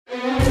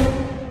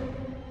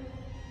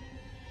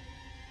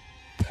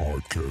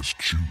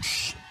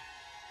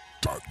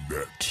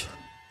podcastjuice.net.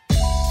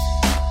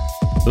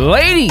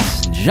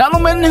 Ladies and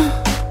gentlemen,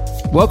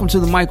 welcome to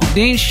the Michael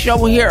Dean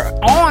Show here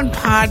on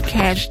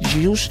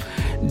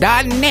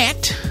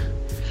podcastjuice.net.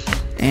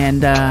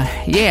 And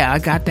I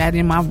got that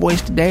in my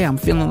voice today. I'm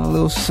feeling a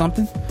little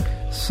something.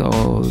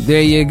 So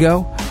there you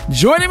go.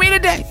 Joining me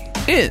today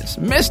is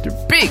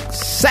Mr. Big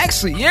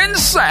Sexy and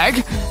Sag.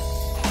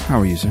 How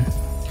are you, sir?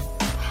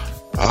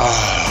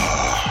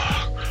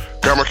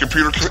 Got my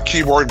computer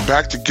keyboard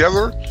back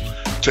together.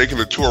 Taking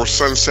the tour of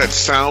Sunset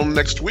Sound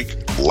next week.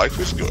 Life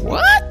is good.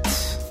 What?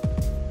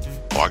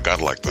 Oh, I got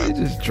it like that. You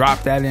just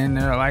dropped that in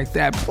there like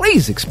that.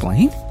 Please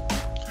explain.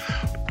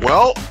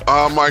 Well,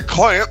 my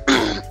client,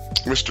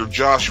 Mr.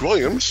 Josh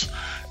Williams,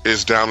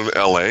 is down in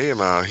L.A.,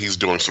 and he's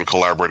doing some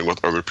collaborating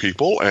with other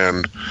people,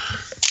 and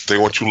they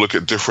want you to look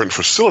at different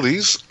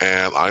facilities,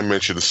 and I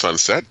mentioned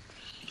Sunset,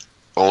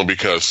 only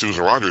because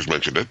Susan Rogers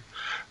mentioned it,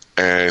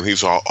 and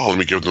he's all, let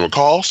me give them a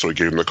call. So he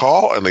gave them a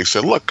call, and they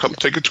said, look, come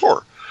take a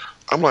tour.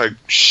 I'm like,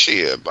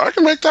 shit, I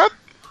can make that.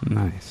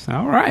 Nice.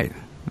 All right.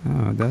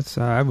 That's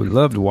I would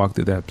love to walk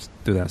through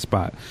that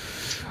spot.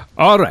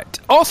 All right.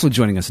 Also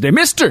joining us today,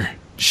 Mr.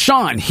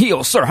 Sean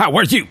Hill. Sir, how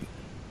are you?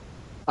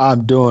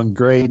 I'm doing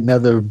great.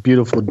 Another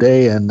beautiful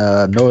day in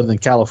Northern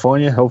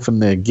California.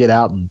 Hoping to get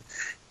out and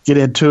get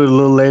into it a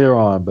little later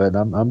on, but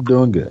I'm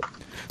doing good.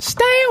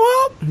 Stay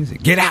up. He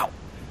said, get out.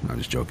 I'm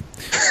just joking.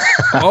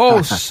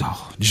 Also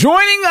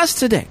joining us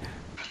today,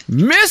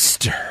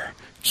 Mr.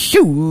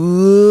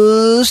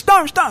 Q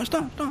Star.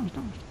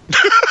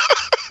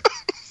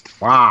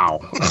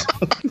 Wow.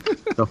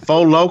 The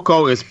faux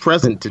loco is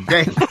present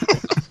today.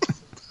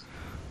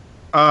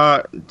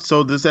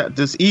 So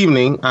this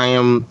evening, I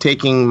am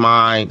taking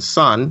my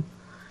son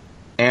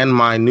and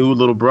my new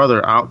little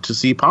brother out to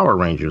see Power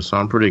Rangers. So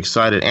I'm pretty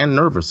excited and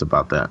nervous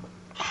about that.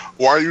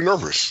 Why are you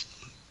nervous?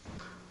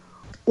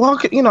 Well,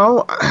 you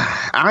know,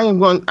 I am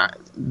going.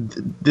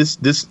 This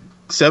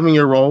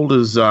 7-year-old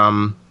is.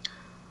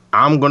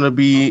 I'm going to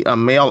be a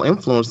male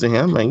influence to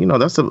him, and you know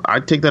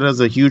I take that as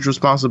a huge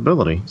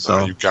responsibility.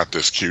 So you got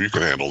this, Q. You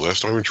can handle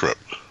this. Don't even trip.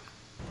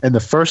 And the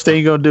first thing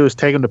you're going to do is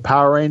take him to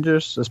Power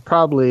Rangers. It's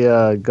probably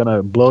going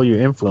to blow your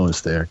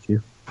influence there,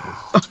 Q.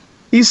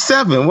 He's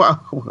 7. Wow,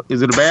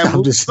 is it a bad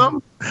movie?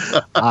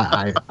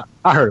 I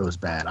heard it was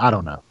bad. I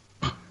don't know.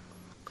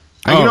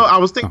 You know, I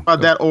was thinking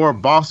about that or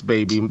Boss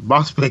Baby.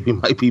 Boss Baby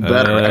might be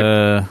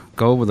better.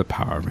 Go with the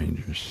Power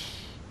Rangers.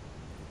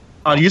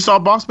 You saw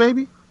Boss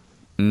Baby?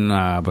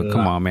 Nah, but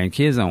come on, man.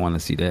 Kids don't want to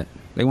see that.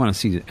 They want to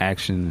see the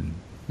action.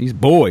 These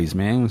boys,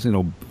 man. They want to see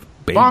no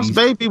babies. Boss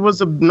Baby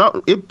was it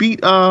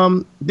beat,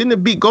 didn't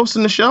it beat Ghost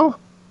in the Shell?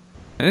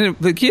 And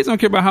the kids don't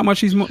care about how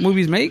much these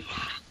movies make.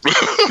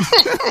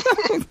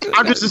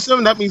 I just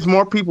assume that means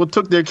more people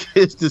took their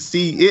kids to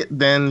see it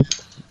than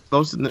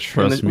Ghost in the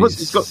Shell. Trust me,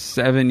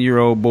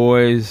 7-year-old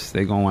boys,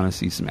 they gonna want to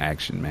see some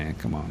action, man.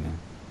 Come on, man.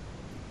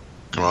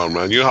 Come on,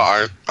 man. You know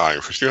how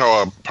Iron Fist, you know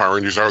how Power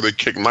Rangers are? They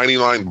kick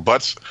 99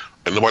 butts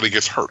and nobody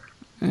gets hurt.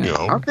 You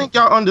know? I think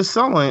y'all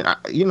underselling.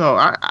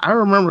 I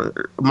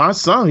remember my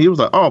son, he was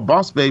like, oh,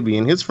 Boss Baby,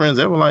 and his friends,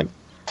 they were like,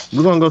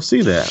 we're going to go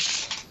see that.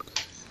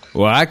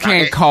 Well, I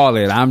can't call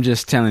it. I'm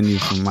just telling you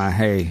from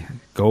hey,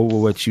 go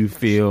with what you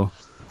feel.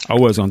 I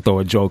was going to throw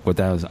a joke, but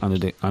that was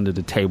under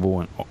the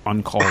table and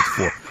uncalled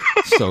for.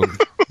 So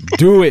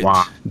do it.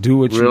 Wow. Do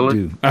what you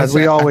do. As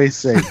we always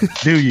say,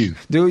 do you.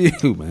 Do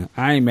you, man.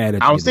 I ain't mad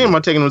at you. I was thinking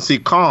about taking him to see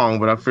Kong,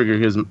 but I figured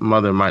his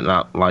mother might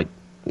not like,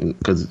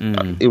 because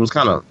it was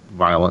kind of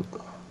violent.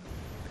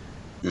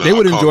 No, they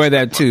would enjoy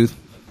that too,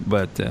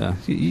 but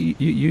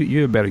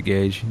you're a better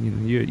gauge.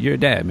 You're a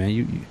dad, man.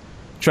 You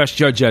trust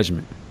your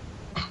judgment.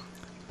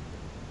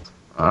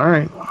 All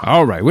right.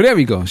 Whatever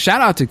you go.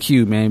 Shout out to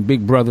Q, man.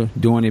 Big brother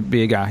doing it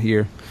big out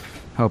here,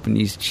 helping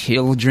these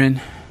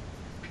children.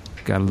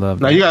 Gotta love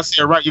that. Now you gotta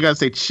say it right. You gotta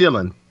say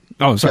chillin'.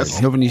 Oh, sorry.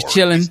 Helping these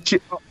chillin'.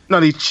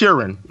 No, he's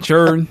cheering.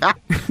 Churn.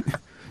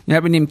 You're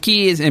helping them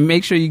kids, and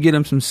make sure you get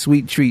them some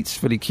sweet treats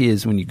for the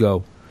kids when you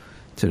go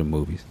to the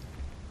movies.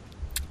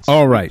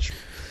 All right.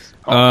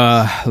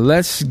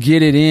 Let's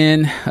get it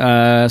in.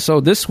 So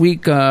this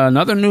week,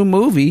 another new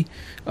movie,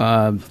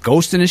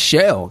 Ghost in the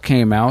Shell,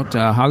 came out.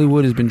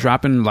 Hollywood has been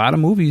dropping a lot of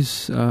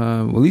movies,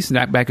 at least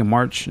back in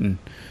March, and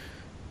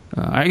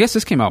I guess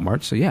this came out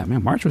March. So yeah,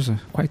 man, March was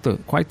quite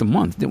the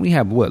month. Then we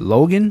have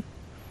Logan,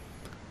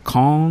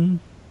 Kong,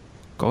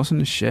 Ghost in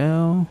the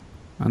Shell.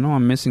 I know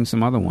I'm missing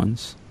some other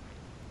ones.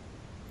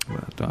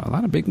 But, a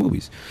lot of big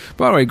movies.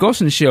 By the way,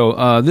 Ghost in the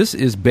Shell, this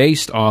is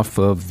based off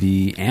of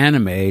the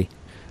anime,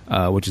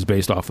 which is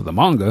based off of the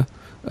manga,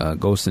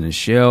 Ghost in the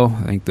Shell.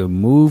 I think the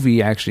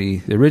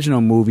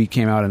original movie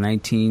came out in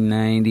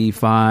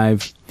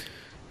 1995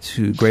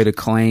 to great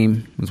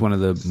acclaim. It was one of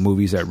the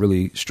movies that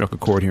really struck a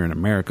chord here in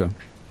America.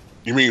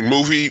 You mean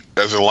movie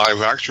as in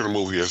live action or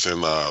movie as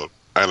in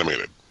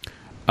animated?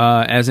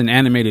 As an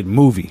animated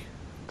movie.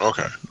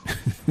 Okay.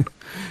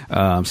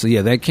 So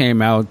yeah, that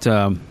came out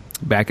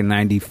back in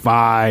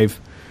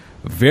 95.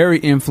 Very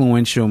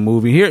influential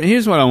movie.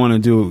 Here's what I want to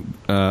do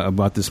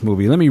about this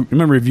movie. Let me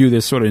review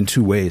this sort of in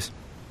two ways.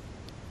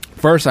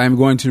 First, I'm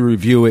going to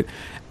review it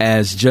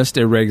as just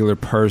a regular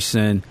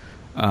person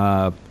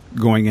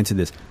going into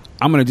this.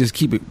 I'm going to just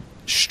keep it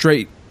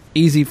straight,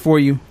 easy for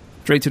you,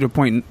 straight to the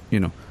point. You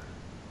know,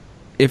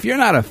 if you're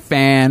not a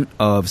fan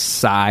of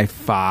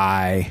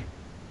sci-fi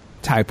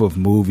type of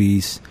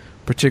movies,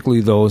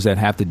 particularly those that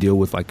have to deal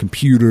with like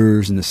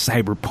computers and the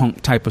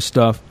cyberpunk type of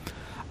stuff,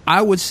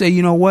 I would say,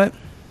 you know what?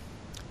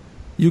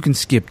 You can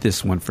skip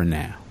this one for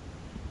now.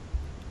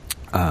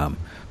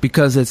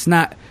 Because it's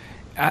not,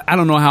 I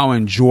don't know how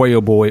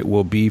enjoyable it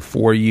will be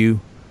for you.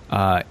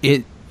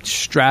 It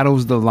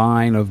straddles the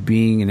line of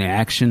being an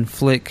action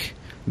flick.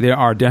 There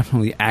are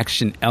definitely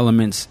action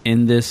elements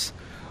in this,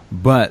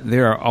 but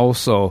there are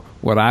also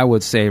what I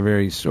would say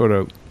very sort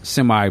of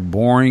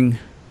semi-boring,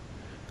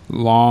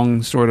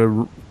 long sort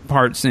of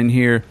parts in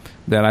here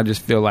that I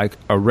just feel like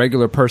a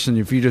regular person,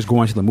 if you're just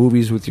going to the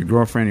movies with your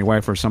girlfriend, your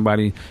wife, or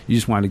somebody, you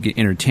just want to get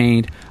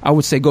entertained, I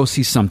would say go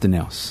see something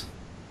else.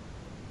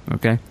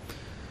 Okay?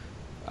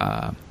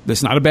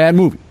 That's not a bad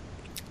movie.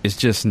 It's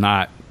just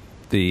not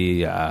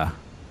the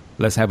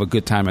let's have a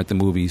good time at the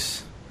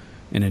movies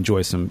and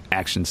enjoy some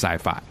action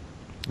sci-fi.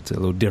 It's a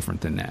little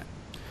different than that.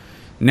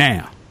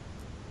 Now,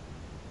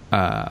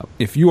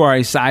 if you are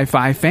a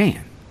sci-fi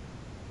fan,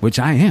 which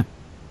I am,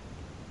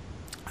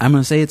 I'm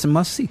going to say it's a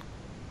must-see.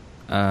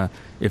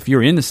 If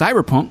you're into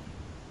cyberpunk,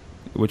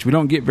 which we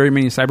don't get very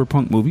many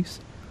cyberpunk movies,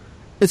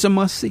 it's a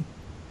must-see.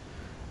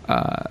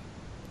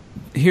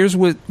 Here's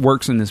what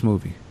works in this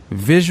movie.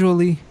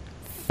 Visually,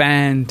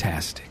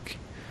 fantastic.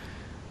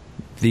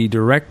 The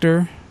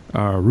director,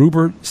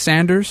 Rupert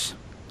Sanders,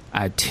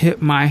 I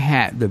tip my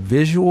hat. The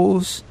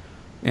visuals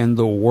and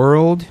the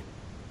world,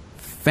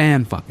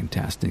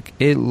 fan-fucking-tastic.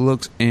 It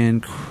looks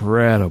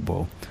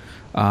incredible.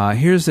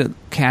 Here's a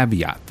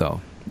caveat,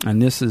 though.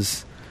 And this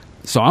is...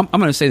 So I'm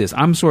going to say this.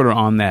 I'm sort of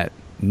on that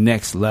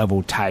next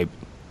level type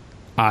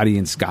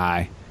audience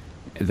guy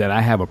that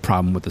I have a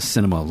problem with the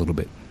cinema a little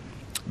bit.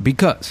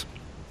 Because,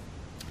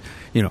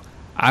 you know,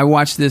 I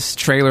watch this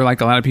trailer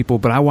like a lot of people,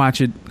 but I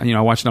watch it, you know,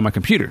 I watch it on my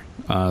computer.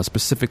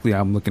 Specifically,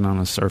 I'm looking on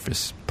a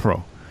Surface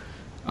Pro.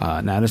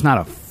 Now, there's not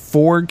a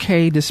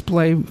 4K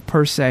display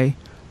per se,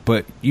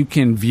 but you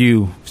can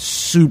view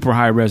super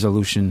high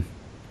resolution,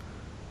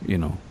 you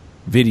know,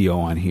 video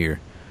on here.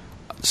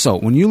 So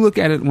when you look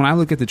at it, when I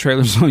look at the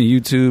trailers on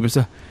YouTube and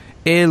stuff,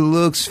 it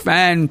looks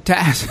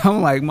fantastic.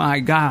 I'm like, my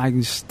God, I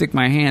can stick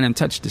my hand and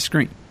touch the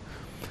screen.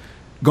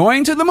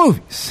 Going to the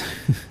movies.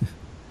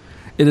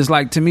 It is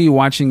like, to me,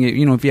 watching it,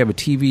 you know, if you have a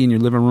TV in your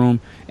living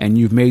room and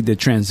you've made the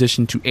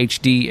transition to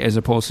HD as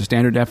opposed to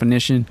standard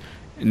definition.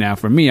 Now,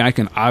 for me, I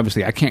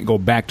can't go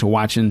back to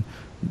watching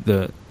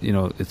the, you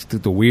know, it's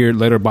the weird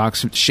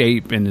letterbox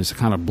shape and it's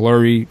kind of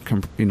blurry,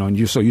 you know, and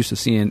you're so used to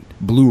seeing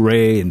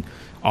Blu-ray and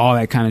all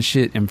that kind of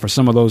shit. And for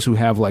some of those who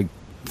have like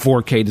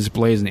 4K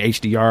displays and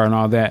HDR and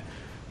all that,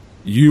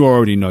 you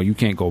already know you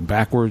can't go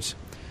backwards.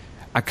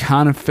 I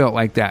kind of felt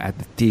like that at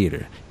the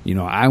theater. You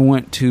know, I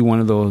went to one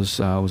of those,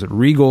 was it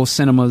Regal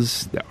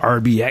Cinemas, the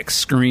RBX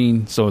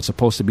screen, so it's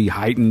supposed to be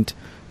heightened.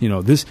 You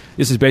know, this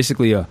is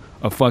basically a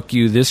fuck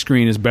you. This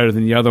screen is better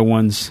than the other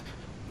ones.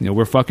 You know,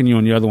 we're fucking you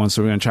on the other ones,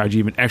 so we're going to charge you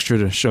even extra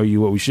to show you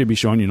what we should be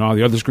showing you on all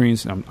the other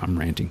screens. I'm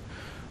ranting.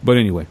 But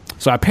anyway,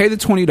 so I paid the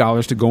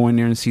 $20 to go in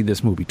there and see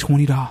this movie.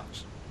 $20.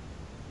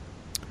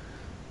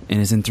 And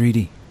it's in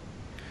 3D.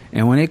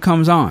 And when it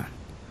comes on,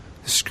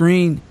 the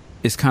screen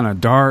is kind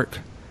of dark.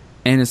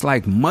 And it's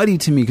like muddy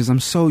to me because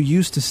I'm so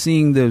used to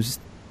seeing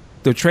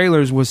the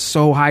trailers with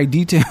so high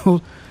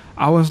detail.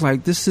 I was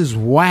like, this is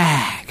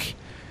whack.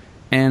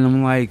 And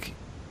I'm like,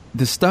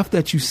 the stuff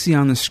that you see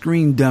on the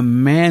screen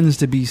demands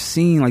to be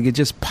seen. Like, it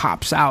just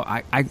pops out.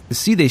 I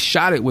see they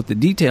shot it with the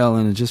detail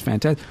and it's just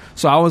fantastic.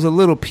 So I was a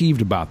little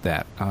peeved about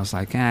that. I was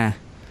like, I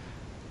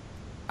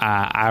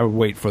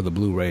wait for the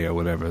Blu-ray or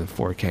whatever, the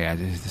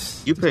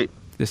 4K.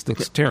 This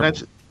looks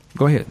terrible.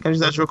 Go ahead. Can I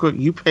just ask real quick?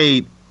 You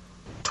paid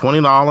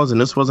 $20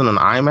 and this wasn't an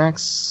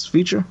IMAX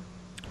feature?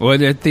 Well,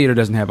 that theater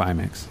doesn't have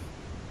IMAX.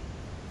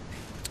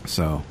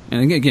 So,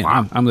 and again,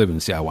 wow. I'm living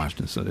in Seattle,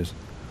 Washington, so it's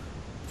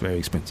very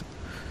expensive.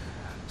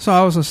 So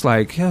I was just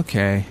like,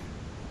 okay,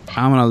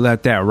 I'm going to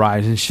let that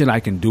ride. And shit I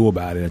can do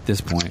about it at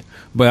this point.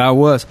 But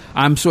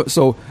I'm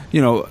so,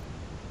 you know,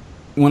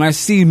 when I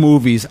see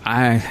movies,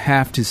 I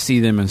have to see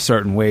them in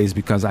certain ways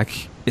because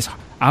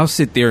I'll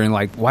sit there and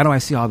like, why do I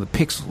see all the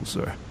pixels?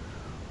 Or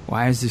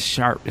why is this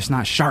sharp? It's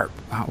not sharp.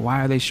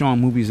 Why are they showing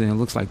movies and it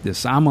looks like this?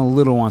 So I'm a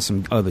little on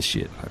some other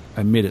shit,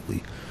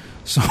 admittedly.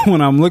 So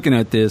when I'm looking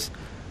at this,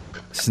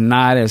 it's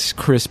not as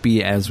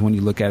crispy as when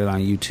you look at it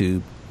on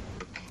YouTube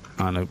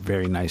on a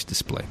very nice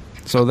display.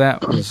 So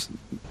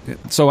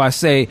I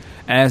say,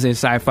 as a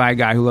sci-fi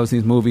guy who loves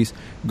these movies,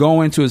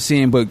 go into a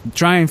scene, but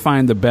try and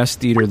find the best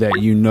theater that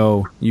you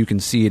know you can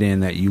see it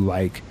in that you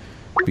like,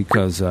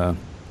 because you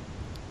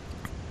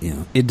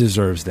know, it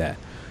deserves that.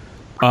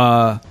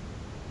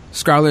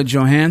 Scarlett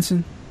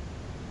Johansson,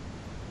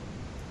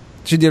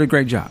 she did a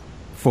great job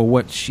for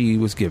what she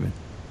was given.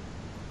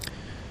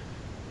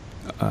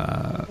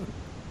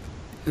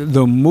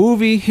 The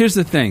movie, here's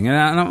the thing,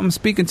 and I'm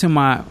speaking to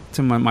my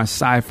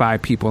sci-fi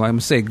people. I'm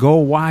gonna say, go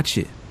watch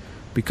it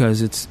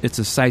because it's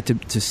a sight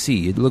to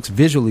see. It looks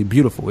visually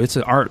beautiful. It's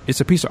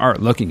a piece of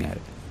art looking at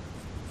it.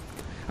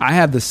 I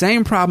have the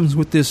same problems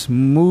with this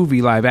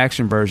movie live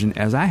action version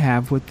as I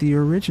have with the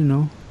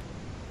original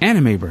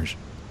anime version.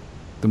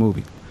 The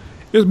movie,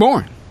 it was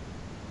boring.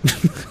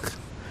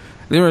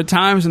 There are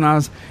times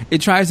when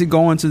it tries to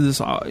go into this,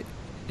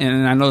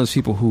 and I know there's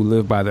people who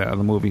live by the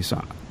other movie,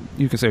 so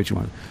you can say what you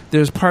want.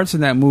 There's parts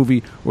in that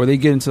movie where they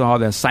get into all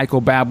that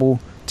psychobabble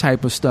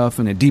type of stuff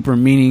and a deeper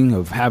meaning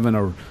of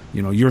having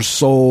your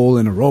soul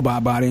in a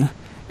robot body.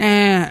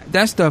 And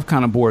that stuff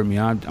kind of bored me.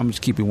 I'm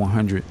just keeping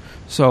 100.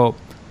 So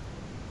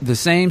the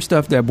same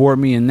stuff that bored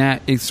me in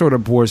that, it sort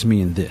of bores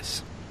me in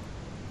this.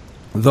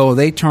 Though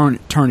they turn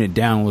it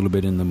down a little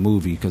bit in the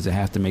movie because they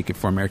have to make it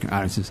for American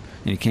audiences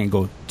and it can't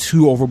go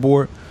too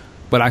overboard.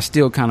 But I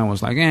still kind of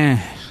was like,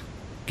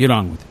 get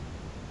on with it.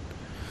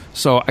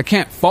 So I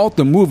can't fault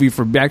the movie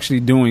for actually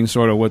doing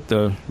sort of what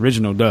the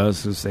original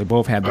does, because they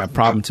both had that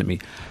problem to me.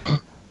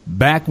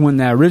 Back when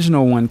the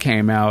original one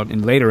came out,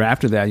 and later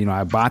after that,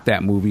 I bought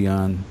that movie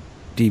on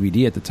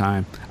DVD at the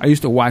time. I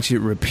used to watch it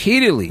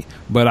repeatedly,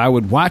 but I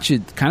would watch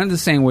it kind of the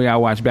same way I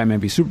watched Batman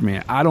v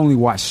Superman. I'd only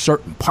watch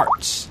certain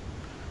parts.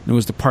 It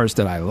was the parts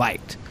that I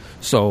liked.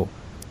 So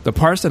the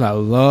parts that I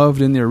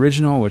loved in the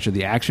original, which are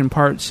the action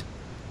parts,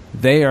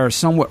 they are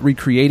somewhat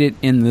recreated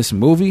in this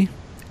movie,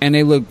 and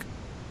they look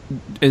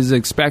as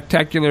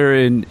spectacular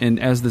and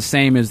as the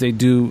same as they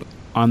do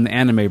on the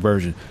anime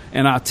version.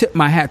 And I'll tip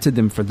my hat to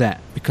them for that,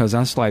 because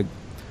I was like,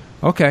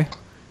 okay,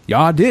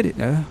 y'all did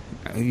it.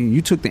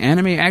 You took the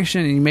anime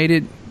action and you made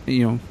it,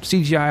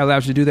 CGI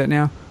allows you to do that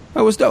now.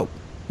 That was dope.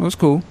 It was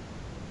cool.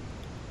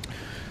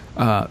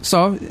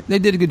 So they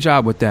did a good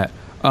job with that.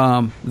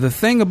 The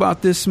thing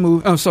about this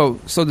movie, so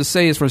to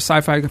say it's for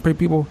sci-fi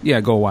people, yeah,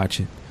 go watch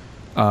it.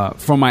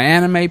 For my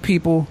anime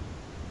people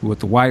with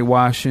the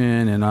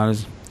whitewashing and all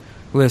this,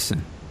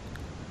 listen,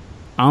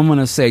 I'm going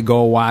to say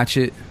go watch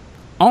it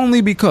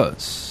only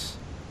because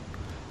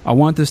I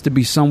want this to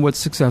be somewhat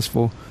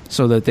successful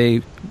so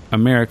that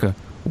America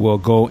will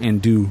go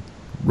and do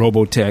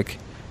Robotech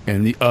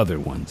and the other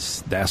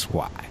ones. That's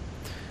why.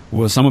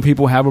 Will some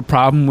people have a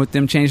problem with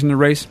them changing the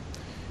race?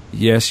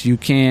 Yes, you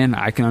can.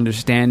 I can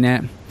understand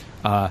that.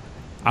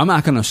 I'm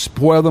not going to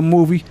spoil the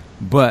movie,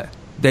 but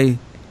they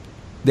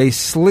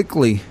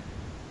slickly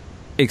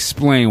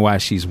explain why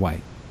she's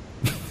white.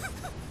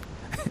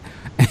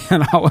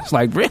 And I was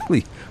like,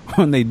 really?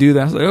 When they do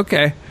that, I was like,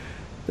 okay,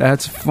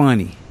 that's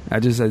funny.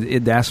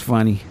 That's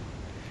funny.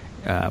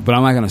 But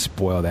I'm not going to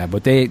spoil that.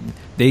 But they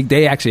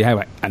actually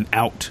have an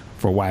out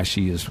for why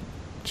she's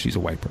a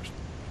white person.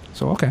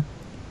 So, okay.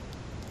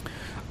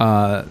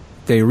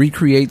 They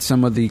recreate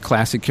some of the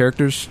classic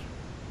characters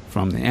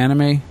from the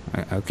anime.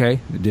 Okay,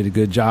 they did a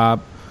good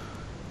job.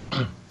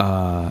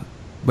 But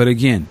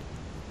again,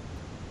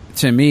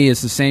 to me,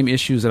 it's the same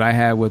issues that I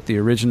had with the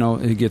original.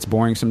 It gets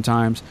boring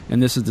sometimes,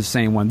 and this is the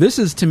same one. This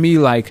is, to me,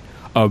 like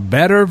a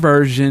better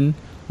version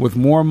with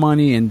more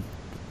money and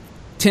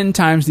 10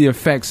 times the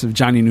effects of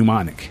Johnny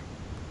Mnemonic,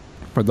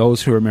 for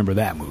those who remember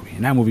that movie.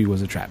 And that movie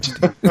was a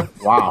travesty.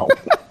 Wow.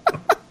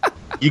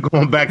 You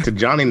going back to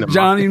Johnny Mnemonic.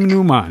 Johnny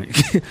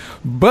Mnemonic.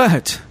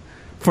 But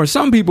for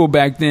some people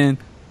back then,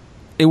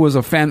 it was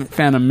a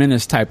Phantom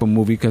Menace type of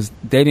movie because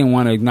they didn't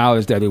want to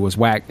acknowledge that it was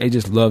whack. They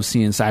just loved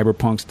seeing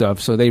cyberpunk stuff,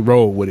 so they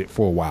rolled with it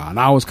for a while. And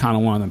I was kind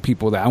of one of the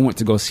people that I went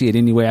to go see it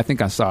anyway. I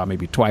think I saw it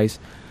maybe twice,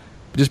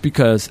 just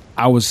because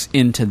I was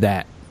into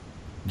that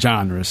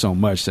genre so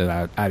much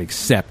that I'd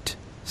accept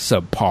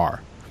subpar.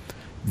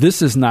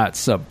 This is not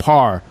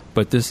subpar,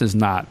 but this is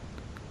not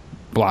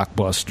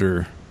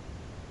blockbuster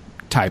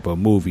type of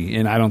movie,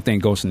 and I don't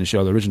think Ghost in the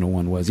Shell, the original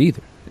one, was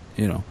either.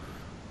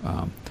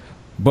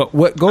 But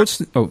what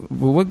Ghost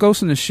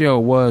in the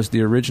Shell was,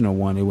 the original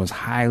one, it was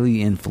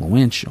highly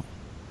influential,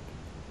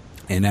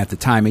 and at the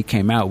time it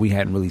came out, we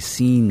hadn't really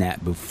seen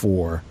that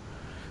before.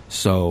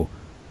 So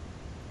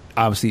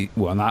obviously,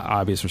 well, not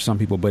obvious for some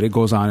people, but it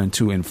goes on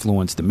to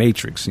influence The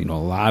Matrix. A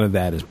lot of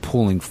that is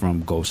pulling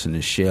from Ghost in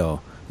the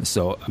Shell.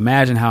 So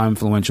imagine how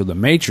influential The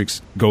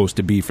Matrix goes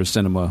to be for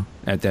cinema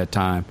at that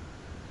time.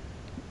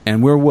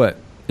 And we're what?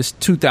 It's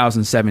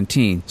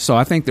 2017. So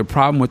I think the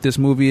problem with this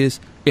movie is,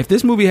 if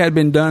this movie had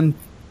been done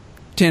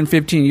 10,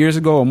 15 years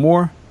ago or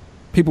more,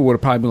 people would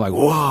have probably been like,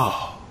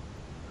 whoa.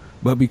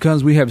 But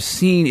because we have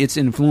seen its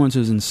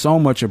influences in so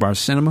much of our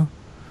cinema,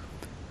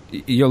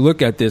 you'll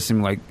look at this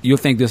and you'll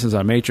think this is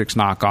a Matrix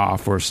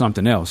knockoff or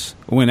something else,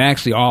 when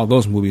actually all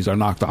those movies are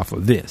knocked off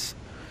of this.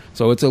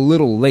 So it's a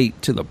little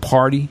late to the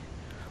party,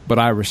 but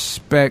I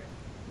respect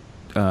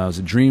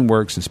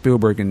DreamWorks and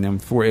Spielberg and them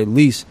for at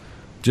least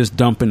just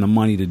dumping the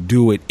money to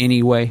do it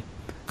anyway.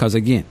 Because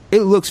again,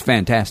 it looks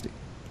fantastic.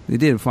 They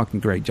did a fucking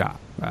great job.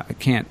 I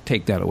can't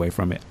take that away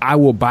from it. I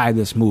will buy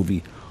this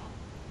movie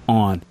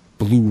on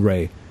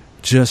Blu-ray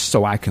just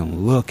so I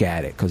can look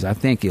at it, because I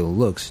think it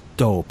looks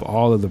dope.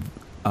 All of the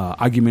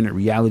augmented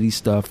reality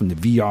stuff and the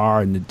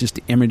VR and just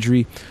the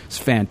imagery is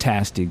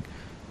fantastic.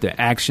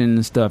 The action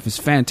and stuff is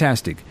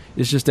fantastic.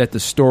 It's just that the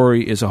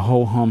story is a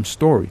whole hum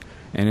story,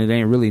 and it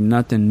ain't really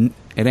nothing.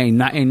 It ain't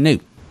nothing new.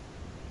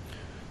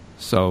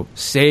 So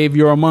save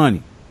your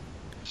money.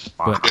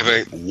 But it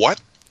ain't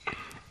what?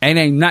 It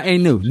ain't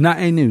nothing new.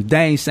 Nothing new. They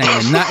ain't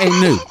saying nothing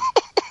new.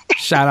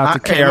 Shout out to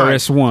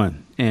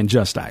KRS-One and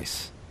Just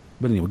Ice.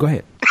 But anyway, go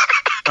ahead.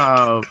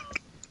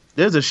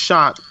 There's a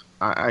shot,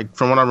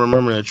 from what I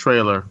remember in the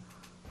trailer,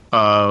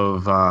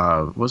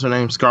 of what's her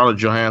name? Scarlett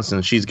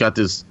Johansson. She's got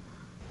this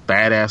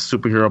badass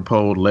superhero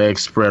pose,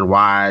 legs spread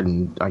wide,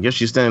 and I guess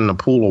she's standing in a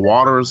pool of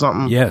water or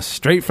something. Yes,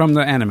 straight from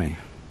the anime.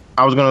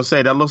 I was gonna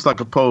say that looks like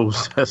a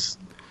pose.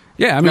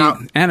 Yeah, I mean, now,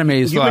 anime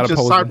is a lot of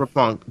posing.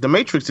 Cyberpunk. The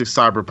Matrix is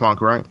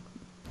cyberpunk, right?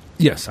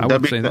 Yes, I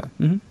would say that.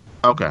 Mm-hmm.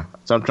 Okay,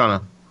 so I'm trying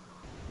to.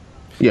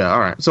 Yeah, all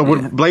right. So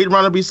would Blade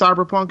Runner be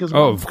cyberpunk as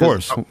well? Oh, of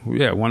course.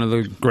 Yeah, one of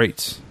the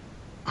greats.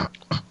 All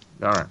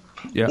right.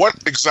 Yeah. What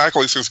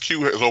exactly, since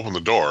Q has opened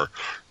the door,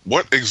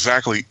 what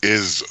exactly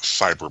is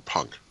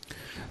cyberpunk?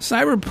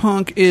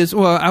 Cyberpunk is,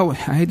 well, I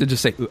hate to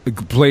just say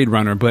Blade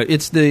Runner, but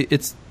it's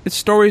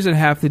stories that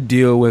have to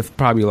deal with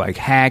probably like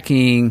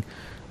hacking,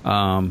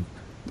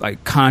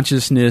 like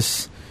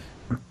consciousness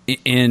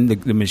in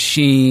the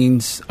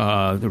machines,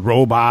 the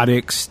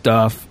robotic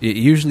stuff. It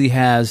usually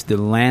has the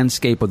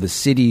landscape of the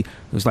city.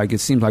 It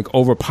seems like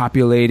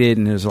overpopulated,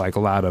 and there's like a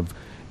lot of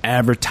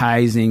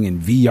advertising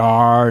and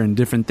VR and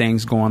different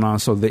things going on.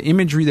 So the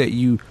imagery that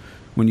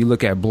when you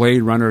look at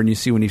Blade Runner and you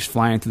see when he's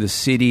flying through the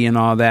city and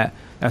all that,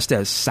 that's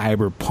that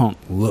cyberpunk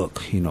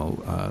look,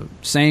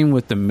 Same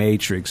with the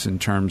Matrix in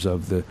terms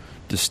of the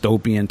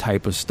dystopian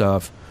type of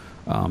stuff.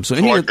 So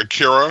like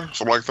Akira,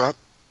 something like that?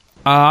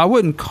 I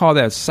wouldn't call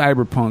that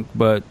cyberpunk,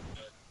 but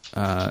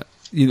I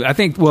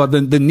think,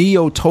 the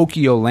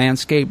Neo-Tokyo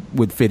landscape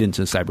would fit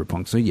into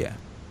cyberpunk. So, yeah.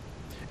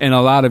 And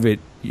a lot of it,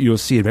 you'll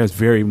see it has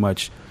very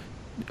much,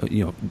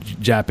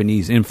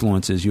 Japanese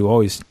influences. You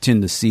always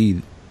tend to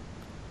see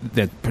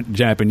that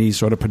Japanese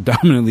sort of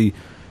predominantly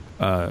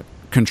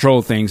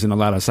control things in a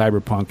lot of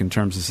cyberpunk in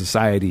terms of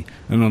society.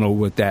 I don't know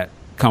what that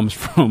comes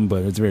from,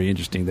 but it's very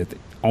interesting that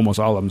almost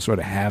all of them sort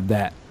of have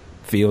that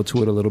feel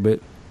to it a little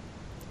bit.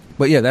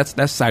 But yeah, that's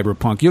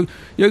cyberpunk.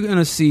 You're going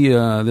to see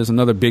there's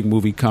another big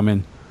movie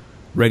coming,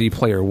 Ready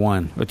Player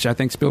One, which I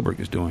think Spielberg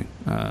is doing,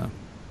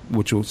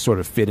 which will sort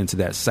of fit into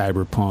that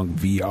cyberpunk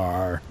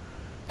VR,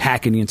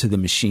 hacking into the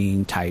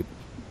machine type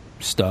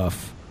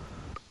stuff.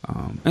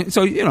 And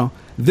so,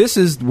 this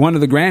is one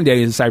of the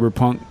granddaddies of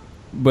cyberpunk,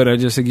 but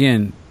just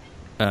again,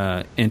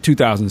 in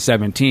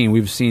 2017,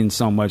 we've seen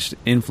so much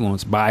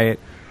influence by it.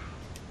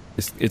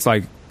 It's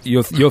like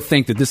you'll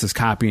think that this is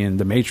copying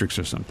The Matrix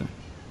or something.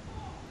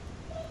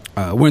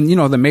 When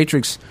The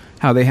Matrix,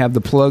 how they have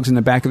the plugs in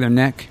the back of their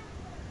neck,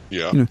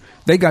 yeah,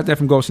 they got that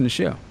from Ghost in the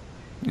Shell.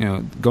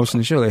 Ghost in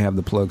the Shell, they have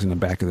the plugs in the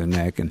back of their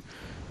neck and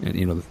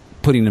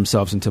putting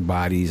themselves into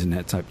bodies and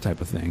that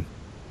type of thing.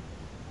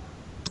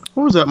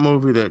 What was that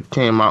movie that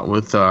came out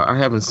with? I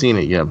haven't seen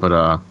it yet, but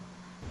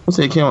let's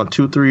say it came out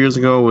 2-3 years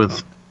ago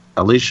with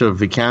Alicia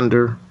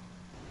Vikander.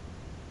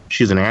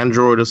 She's an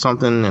android or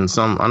something in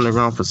some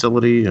underground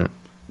facility. You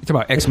talk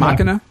about Ex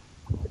Machina?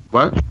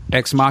 What?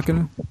 Ex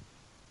Machina?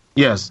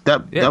 Yes,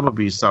 that would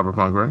be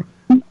cyberpunk, right?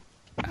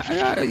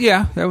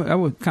 Yeah, that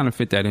would kind of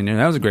fit that in there.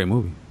 That was a great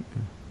movie.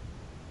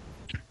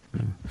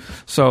 Yeah.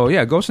 So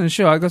yeah, Ghost in the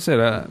Shell. Like I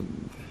said,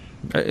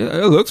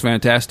 it looks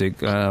fantastic,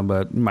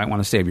 but you might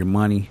want to save your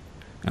money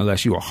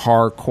unless you're a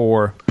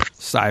hardcore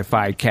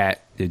sci-fi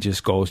cat that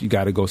just goes. You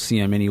got to go see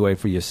them anyway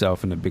for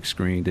yourself in the big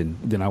screen.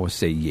 Then I would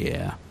say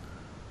yeah.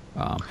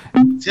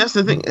 That's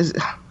the thing.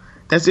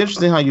 That's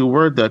interesting how you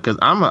word that, because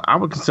I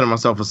would consider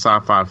myself a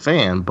sci-fi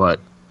fan, but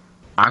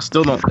I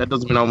still don't. That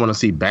doesn't mean I want to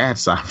see bad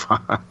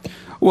sci-fi.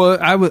 Well,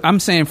 I'm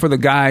saying for the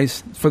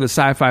guys, for the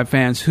sci-fi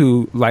fans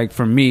who, like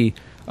for me,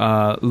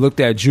 looked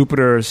at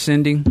Jupiter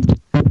Ascending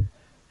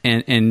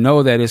and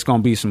know that it's going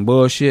to be some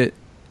bullshit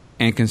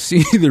and can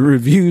see the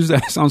reviews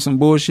that's on some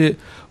bullshit,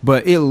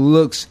 but it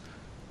looks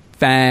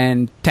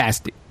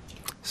fantastic.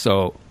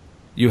 So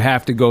you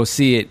have to go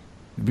see it.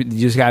 You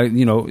just got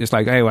to, it's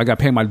like, hey, I got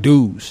to pay my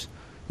dues.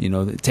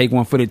 Take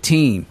one for the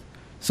team.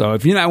 So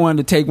if you're not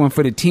wanting to take one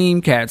for the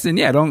team cats, then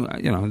yeah,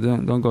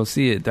 don't go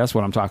see it. That's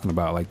what I'm talking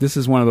about. Like, this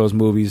is one of those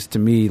movies to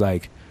me,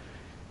 like,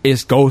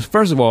 it's Ghost.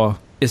 First of all,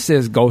 it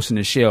says Ghost in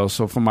the Shell.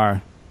 So from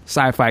our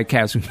sci-fi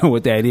cats who know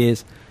what that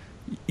is,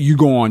 you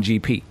go on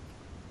GP.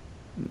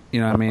 You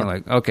know what I mean?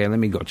 Like, okay, let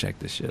me go check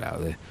this shit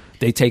out.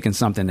 They taking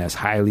something that's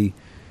highly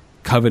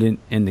coveted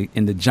in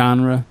the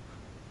genre.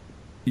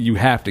 You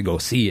have to go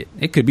see it.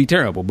 It could be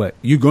terrible, but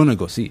you're gonna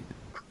go see it.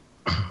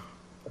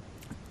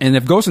 And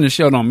if Ghost in the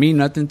Shell don't mean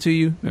nothing to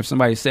you, if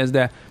somebody says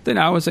that, then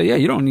I would say, yeah,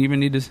 you don't even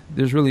need this.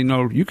 There's really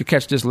you could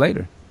catch this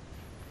later.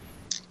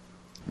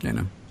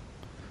 But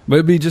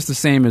it'd be just the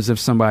same as if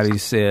somebody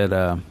said,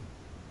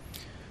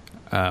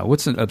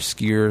 what's an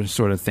obscure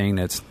sort of thing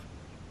that's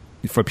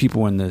for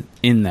people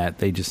in that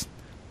they just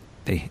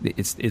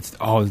it's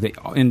all the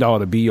end all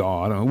to be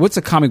all. I don't know. What's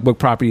a comic book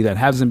property that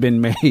hasn't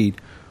been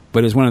made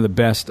but is one of the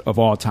best of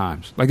all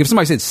times? Like if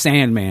somebody said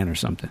Sandman or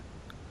something.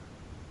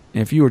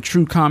 If you're a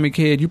true comic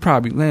head, you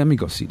probably, let me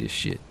go see this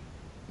shit.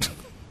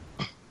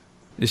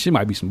 This shit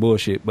might be some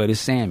bullshit, but it's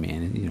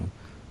Sandman, and, you know,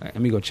 let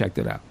me go check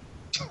that out.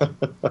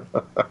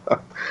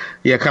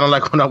 Yeah, kind of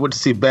like when I went to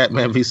see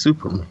Batman v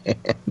Superman.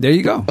 There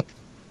you go.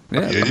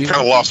 Yeah, you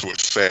kind of lost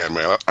with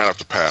Sandman. I have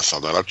to pass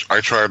on that.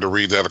 I tried to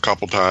read that a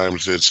couple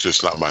times. It's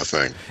just not my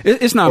thing.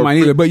 It's not mine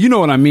either, but you know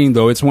what I mean,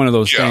 though. It's one of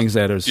those things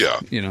that is,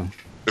 you know.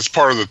 It's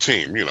part of the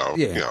team, you know.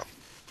 Yeah.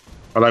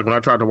 I like when I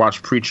tried to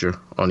watch Preacher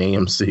on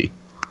AMC.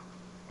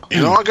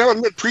 You know, I gotta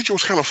admit, Preacher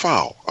was kind of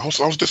foul. I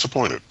was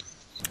disappointed.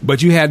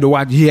 But you had to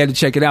watch. You had to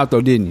check it out,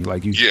 though, didn't you?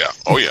 Like you. Yeah.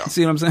 Oh, yeah.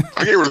 See what I'm saying?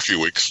 I gave it a few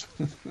weeks.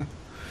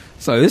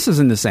 So this is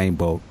in the same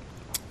boat.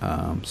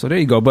 So there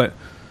you go. But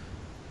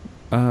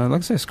like I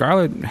said,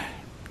 Scarlett,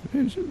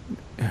 and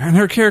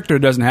her character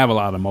doesn't have a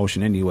lot of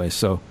emotion anyway.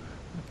 So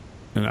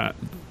I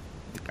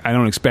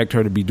don't expect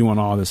her to be doing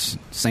all this,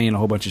 saying a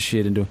whole bunch of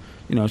shit and doing.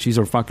 You know, she's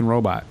a fucking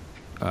robot,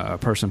 a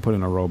person put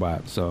in a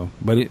robot. So,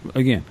 but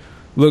again,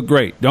 looked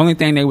great. The only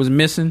thing they was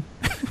missing,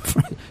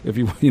 if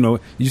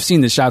you've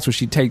seen the shots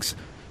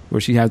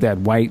where she has that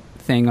white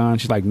thing on,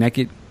 she's like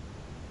naked.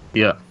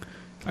 Yeah.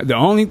 The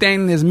only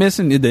thing that's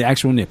missing is the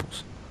actual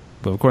nipples.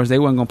 But of course, they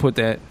wasn't gonna put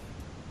that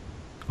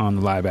on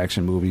the live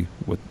action movie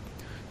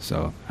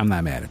so I'm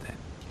not mad at that.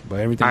 But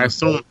everything I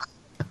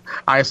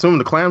assume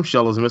the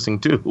clamshell is missing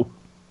too.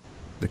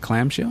 The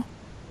clamshell?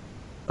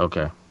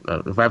 Okay.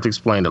 If I have to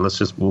explain it, let's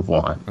just move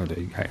on. Oh, there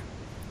you go.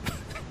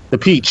 The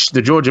peach,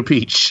 the Georgia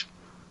peach.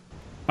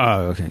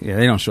 Oh, okay. Yeah,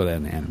 they don't show that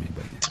in the anime,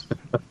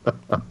 but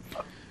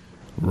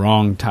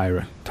wrong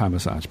Thai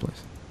massage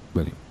place.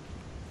 But anyway.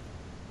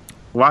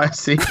 Why?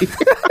 See?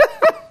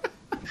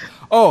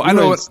 Oh, I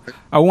know what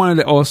I wanted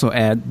to also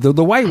add.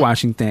 The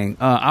whitewashing thing,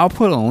 I'll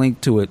put a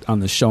link to it on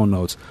the show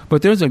notes.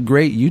 But there's a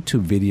great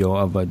YouTube video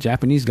of a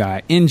Japanese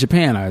guy, in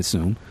Japan, I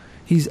assume.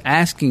 He's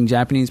asking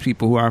Japanese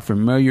people who are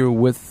familiar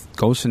with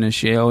Ghost in the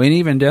Shell, and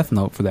even Death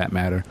Note for that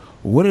matter,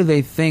 what do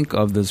they think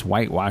of this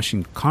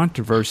whitewashing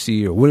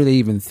controversy, or what do they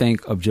even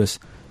think of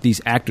just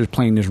these actors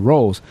playing these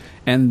roles?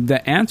 And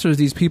the answers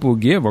these people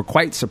give are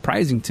quite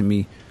surprising to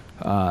me.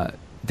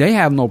 They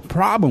have no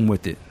problem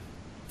with it,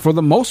 for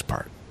the most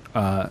part.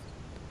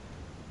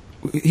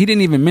 He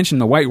didn't even mention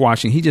the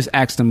whitewashing. He just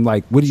asked them,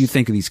 like, what do you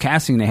think of these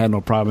casting? They had no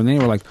problem. And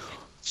they were like,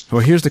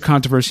 well, here's the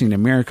controversy in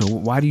America.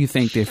 Why do you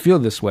think they feel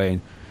this way?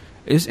 And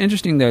it's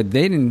interesting that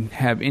they didn't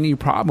have any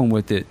problem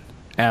with it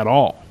at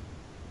all,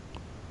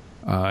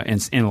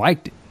 and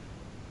liked it.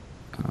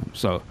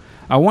 So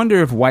I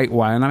wonder if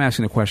and I'm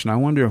asking a question, I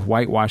wonder if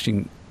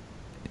whitewashing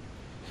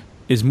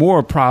is more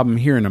a problem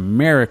here in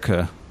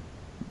America.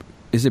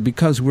 Is it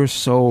because we're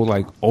so,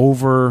 like,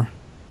 over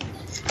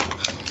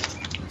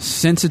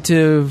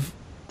sensitive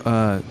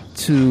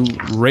to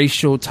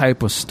racial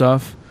type of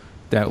stuff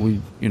that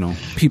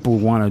people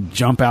want to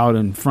jump out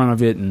in front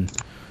of it and,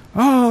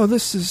 oh,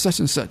 this is such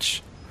and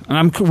such.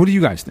 And what do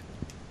you guys think?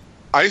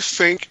 I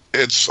think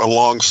it's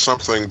along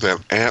something that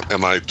Ant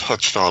and I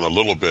touched on a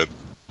little bit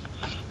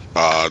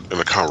in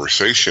the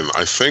conversation.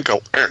 I think,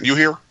 Ant, you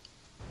here?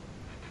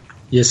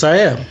 Yes, I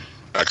am.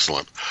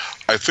 Excellent.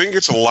 I think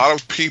it's a lot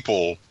of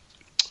people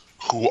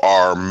who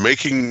are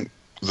making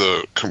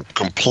the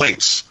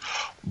complaints,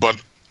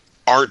 but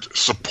aren't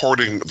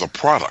supporting the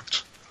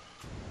product.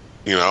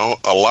 You know,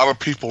 a lot of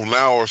people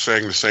now are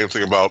saying the same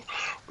thing about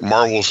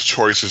Marvel's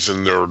choices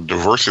in their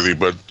diversity,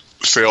 but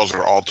sales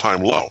are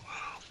all-time low.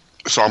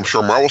 So I'm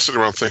sure Marvel's sitting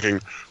around thinking,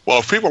 well,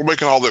 if people are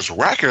making all this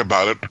racket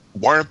about it,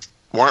 why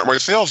aren't my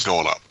sales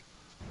going up?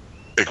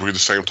 It could be the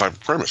same type of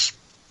premise.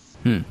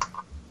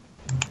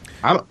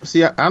 I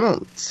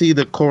don't see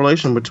the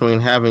correlation between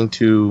having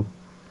to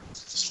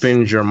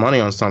spend your money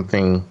on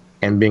something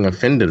and being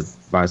offended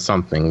by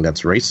something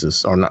that's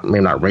racist, or not,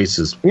 maybe not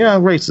racist. Yeah,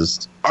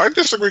 racist. I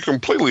disagree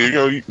completely. You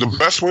know, the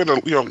best way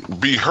to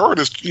be heard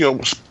is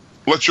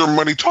let your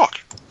money talk.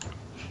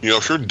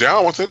 If you're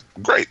down with it,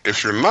 great.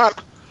 If you're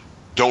not,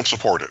 don't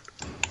support it.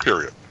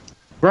 Period.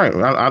 Right.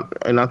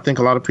 I think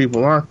a lot of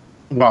people are.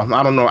 Well,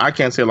 I don't know. I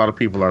can't say a lot of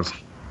people are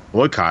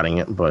boycotting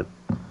it, but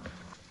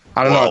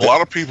I don't know. A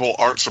lot of people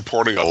aren't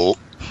supporting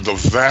the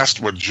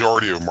vast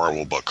majority of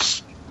Marvel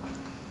books.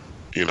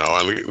 And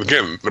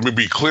again, let me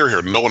be clear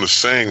here. No one is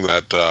saying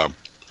that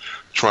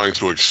trying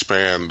to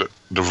expand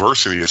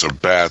diversity is a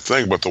bad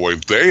thing, but the way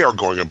they are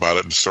going about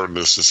it in certain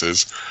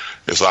instances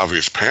is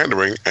obvious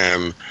pandering.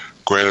 And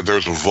granted,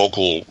 there's a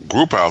vocal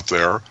group out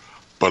there,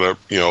 but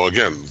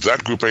again,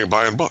 that group ain't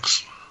buying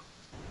books.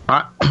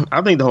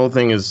 I think the whole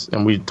thing is,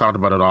 and we talked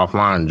about it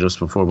offline just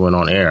before we went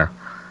on air.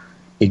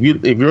 If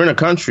you're in a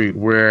country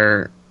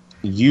where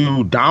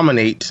you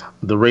dominate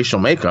the racial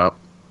makeup,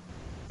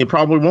 it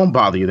probably won't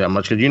bother you that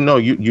much because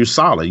you're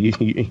solid.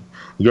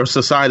 Your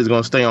society is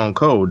going to stay on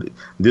code.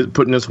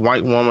 Putting this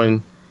white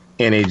woman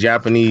in a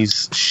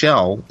Japanese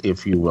shell,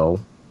 if you will,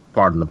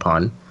 pardon the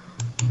pun,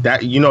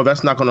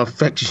 that's not going to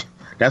affect you.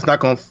 That's not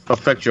going to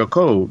affect your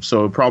code,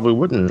 so it probably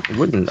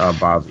wouldn't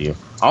bother you.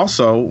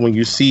 Also, when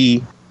you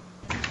see,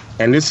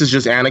 and this is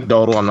just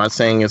anecdotal, I'm not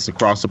saying it's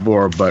across the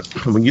board, but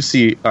when you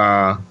see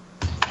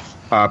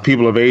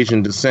people of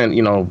Asian descent,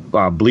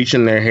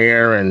 bleaching their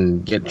hair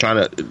and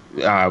trying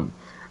to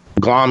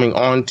glomming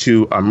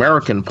onto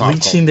American pop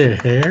Bleaching their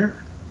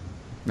hair?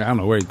 I don't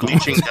know where he's going.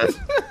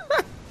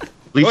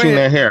 Bleaching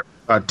their hair,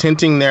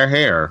 tinting their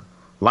hair,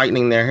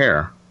 lightening their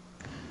hair.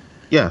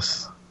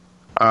 Yes.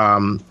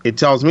 It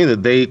tells me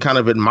that they kind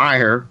of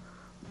admire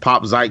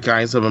pop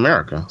zeitgeist of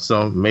America.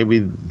 So maybe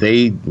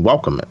they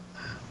welcome it.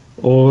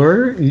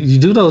 Or you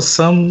do know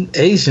some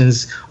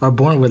Asians are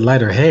born with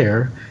lighter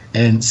hair,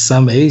 and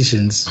some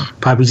Asians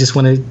probably just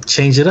want to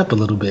change it up a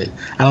little bit.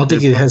 I don't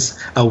think it has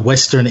a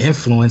Western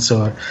influence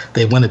or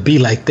they want to be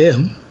like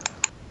them.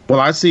 Well,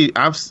 I see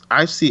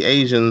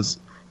Asians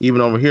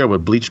even over here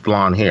with bleached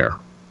blonde hair.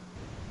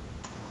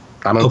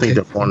 I don't think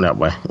they're born that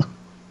way.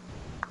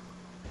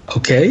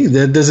 Okay,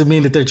 that doesn't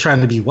mean that they're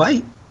trying to be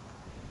white.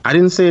 I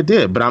didn't say it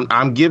did, but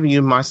I'm giving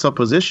you my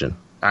supposition.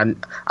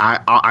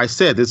 I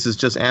said this is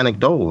just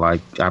anecdotal. I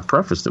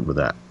prefaced it with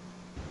that.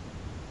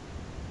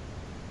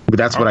 But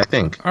that's what I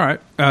think. All right.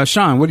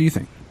 Sean, what do you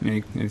think?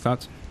 Any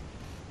thoughts?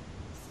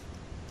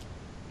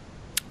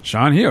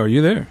 Sean Hill, are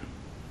you there?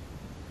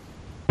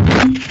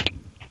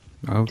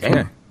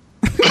 Okay.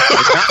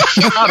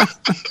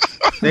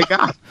 They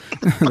got him.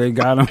 They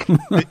got him.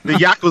 The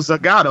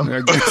Yakuza got him.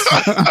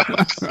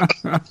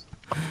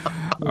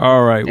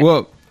 All right.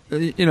 Well,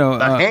 you know.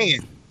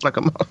 Hand. Like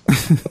a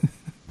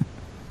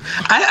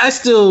I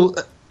still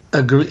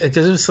agree,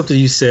 because it was something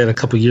you said a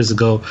couple years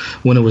ago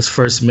when it was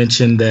first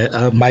mentioned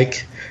that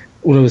Mike,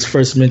 when it was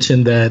first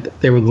mentioned that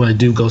they were going to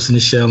do Ghost in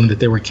the Shell and that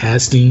they were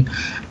casting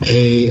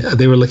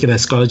they were looking at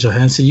Scarlett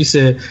Johansson. You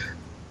said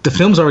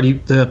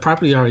the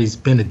property already has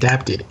been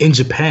adapted in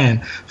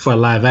Japan for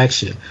live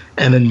action.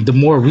 And then the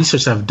more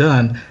research I've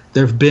done,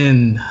 there have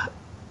been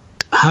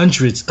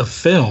hundreds of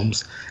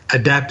films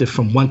adapted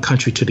from one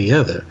country to the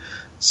other.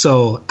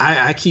 So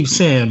I keep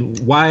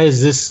saying, why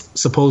is this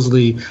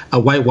supposedly a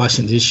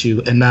whitewashing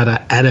issue and not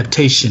an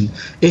adaptation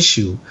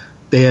issue?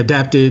 They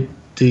adapted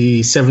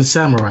the Seven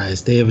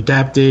Samurais. They have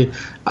adapted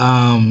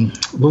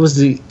what was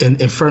the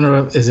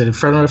Inferno? Is it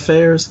Inferno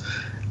Affairs?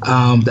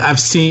 I've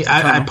seen.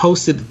 I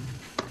posted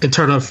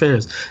Internal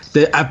Affairs.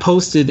 I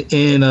posted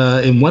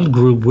in one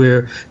group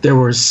where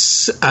I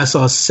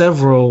saw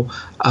several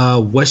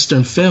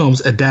Western films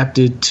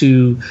adapted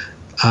to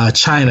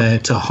China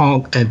and to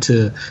Hong and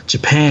to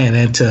Japan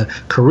and to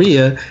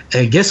Korea,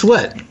 and guess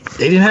what?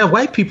 They didn't have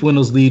white people in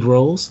those lead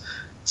roles.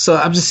 So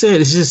I'm just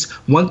saying, it's just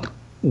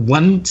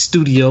one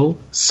studio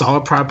saw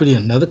a property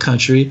in another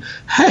country.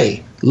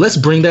 Hey, let's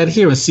bring that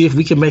here and see if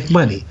we can make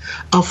money.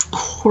 Of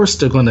course,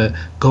 they're going to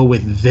go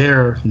with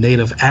their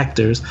native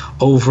actors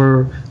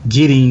over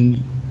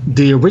getting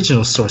the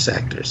original source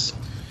actors.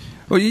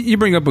 Well, you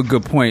bring up a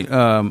good point.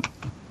 And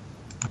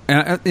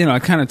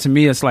kind of, to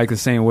me, it's like the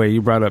same way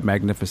you brought up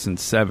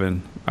Magnificent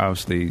Seven.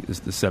 Obviously,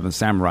 it's the Seven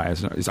Samurai.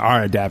 It's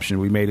our adaptation.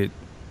 We made it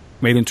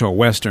into a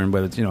Western,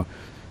 but it's,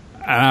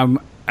 and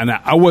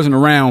I wasn't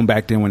around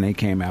back then when they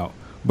came out.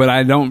 But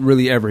I don't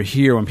really ever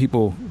hear when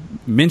people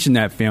mention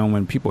that film,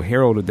 when people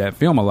heralded that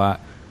film a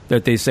lot,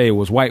 that they say it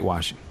was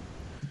whitewashing.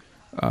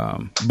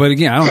 But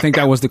again, I don't think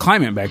that was the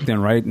climate back then,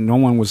 right? No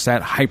one was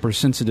that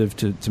hypersensitive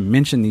to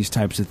mention these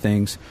types of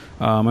things.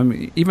 I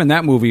mean, even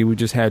that movie, we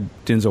just had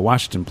Denzel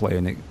Washington play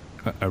in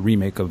a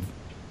remake of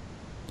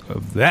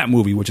that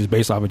movie, which is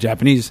based off a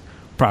Japanese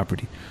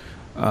property.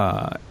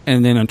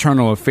 And then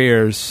Internal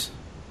Affairs,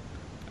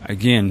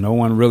 again, no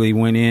one really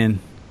went in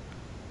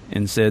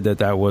and said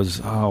that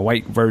was a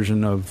white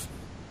version of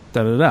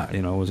da-da-da.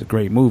 It was a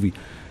great movie.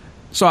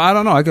 So I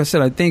don't know. Like I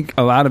said, I think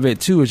a lot of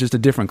it, too, is just a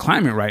different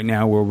climate right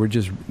now where we're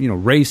just,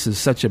 race is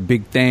such a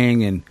big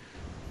thing and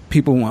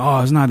people,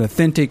 it's not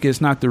authentic,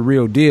 it's not the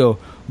real deal.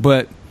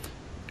 But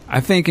I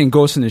think in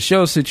Ghost in the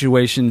Shell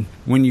situation,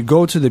 when you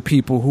go to the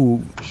people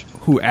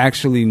who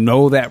actually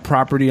know that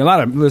property,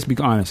 let's be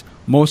honest,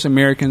 most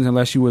Americans,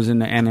 unless you was in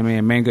the anime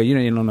and manga,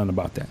 you know nothing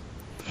about that.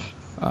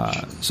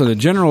 So the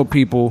general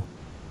people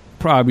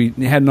probably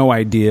had no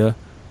idea.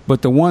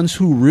 But the ones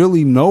who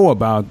really know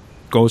about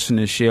Ghost in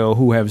the Shell,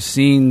 who have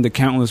seen the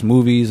countless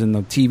movies and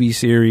the TV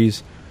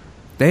series,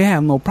 they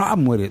have no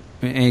problem with it.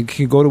 And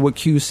can go to what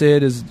Q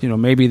said is,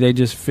 maybe they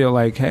just feel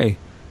like, hey,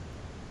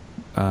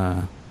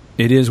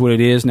 it is what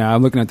it is. Now,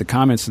 I'm looking at the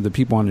comments of the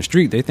people on the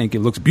street. They think it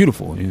looks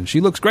beautiful.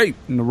 She looks great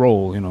in the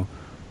role.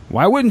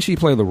 Why wouldn't she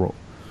play the role?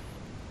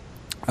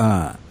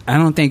 I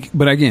don't think,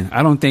 but again,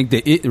 I don't think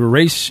that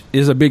race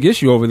is a big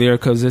issue over there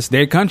because it's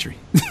their country.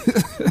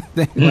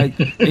 They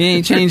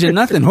ain't changing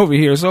nothing over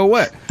here. So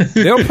what?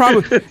 They'll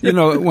probably,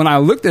 when I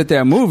looked at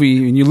that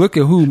movie and you look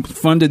at who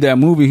funded that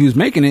movie, who's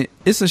making it,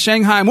 it's a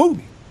Shanghai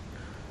movie.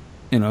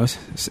 It's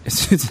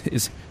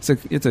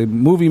a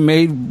movie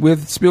made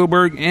with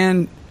Spielberg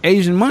and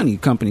Asian money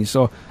companies.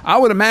 So I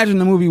would imagine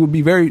the movie would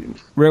be very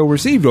well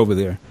received over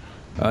there.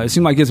 It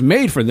seems like it's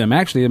made for them.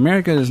 Actually,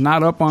 America is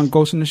not up on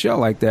Ghost in the Shell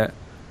like that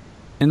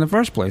in the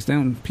first place.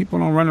 People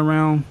don't run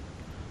around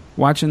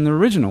watching the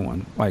original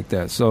one like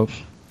that. So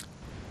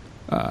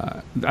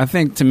I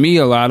think, to me,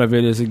 a lot of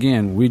it is,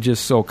 again, we're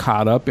just so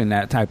caught up in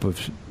that type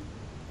of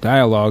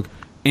dialogue.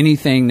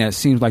 Anything that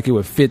seems like it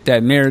would fit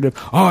that narrative,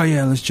 oh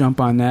yeah, let's jump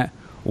on that,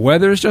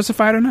 whether it's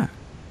justified or not.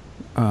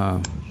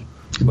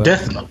 But,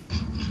 Death Note.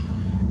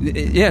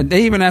 Yeah,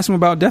 they even asked him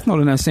about Death Note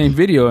in that same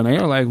video, and they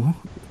were like,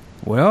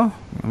 "Well,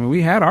 I mean,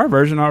 we had our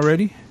version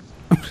already."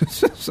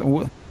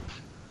 So,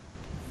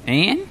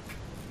 and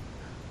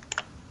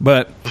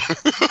but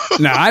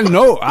now I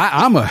know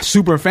I'm a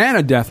super fan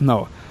of Death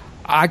Note.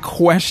 I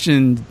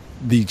questioned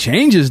the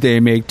changes they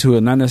make to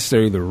it, not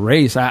necessarily the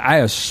race. I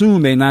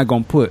assume they're not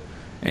going to put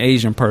an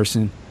Asian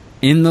person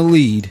in the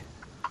lead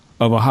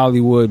of a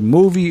Hollywood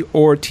movie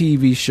or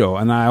TV show.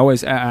 And I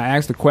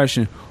ask the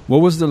question, what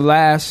was the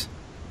last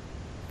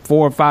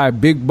 4 or 5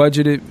 big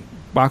budgeted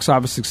box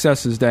office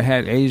successes that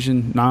had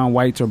Asian,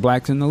 non-whites, or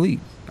blacks in the lead?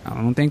 I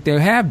don't think there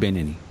have been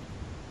any,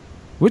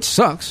 which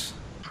sucks,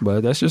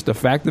 but that's just a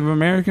fact of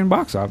American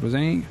box office.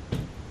 They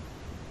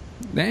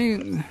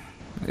ain't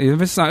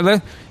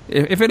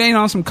if it ain't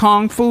on some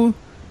kung fu,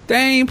 they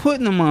ain't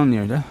putting them on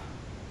there.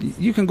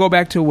 You can go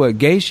back to what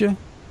Geisha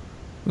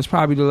was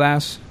probably the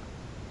last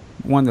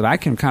one that I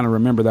can kind of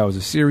remember that was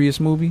a serious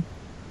movie,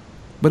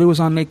 but it was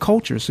on their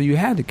culture, so you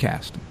had to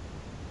cast them.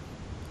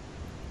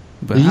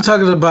 But are you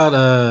talking about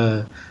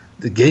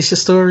the Geisha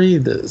story,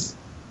 the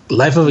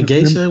Life of a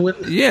Geisha?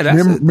 Yeah, that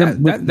movie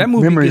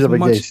Memories gets of a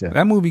much. Geisha.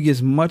 That movie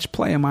gets much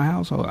play in my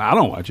household. I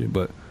don't watch it,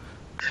 but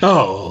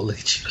look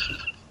at you.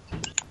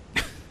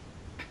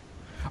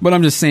 But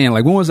I'm just saying,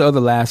 like, when was the other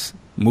last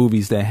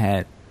movies that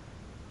had,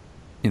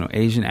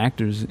 Asian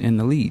actors in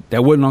the lead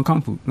that wasn't on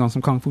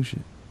some kung fu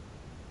shit?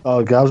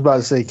 Oh, I was about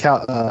to say,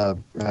 what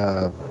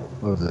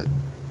was it?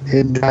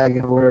 Hidden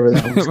Dragon, or whatever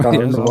that was called.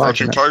 Yeah,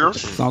 Crouching Tiger?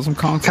 It's on some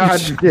kung fu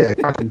shit. Yeah,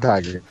 Crouching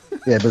Tiger.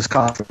 Yeah, but it's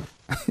kung fu.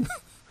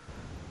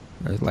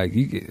 It's like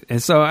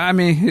and so I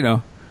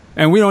mean,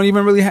 and we don't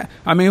even really have.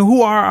 I mean,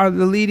 who are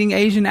the leading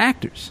Asian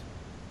actors?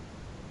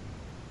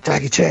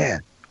 Jackie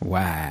Chan.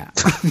 Wow.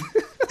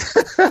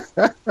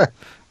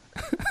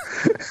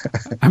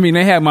 I mean,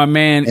 they had my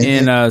man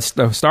in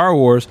Star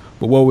Wars,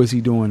 but what was he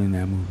doing in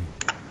that movie?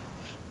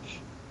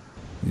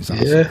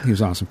 He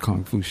was on some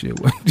kung fu shit.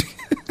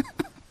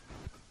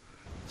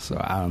 So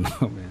I don't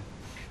know, man.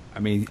 I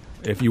mean,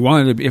 if you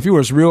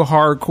was real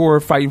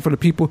hardcore fighting for the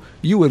people,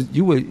 you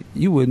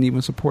wouldn't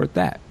even support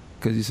that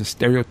because it's a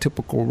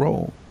stereotypical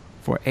role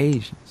for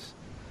Asians.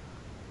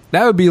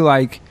 That would be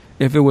like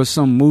if it was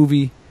some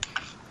movie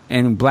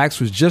and blacks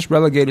was just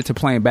relegated to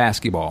playing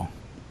basketball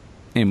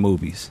in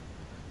movies,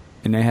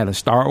 and they had a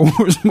Star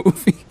Wars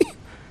movie,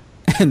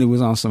 and it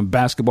was on some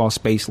basketball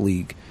space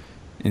league,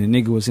 and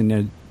the nigga was in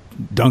there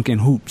dunking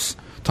hoops,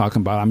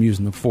 talking about I'm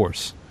using the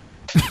Force.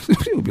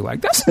 People would be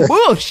like, "That's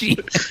bullshit."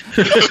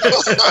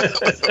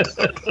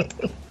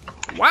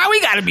 Why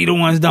we got to be the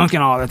ones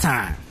dunking all the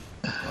time?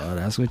 Well,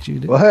 that's what you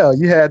do. Well, hell,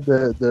 you had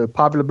the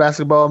popular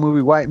basketball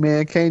movie White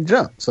Man Can't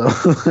Jump. So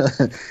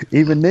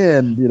even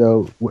then,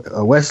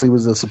 Wesley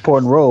was a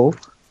supporting role.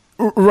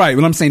 Right,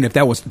 but I'm saying if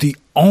that was the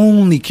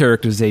only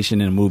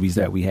characterization in the movies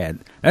that we had,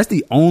 that's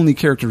the only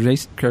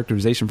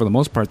characterization for the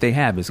most part they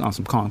have is on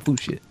some kung fu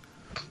shit.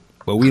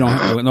 But we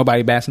don't.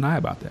 Nobody bats an eye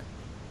about that.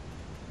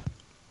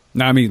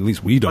 No, I mean at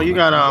least we don't. Oh, you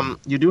got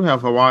you do have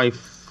Hawaii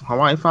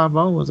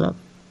 5-0. Was that?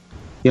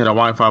 You had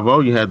Hawaii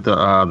 5-0. You had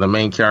the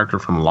main character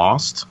from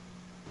Lost.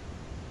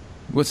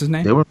 What's his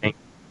name? They were.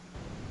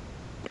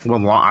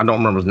 Well, I don't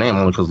remember his name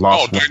only because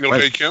Lost. Oh, Daniel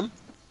Day Kim.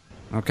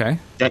 Okay.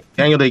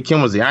 Daniel Day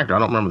Kim was the actor. I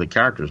don't remember the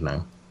character's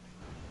name.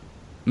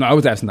 No, I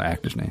was asking the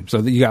actor's name. So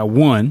you got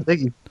one. I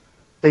think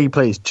he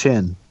plays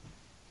Chin.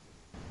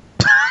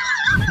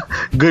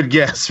 Good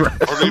guess, right?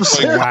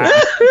 Wow.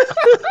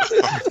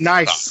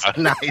 Nice.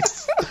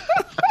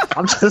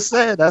 I'm just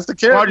saying that's the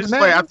character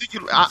name. I think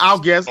I'll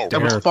guess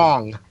it was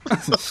Fong.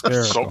 So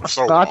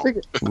No, I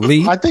think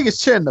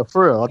it's Chin though,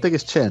 for real. I think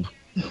it's Chin.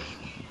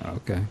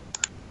 Okay.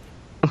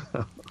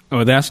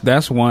 Oh,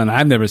 that's one.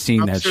 I've never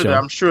seen that show.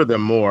 I'm sure there are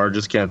more. I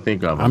just can't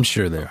think of them. I'm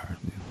sure there are.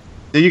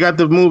 Then you got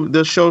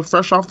the show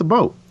Fresh Off the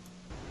Boat.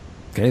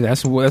 Okay,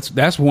 that's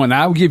one.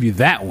 I'll give you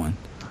that one.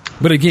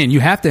 But again, you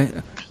have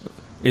to.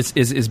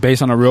 It's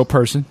based on a real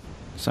person.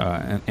 So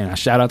and I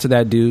shout out to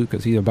that dude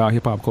because he's about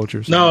hip hop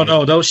culture. So.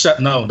 No, don't shout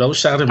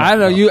him. I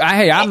know you.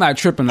 I'm not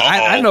tripping.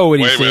 I know what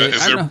he said.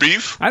 Is there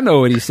beef? I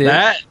know what he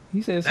said.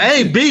 He said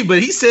ain't beef,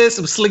 but he said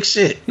some slick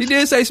shit. He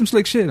did say some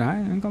slick shit. I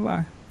ain't gonna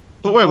lie.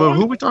 But wait,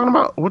 who we talking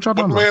about? What y'all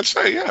talking about? Man,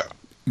 say yeah.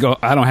 Go.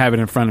 I don't have it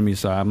in front of me,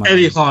 so I'm like.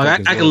 Eddie Hong. I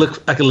can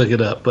look it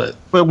up, but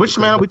which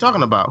man are we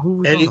talking about?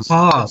 Who? Eddie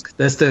Hong.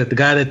 That's the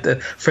guy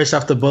that Fresh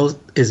Off the Boat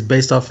is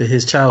based off of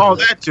his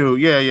childhood. Oh, that too.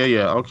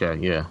 Yeah. Okay,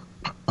 yeah.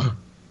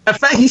 In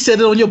fact, he said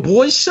it on your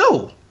boy's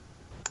show.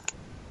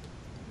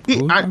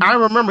 I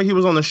remember he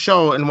was on the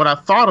show, and what I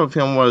thought of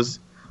him was,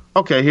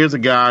 okay, here's a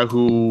guy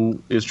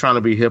who is trying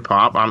to be hip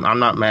hop. I'm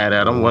not mad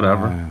at him.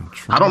 Whatever.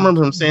 I don't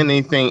remember him saying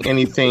anything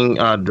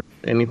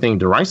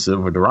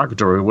derisive or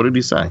derogatory. What did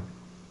he say?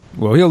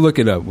 Well, he'll look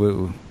it up.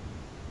 We'll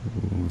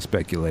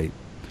speculate.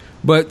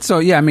 But so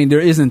yeah, I mean, there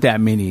isn't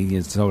that many.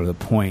 It's sort of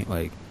the point,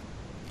 like,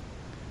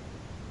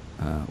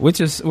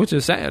 which is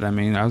sad. I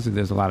mean, obviously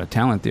there's a lot of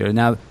talent there.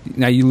 Now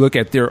you look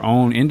at their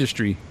own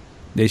industry,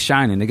 they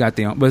shining. They got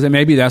their own, but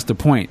maybe that's the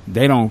point.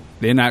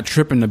 They're not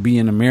tripping to be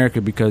in America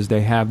because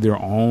they have their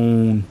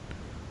own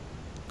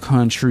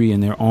country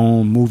and their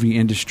own movie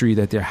industry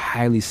that they're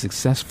highly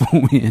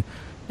successful in,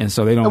 and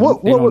so they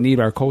don't need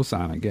our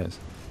cosign, I guess.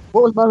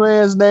 What was my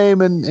man's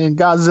name in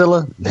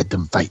Godzilla? Let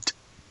them fight.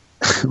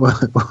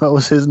 What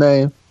was his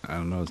name? I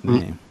don't know his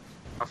name.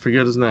 I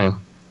forget his name.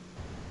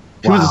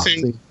 He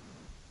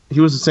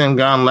was the same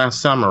guy in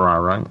Last Samurai,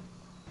 right?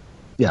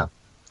 Yeah.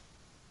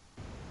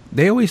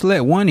 They always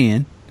let one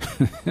in.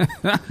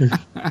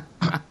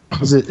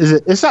 Is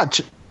it? It's not.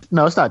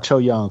 No, it's not Cho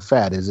Young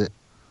Fat, is it?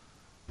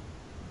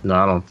 No,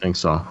 I don't think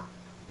so.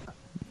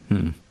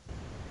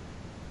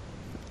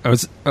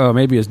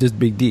 Maybe it's just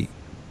Big D.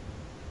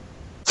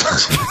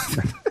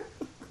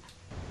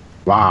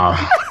 Wow.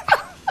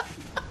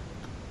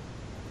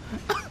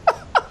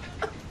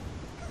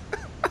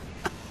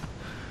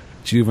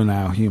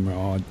 Juvenile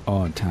humor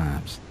all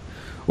times.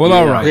 Well,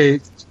 all right. Hey,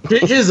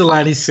 here's the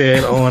line he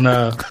said on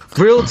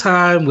Real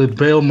Time with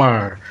Bill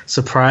Maher.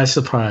 Surprise,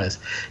 surprise.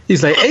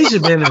 He's like,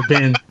 Asian men have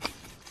been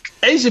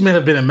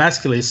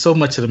emasculated so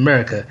much in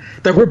America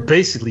that we're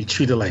basically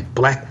treated like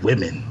black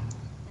women.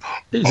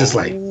 He's just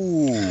like,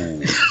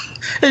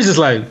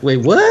 wait,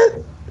 what?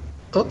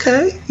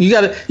 Okay, you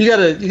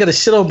gotta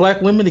shit on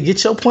black women to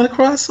get your point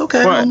across.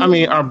 Okay, but I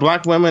mean, are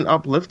black women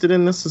uplifted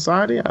in this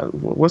society?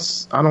 What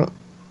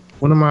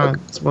am I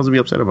supposed to be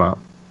upset about?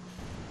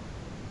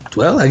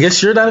 Well, I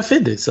guess you're not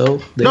offended.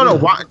 So no,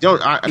 why?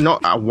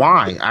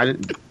 Why?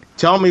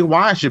 Tell me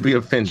why I should be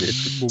offended.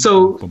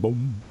 So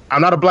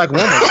I'm not a black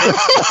woman.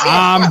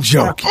 I'm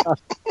joking.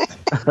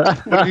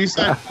 What did you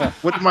say?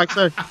 What did Mike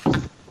say?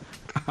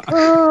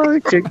 Oh,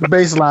 he kicked the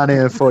bass line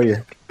in for you.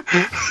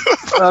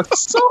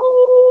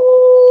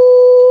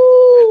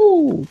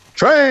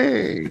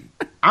 Trey.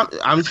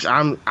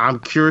 I'm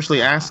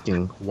curiously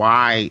asking,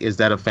 why is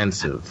that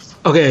offensive?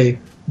 Okay,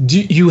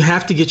 you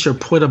have to get your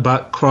point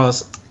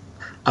across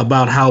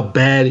about how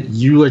bad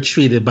you are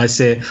treated by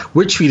saying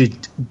we're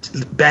treated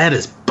bad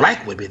as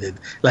black women and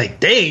like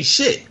they ain't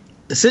shit.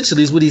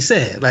 Essentially, is what he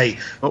said. Like,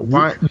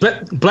 why?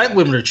 Black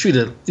women are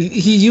treated.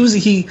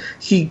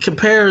 He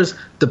compares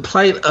the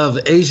plight of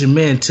Asian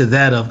men to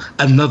that of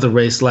another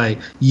race. Like,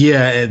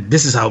 yeah, and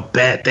this is how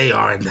bad they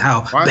are and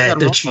how bad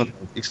they're treated.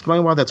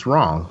 Explain why that's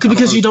wrong.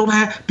 Because you don't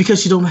have to.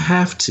 You don't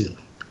have to.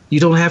 You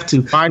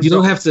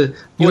don't have to.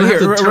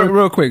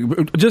 Real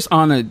quick, just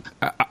on an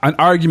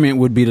argument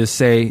would be to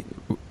say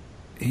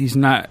he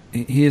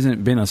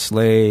hasn't been a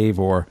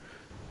slave, or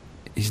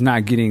he's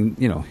not getting,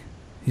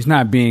 he's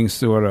not being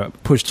sort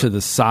of pushed to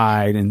the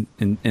side in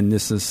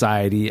this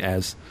society,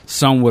 as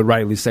some would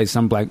rightly say.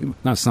 Black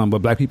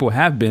people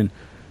have been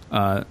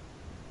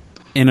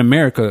in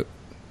America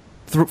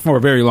for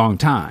a very long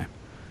time.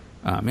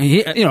 And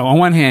he, on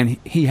one hand,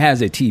 he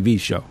has a TV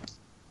show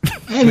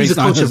based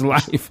on his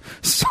life.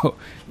 So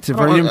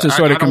for him to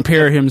sort of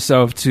compare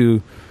himself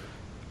to,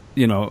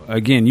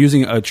 again,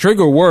 using a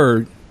trigger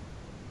word.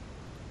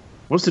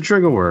 What's the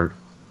trigger word?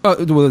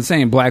 Well,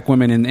 saying black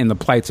women and the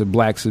plights of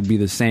blacks would be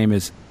the same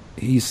as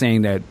he's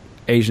saying that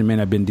Asian men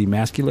have been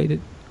demasculated,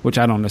 which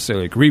I don't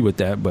necessarily agree with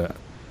that. But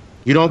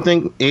you don't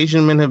think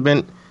Asian men have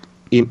been?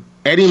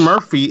 Eddie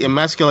Murphy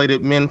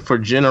emasculated men for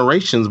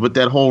generations with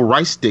that whole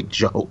rice stick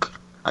joke.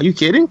 Are you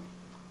kidding?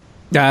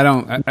 Yeah, I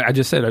don't. I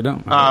just said I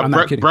don't. I'm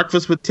not kidding.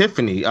 Breakfast with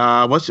Tiffany.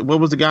 What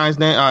was the guy's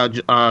name?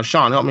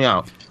 Sean, help me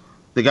out.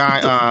 The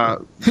guy.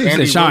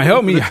 Sean,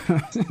 help me out.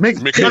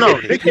 Mickey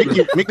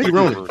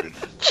Rooney.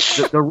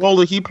 The role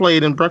that he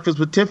played in Breakfast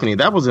with Tiffany,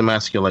 that was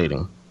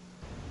emasculating.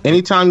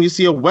 Anytime you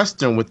see a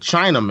Western with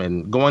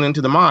Chinamen going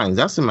into the mines,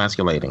 that's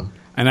emasculating.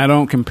 And I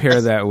don't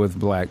compare that with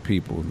black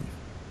people.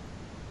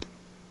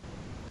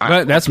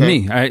 But that's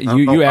me.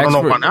 You asked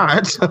for. Why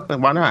not?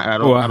 Why not? I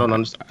don't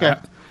understand.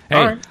 Okay.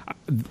 Hey, right.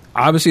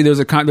 Obviously there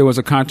was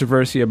a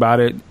controversy about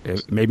it.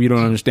 Maybe you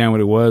don't understand what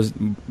it was,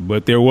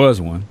 but there was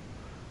one.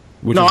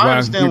 I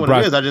understand what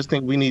it is. I just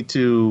think we need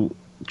to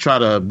try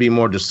to be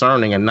more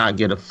discerning and not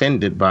get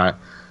offended by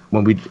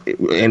when we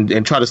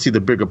and try to see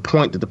the bigger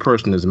point that the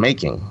person is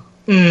making.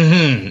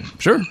 Mm-hmm.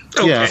 Sure.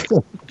 Yeah.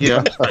 Okay.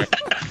 Yeah.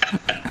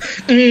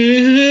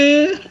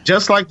 Mm-hmm.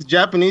 Just like the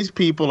Japanese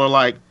people are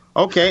like,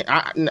 okay,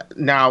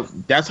 now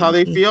that's how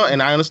they feel,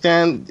 and I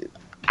understand.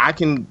 I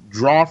can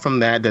draw from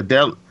that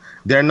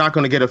they're not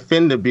going to get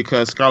offended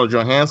because Scarlett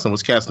Johansson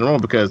was cast in the role,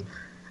 because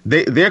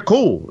they're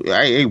cool.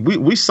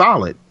 We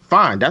solid.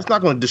 Fine. That's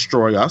not going to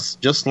destroy us.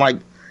 Just like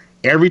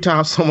every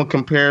time someone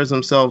compares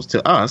themselves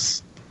to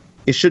us,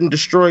 it shouldn't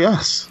destroy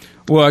us.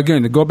 Well,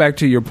 again, to go back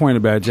to your point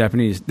about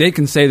Japanese, they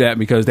can say that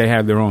because they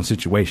have their own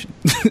situation.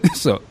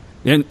 So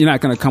you're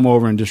not going to come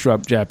over and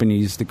disrupt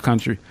Japanese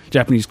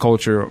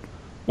culture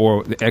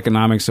or the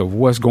economics of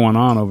what's going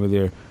on over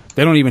there.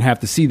 They don't even have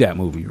to see that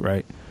movie,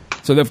 right?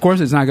 So of course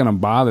it's not going to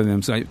bother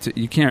them. So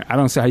you can't. I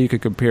don't see how you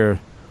could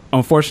compare.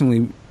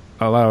 Unfortunately,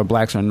 a lot of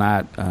blacks are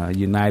not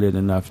united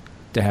enough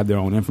to have their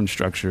own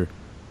infrastructure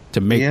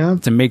to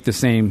make the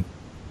same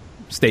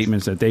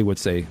statements that they would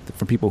say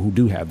for people who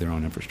do have their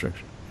own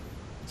infrastructure.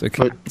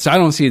 So I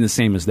don't see it the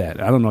same as that.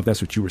 I don't know if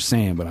that's what you were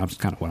saying, but that's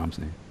kind of what I'm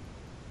saying.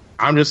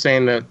 I'm just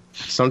saying that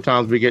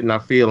sometimes we get in our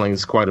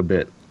feelings quite a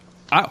bit.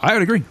 I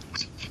would agree.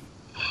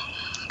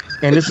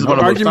 And this is one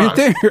of those argument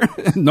times.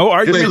 there. No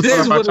argument This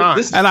is there. one of my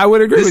times. And I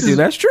would agree with you.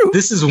 That's true.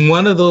 This is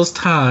one of those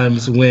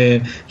times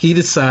when he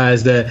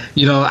decides that,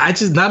 I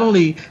just not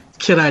only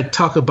can I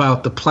talk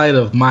about the plight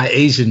of my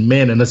Asian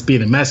men and us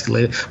being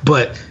emasculated,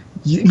 but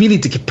we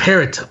need to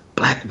compare it to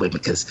black women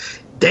because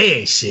they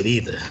ain't shit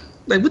either.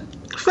 Like, what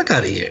the fuck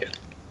out of here?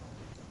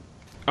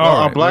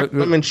 Are black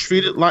women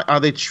treated like? Are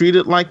they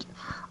treated like?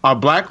 Are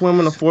black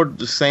women afforded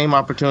the same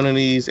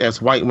opportunities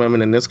as white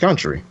women in this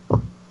country?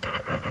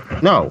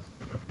 No.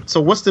 So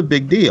what's the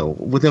big deal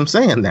with him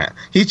saying that?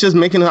 He's just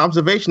making an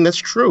observation that's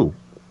true.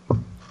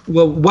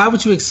 Well, why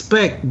would you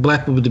expect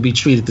black women to be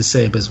treated the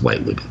same as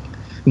white women?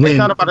 It's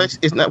not about.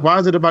 It's not. Why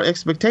is it about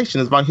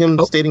expectation? It's about him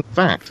stating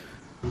fact.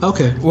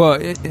 Okay. Well,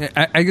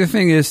 the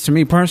thing is, to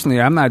me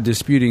personally, I'm not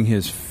disputing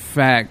his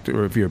fact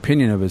or your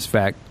opinion of his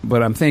fact,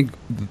 but I think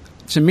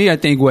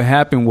what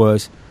happened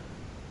was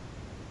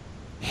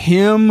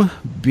him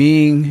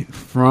being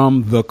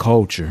from the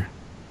culture,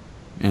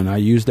 and I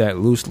use that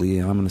loosely,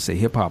 and I'm going to say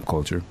hip hop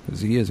culture because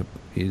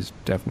he's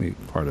definitely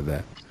part of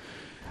that.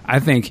 I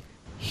think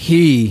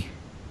he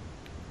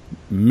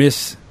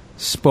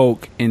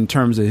misspoke in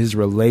terms of his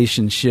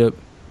relationship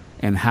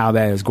and how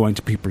that is going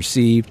to be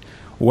perceived.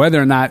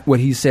 Whether or not what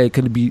he said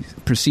could be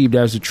perceived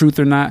as the truth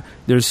or not,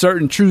 there's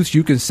certain truths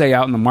you can say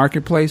out in the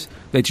marketplace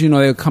that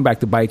they'll come back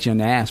to bite you in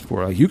the ass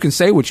for. Like, you can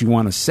say what you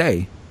want to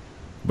say,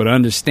 but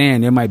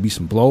understand there might be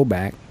some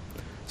blowback.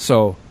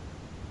 So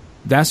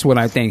that's what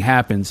I think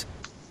happens.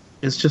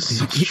 It's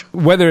just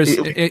whether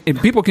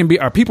people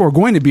are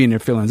going to be in their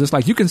feelings. It's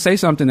like you can say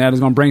something that is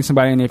going to bring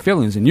somebody in their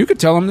feelings, and you could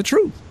tell them the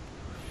truth.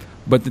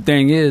 But the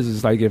thing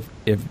is like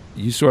if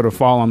you sort of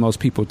fall on those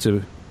people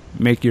to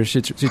make your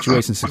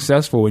situation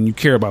successful and you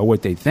care about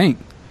what they think,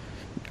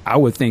 I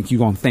would think you're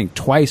going to think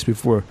twice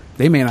before.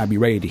 They may not be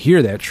ready to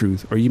hear that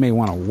truth, or you may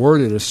want to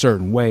word it a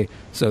certain way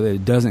so that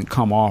it doesn't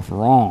come off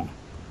wrong.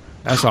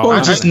 That's all.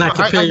 I don't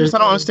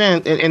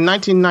understand. In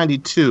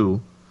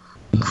 1992,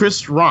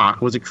 Chris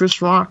Rock, was it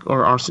Chris Rock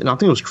or I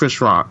think it was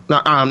Chris Rock.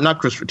 Not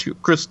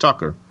Chris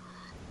Tucker.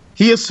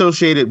 He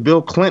associated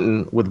Bill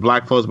Clinton with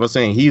black folks by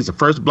saying he's the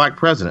first black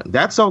president.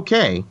 That's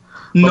okay.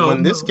 But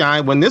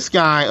when this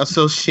guy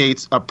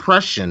associates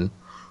oppression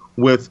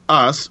with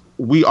us,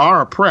 we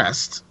are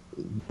oppressed.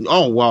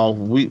 Oh well,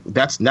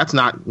 that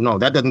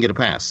doesn't get a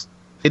pass.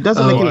 It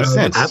doesn't make any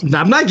sense.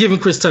 I'm not giving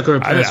Chris Tucker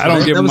a pass. I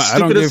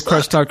don't give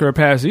Chris Tucker a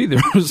pass either.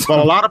 So.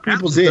 Well, a lot of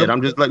people did.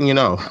 I'm just letting you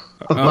know.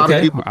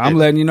 Okay, I'm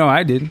letting you know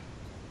I didn't.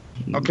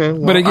 Okay,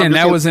 well, but again,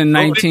 that was in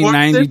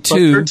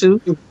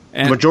 1992.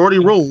 Majority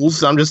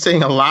rules. I'm just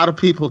saying a lot of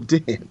people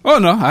did. Oh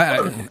no,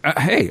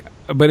 hey,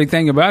 but the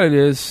thing about it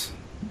is,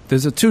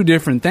 there's two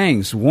different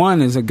things.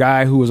 One is a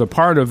guy who was a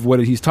part of what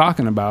he's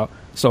talking about,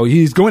 so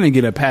he's going to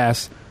get a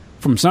pass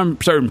from some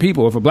certain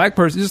people. If a black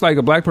person, just like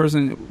a black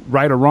person,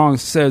 right or wrong,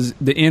 says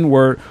the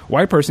N-word,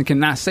 white person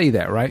cannot say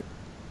that, right?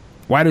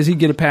 Why does he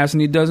get a pass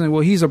and he doesn't?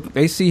 Well,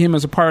 they see him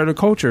as a part of the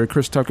culture.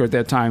 Chris Tucker at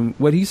that time,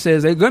 what he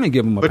says, they're going to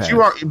give him a pass.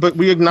 But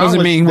we acknowledge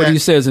doesn't mean what he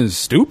says is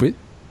stupid.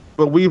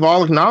 But we've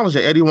all acknowledged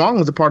that Eddie Wong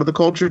was a part of the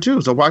culture too.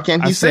 So why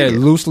can't he say it? I said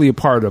loosely a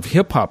part of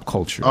hip hop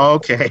culture.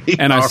 Okay.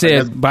 And I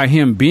said by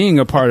him being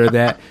a part of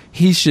that,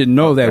 he should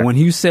know that when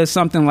he says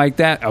something like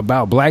that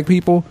about black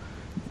people,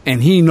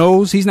 and he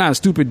knows he's not a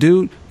stupid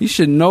dude, he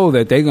should know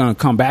that they're going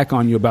to come back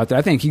on you about that.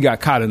 I think he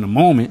got caught in the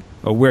moment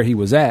of where he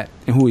was at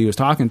and who he was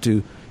talking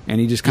to, and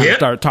he just kind of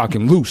started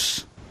talking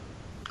loose.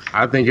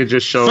 I think it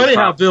just shows. Funny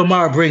how Bill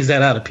Maher brings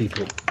that out of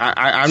people.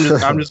 I'm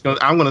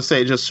going to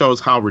say it just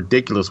shows how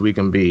ridiculous we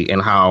can be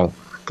and how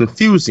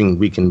confusing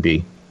we can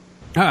be.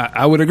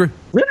 I would agree.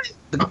 Really?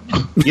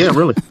 Yeah,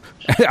 really.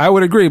 I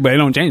would agree, but it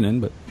don't change nothing.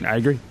 But I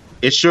agree.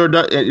 It sure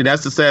does.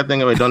 That's the sad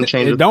thing. It doesn't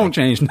change. It don't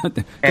change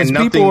nothing. Because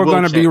people are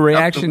going to be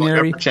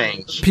reactionary.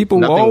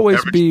 People will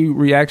always be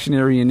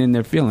reactionary and in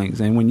their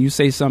feelings. And when you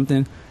say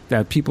something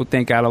that people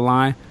think out of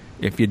line,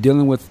 if you're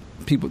dealing with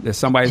people that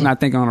somebody's not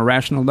thinking on a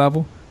rational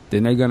level,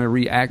 then they're going to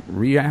react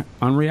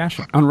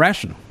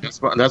unrational.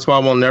 That's why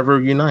we'll never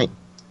unite.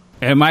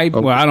 It might.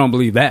 Well, I don't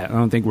believe that. I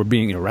don't think we're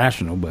being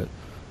irrational, but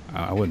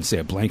I wouldn't say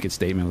a blanket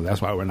statement. That's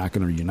why we're not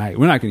going to unite.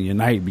 We're not going to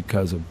unite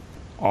because of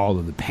all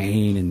of the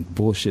pain and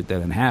bullshit that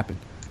had happened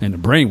and the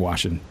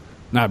brainwashing,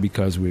 not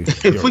because we.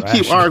 If we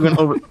keep arguing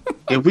over,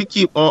 if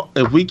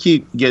we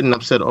keep getting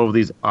upset over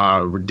these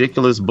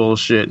ridiculous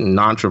bullshit and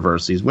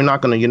controversies, we're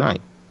not going to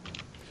unite.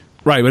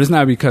 Right, but it's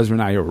not because we're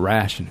not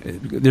irrational.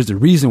 There's a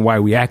reason why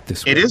we act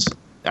this way. It is.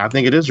 I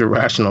think it is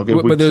irrational.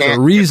 But there's a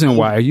reason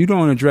why. You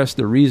don't address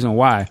the reason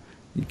why.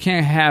 You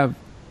can't have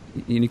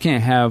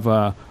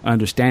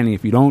understanding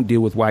if you don't deal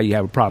with why you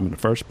have a problem in the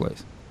first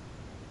place,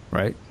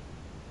 right?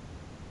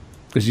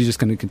 Because you're just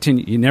going to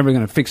continue. You're never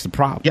going to fix the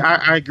problem.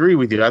 Yeah, I agree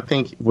with you. I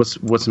think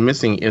what's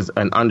missing is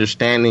an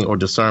understanding or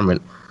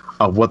discernment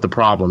of what the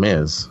problem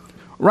is.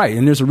 Right,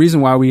 and there's a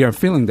reason why we are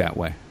feeling that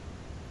way.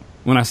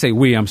 When I say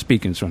we, I'm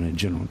speaking sort of in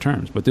general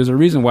terms, but there's a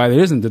reason why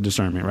there isn't the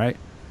discernment, right?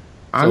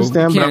 I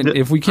understand.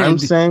 If we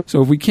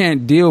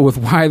can't deal with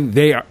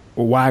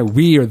why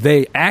we or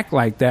they act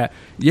like that,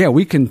 yeah,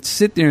 we can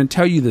sit there and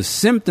tell you the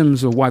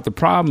symptoms of what the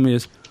problem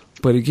is,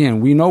 But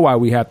again, we know why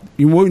we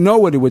know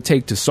what it would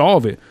take to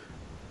solve it,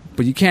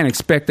 but you can't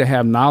expect to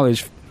have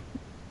knowledge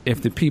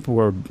if the people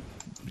are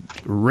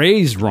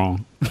raised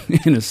wrong,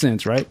 in a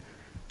sense, right?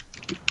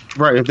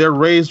 Right. If they're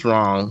raised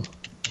wrong.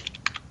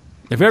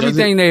 If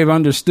everything they've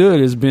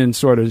understood has been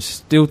sort of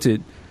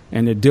stilted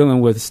and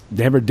they've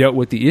never dealt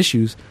with the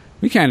issues,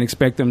 we can't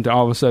expect them to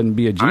all of a sudden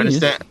be a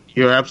genius. I understand.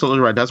 You're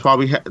absolutely right. That's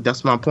why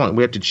that's my point.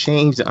 We have to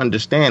change the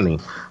understanding.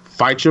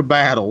 Fight your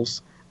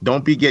battles.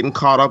 Don't be getting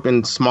caught up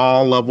in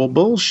small level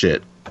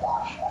bullshit.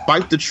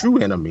 Fight the true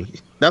enemy.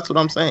 That's what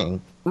I'm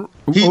saying.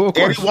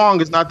 Eddie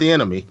Wong is not the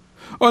enemy.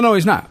 Oh, no,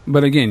 he's not.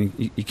 But again,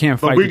 you can't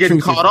fight. But we're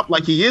getting caught up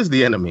like he is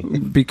the enemy.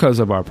 Because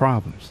of our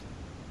problems.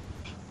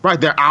 Right,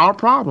 they're our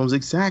problems,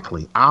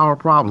 exactly. Our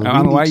problems. I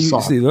don't know why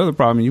you see the other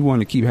problem. You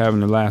want to keep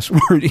having the last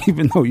word,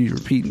 even though you're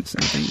repeating the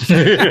same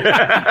thing.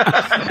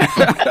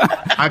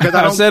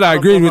 I said I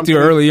agreed with you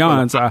early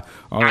on. So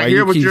I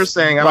hear what you're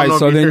saying. I don't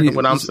know if you hear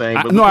what I'm saying.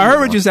 I heard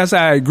what you said.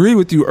 I agree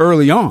with you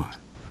early on.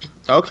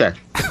 Okay.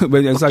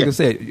 But it's like I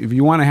said, if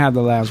you want to have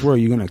the last word,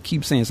 you're going to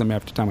keep saying something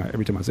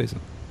every time I say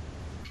something.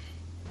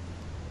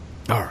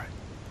 All right.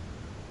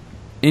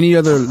 Any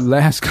other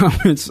last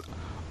comments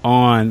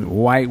on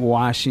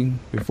whitewashing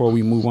before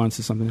we move on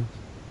to something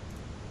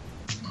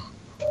else?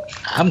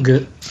 I'm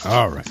good.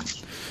 All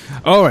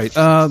right.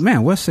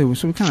 Man, let's say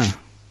so. We kind of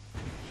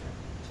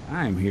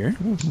time here.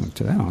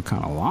 To that one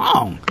kind of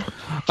long.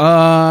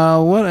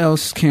 What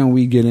else can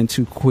we get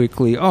into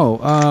quickly?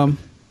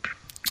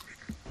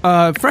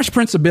 Fresh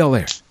Prince of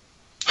Bel-Air.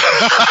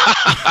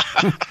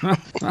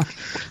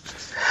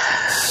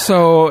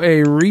 So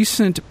a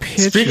recent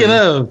picture. Speaking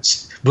of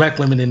black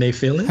women and their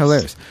feelings,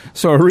 hilarious.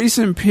 So a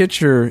recent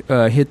picture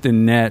hit the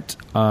net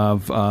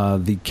of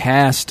the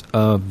cast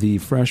of the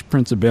Fresh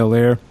Prince of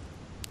Bel-Air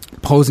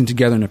posing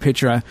together in a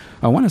picture.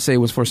 I want to say it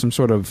was for some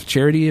sort of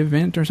charity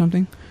event or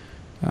something.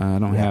 I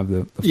don't have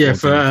the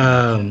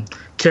for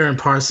Karen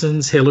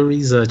Parsons,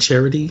 Hillary's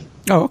charity.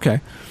 Oh,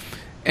 okay.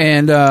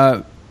 And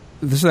so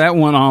that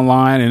went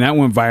online and that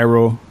went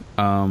viral.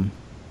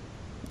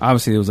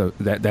 Obviously, it was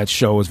that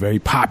show was very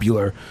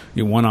popular.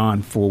 It went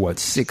on for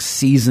 6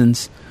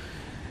 seasons,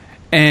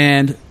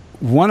 and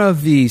one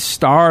of the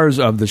stars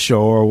of the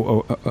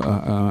show,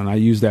 and I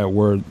use that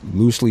word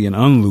loosely and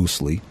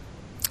unloosely,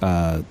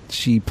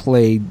 she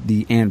played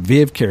the Aunt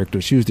Viv character.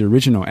 She was the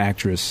original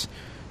actress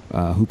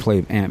who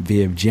played Aunt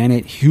Viv,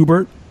 Janet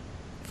Hubert.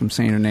 If I'm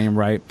saying her name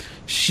right,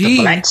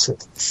 she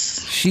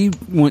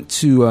went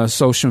to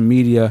social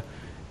media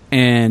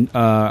and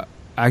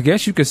I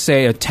guess you could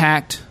say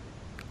attacked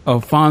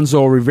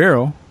Alfonso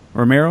Ribeiro.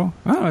 How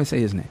do I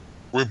say his name?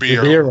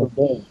 Ribeiro.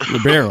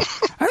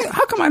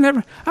 How come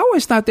I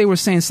always thought they were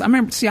saying, I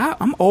remember,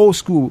 I'm old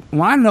school.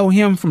 Well, I know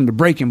him from the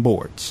breaking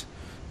boards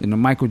in the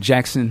Michael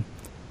Jackson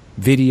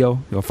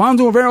video.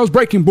 Alfonso Riveiro's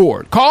breaking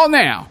board. Call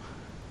now.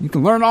 You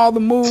can learn all the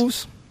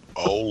moves.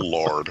 Oh,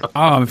 Lord.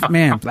 Oh,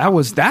 man,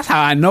 that's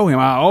how I know him.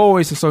 I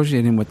always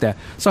associate him with that.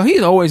 So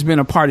he's always been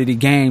a part of the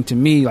game to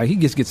me. Like, he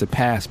just gets a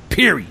pass,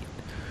 period.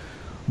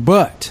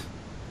 But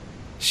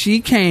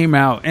she came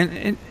out,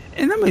 and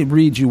let me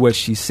read you what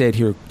she said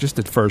here, just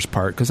the first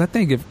part, because I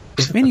think if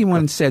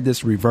anyone said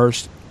this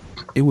reversed,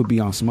 it would be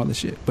on some other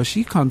shit. But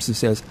she comes and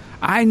says,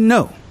 I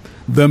know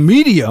the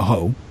media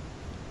hoe,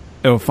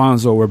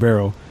 Alfonso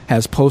Ribeiro,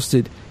 has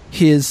posted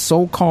his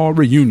so-called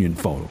reunion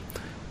photo.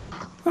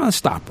 I'm going to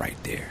stop right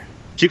there.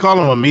 She called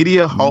him a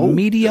media hoe?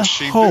 Media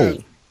hoe.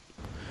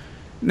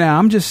 Now,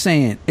 I'm just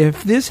saying,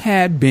 if this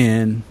had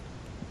been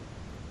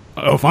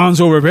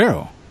Alfonso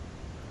Ribeiro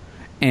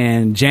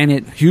and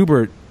Janet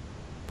Hubert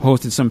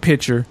posted some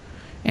picture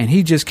and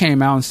he just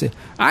came out and said,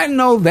 I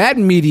know that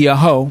media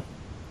hoe,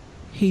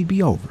 he'd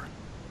be over.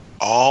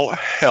 All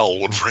hell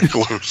would break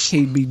loose.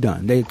 He'd be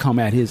done. They'd come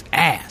at his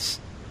ass.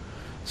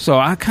 So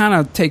I kind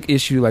of take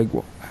issue, like,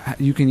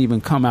 you can even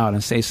come out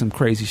and say some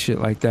crazy shit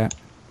like that.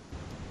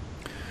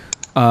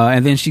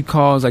 And then she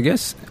calls, I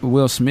guess,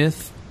 Will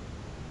Smith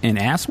an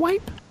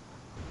asswipe?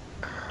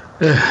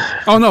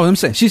 Oh, no,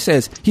 she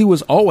says he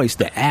was always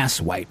the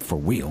asswipe for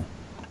Will.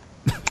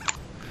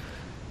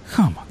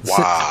 Come on.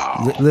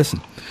 Wow.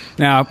 Listen.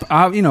 Now,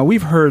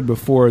 we've heard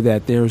before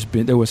that there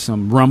was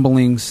some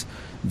rumblings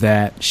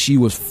that she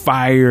was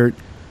fired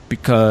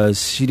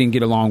because she didn't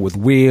get along with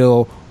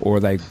Will, or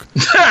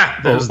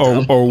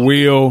or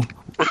Will,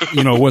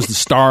 was the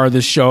star of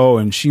the show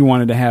and she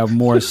wanted to have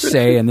more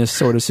say in this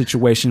sort of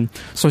situation.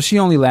 So she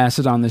only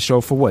lasted on the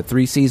show for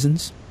 3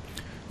 seasons,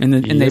 and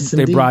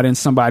they brought in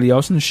somebody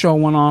else, and the show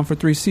went on for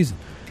 3 seasons.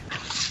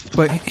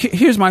 But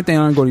here's my thing.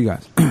 I'm going to go to you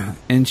guys,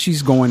 and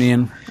she's going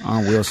in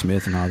on Will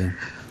Smith and all that.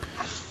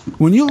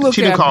 When you look,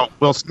 she didn't call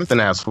Will Smith an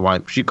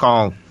asswipe. She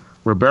called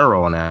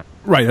Ribeiro an ass.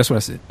 Right, that's what I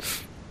said.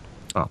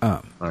 Oh,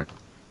 all right.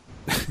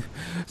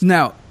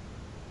 Now,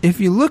 if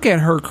you look at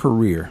her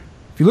career,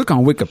 if you look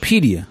on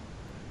Wikipedia,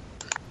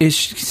 it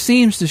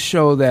seems to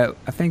show that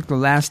I think the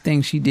last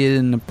thing she did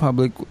in the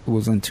public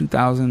was in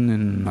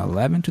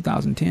 2011,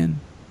 2010,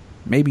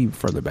 maybe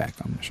further back.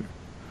 I'm not sure.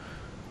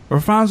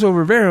 Alfonso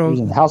Ribeiro was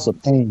in House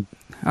of Pain.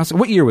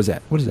 What year was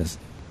that? What is this?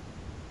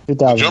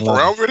 Jump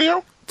around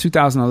video?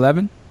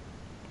 2011.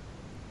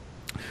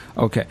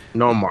 Okay.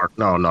 No, Mark.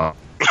 No. No,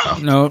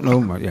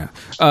 Mark. Yeah.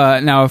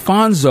 Now,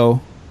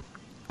 Alfonso,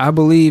 I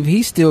believe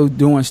he's still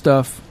doing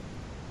stuff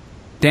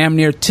damn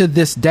near to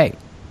this day.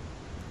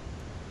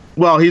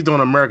 Well, he's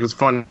doing America's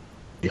Funny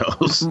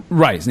Videos.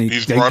 Right.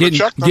 He's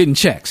getting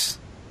checks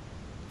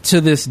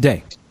to this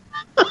day.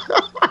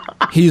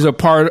 He's a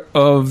part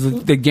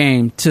of the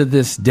game to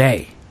this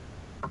day.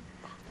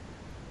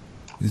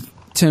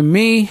 To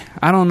me,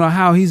 I don't know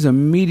how he's a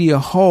media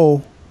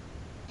hole.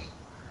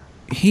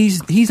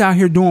 He's out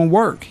here doing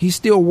work. He's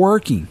still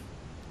working.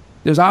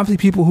 There's obviously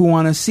people who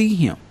want to see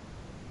him.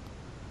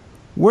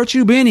 What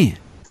you been in?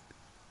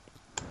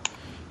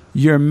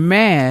 You're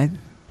mad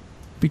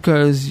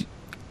because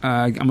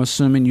I'm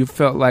assuming you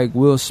felt like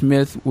Will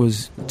Smith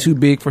was too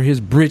big for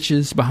his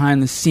britches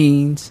behind the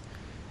scenes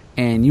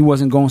and you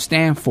wasn't going to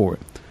stand for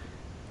it.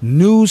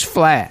 News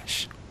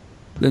flash.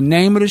 The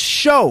name of the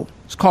show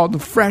is called The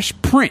Fresh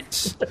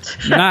Prince,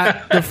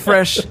 not The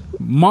Fresh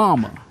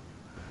Mama.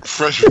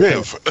 Fresh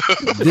Viv.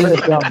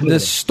 The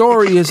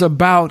story is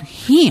about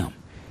him.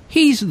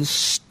 He's the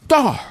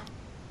star.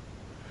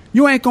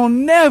 You ain't gonna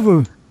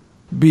never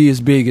be as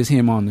big as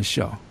him on the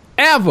show.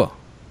 Ever.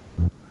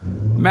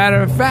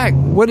 Matter of fact,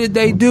 what did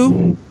they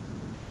do?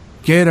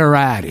 Get her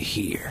out of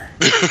here.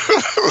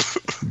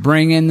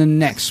 Bring in the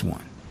next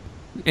one.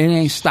 It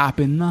ain't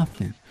stopping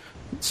nothing.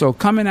 So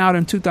coming out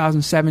in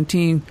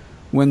 2017,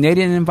 when they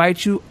didn't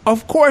invite you,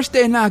 of course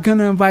they're not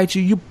gonna invite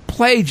you. You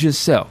played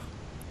yourself.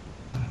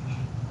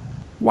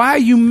 Why are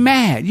you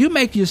mad? You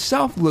make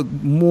yourself look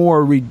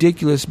more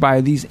ridiculous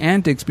by these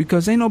antics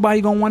because ain't nobody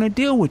going to want to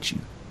deal with you.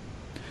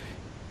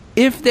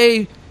 If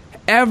they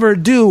ever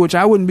do, which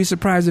I wouldn't be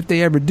surprised if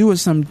they ever do it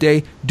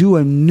someday, do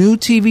a new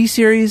TV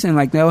series and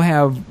like they'll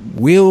have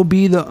Will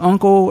be the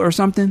uncle or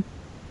something,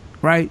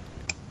 right?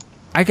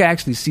 I could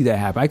actually see that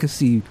happen. I could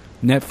see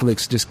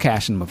Netflix just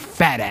cashing them a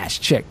fat ass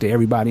check to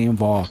everybody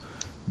involved.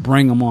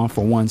 Bring them on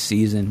for one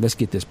season. Let's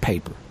get this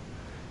paper.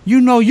 You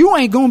know you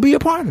ain't going to be a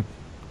part of it.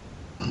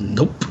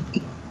 Nope.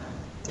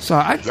 So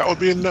that would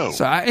be a no.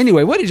 So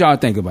anyway, what did y'all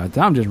think about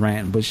that? I'm just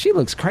ranting, but she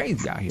looks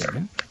crazy out here,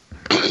 man.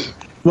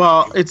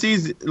 Well, it's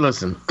easy.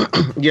 Listen,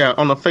 yeah,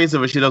 on the face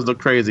of it, she does look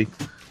crazy,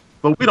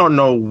 but we don't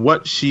know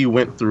what she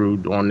went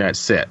through on that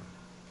set.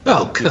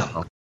 Oh,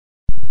 come.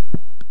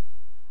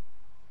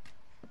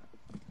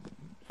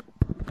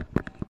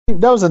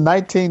 That was in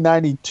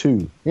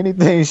 1992.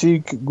 Anything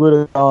she would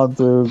have gone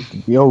through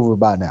could be over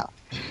by now.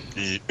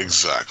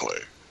 Exactly.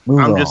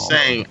 I'm just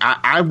saying,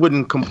 I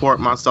wouldn't comport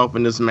myself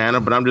in this manner,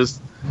 but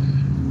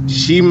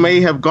she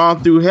may have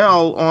gone through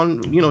hell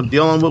on,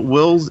 dealing with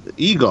Will's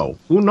ego.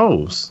 Who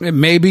knows? It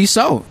may be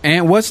so.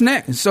 And what's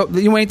next? So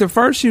you ain't the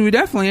first, you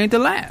definitely ain't the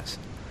last.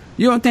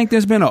 You don't think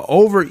there's been an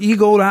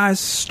over-egoized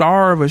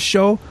star of a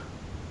show?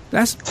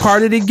 That's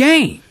part of the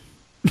game.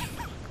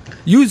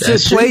 You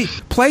just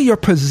play your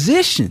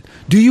position.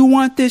 Do you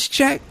want this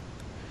check?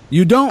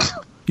 You don't?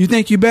 You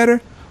think you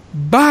better?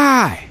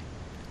 Bye.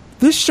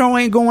 This show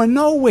ain't going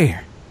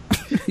nowhere.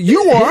 You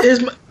are.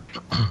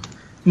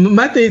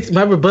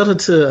 My rebuttal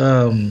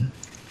to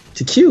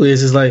Q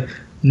is like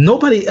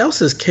nobody else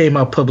has came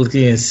out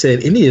publicly and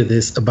said any of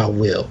this about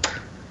Will,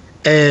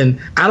 and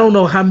I don't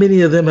know how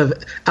many of them have.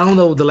 I don't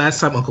know the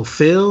last time Uncle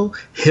Phil,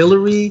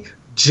 Hillary,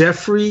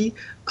 Jeffrey,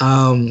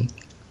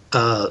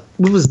 what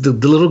was the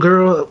little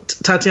girl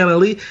Tatiana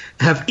Lee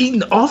have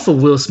eaten off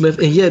of Will Smith,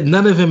 and yet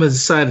none of them has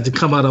decided to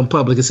come out on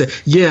public and say,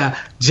 "Yeah,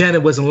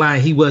 Janet wasn't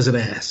lying. He was an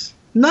ass."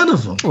 None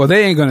of them. Well,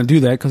 they ain't going to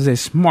do that because they're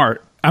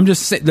smart. I'm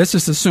just saying, let's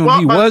just assume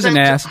he was an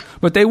ass,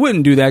 but they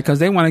wouldn't do that because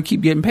they want to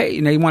keep getting paid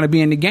and they want to be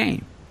in the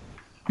game.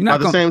 By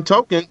the same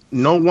token,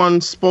 no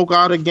one spoke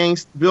out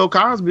against Bill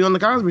Cosby on the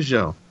Cosby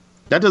Show.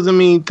 That doesn't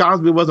mean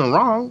Cosby wasn't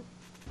wrong.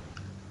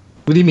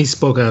 What do you mean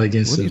spoke out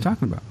against him? What are you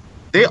talking about?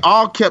 They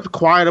all kept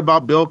quiet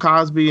about Bill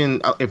Cosby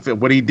and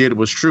what he did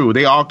was true.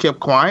 They all kept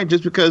quiet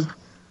just because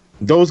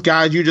those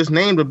guys you just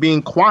named are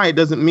being quiet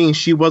doesn't mean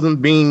she wasn't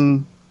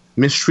being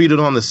mistreated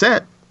on the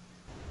set.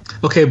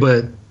 Okay,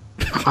 but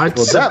aren't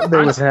some of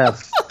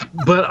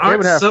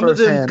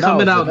them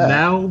coming out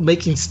now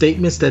making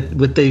statements that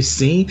what they've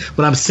seen?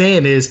 What I'm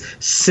saying is,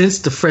 since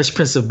the Fresh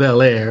Prince of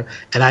Bel-Air,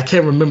 and I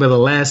can't remember the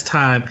last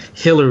time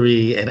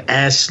Hillary and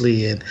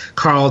Ashley and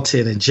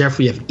Carlton and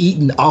Jeffrey have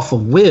eaten off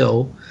of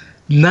Will,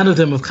 none of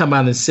them have come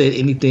out and said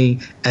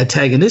anything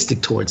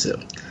antagonistic towards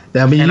him.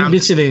 Now, I mean, you're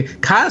mentioning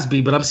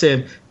Cosby, but I'm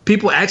saying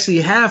people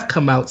actually have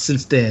come out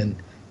since then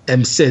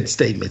and said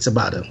statements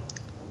about him.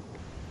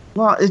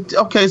 Well,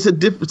 it's a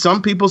different.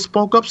 Some people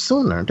spoke up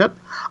sooner.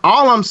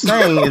 All I'm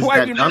saying is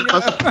that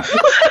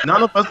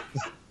none of us.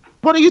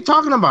 What are you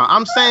talking about?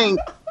 I'm saying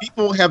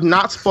people have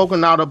not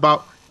spoken out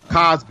about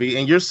Cosby,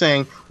 and you're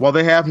saying, well,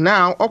 they have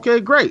now. Okay,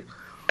 great.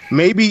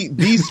 Maybe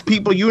these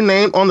people you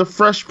named on the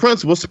Fresh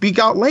Prince will speak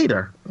out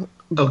later.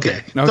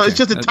 Okay. So it's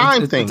just a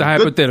time thing. It's a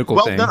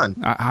hypothetical thing. Well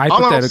done.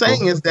 All I'm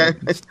saying is that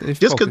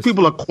just because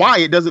people are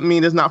quiet doesn't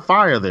mean there's not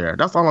fire there.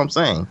 That's all I'm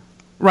saying.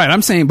 Right.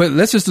 I'm saying, but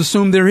let's just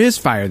assume there is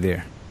fire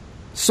there.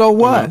 So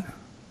what?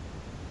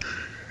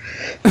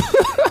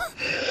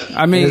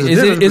 I mean,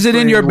 is it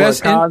in your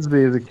best? Cosby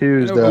is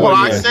accused of. Well,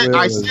 I said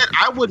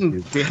I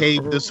wouldn't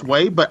behave this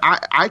way, but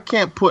I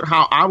can't put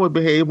how I would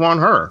behave on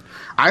her.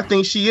 I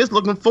think she is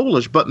looking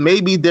foolish, but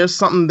maybe there's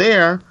something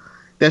there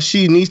that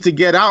she needs to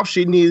get out.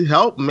 She needs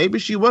help. Maybe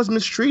she was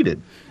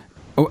mistreated.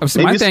 Oh,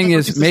 so my thing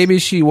is, maybe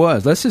she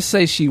was. Let's just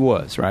say she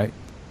was, right?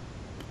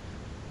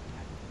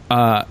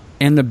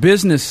 In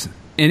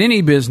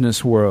any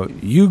business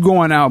world, you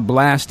going out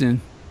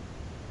blasting,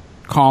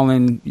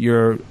 calling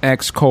your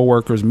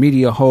ex-coworkers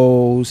media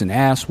hoes and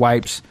ass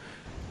wipes.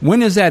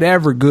 When is that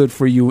ever good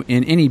for you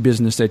in any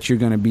business that you're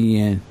going to be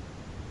in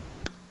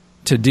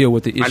to deal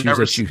with the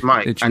issues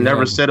I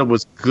never said it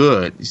was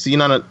good. You see,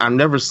 I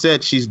never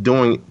said she's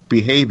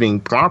behaving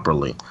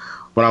properly.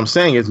 What I'm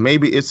saying is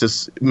maybe it's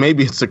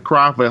a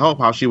cry for help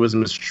how she was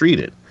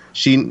mistreated.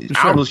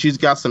 Obviously she's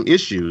got some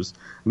issues.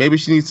 Maybe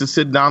she needs to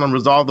sit down and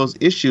resolve those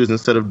issues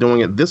instead of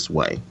doing it this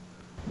way.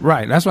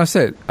 Right. That's what I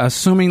said.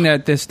 Assuming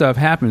that this stuff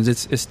happens,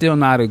 it's still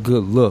not a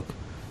good look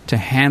to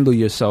handle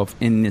yourself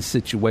in this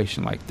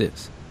situation like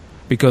this.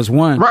 Because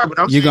one, right,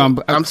 you're going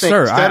to...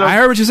 I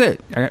heard what you said.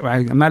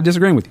 I'm not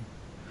disagreeing with you.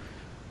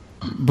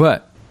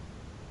 But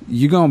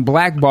you're going to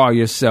blackball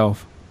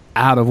yourself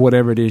out of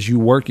whatever it is you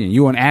work in.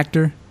 You're an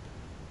actor.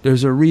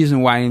 There's a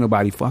reason why ain't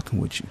nobody fucking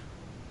with you.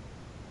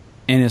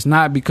 And it's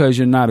not because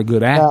you're not a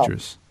good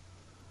actress.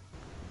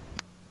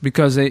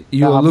 Because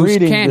you're a loose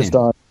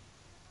cannon.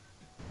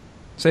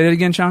 Say that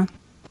again, Sean.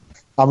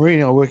 I'm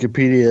reading on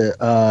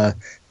Wikipedia.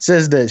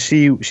 Says that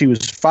she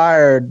was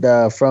fired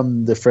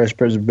from the Fresh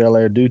Prince of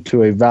Bel-Air due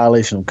to a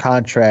violation of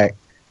contract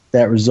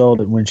that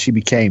resulted when she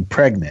became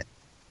pregnant.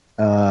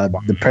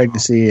 The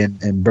pregnancy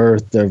and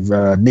birth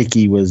of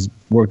Nikki was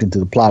worked into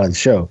the plot of the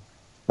show.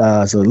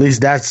 So at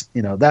least that's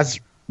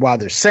why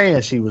they're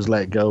saying she was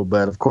let go.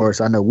 But of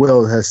course, I know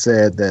Will has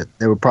said that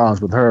there were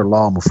problems with her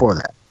long before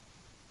that.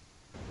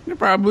 There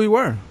probably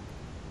were,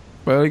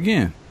 but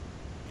again,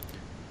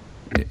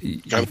 you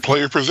got to play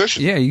your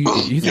position. Yeah, you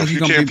think if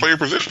you can't play your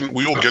position,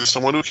 we will get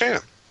someone who can.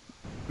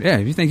 Yeah,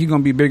 if you think you're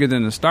going to be bigger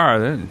than the star,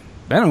 that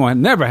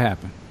don't never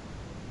happen.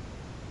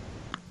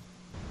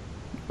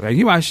 Like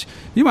you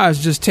might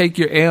just take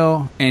your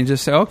L and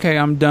just say, okay,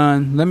 I'm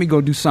done. Let me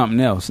go do something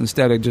else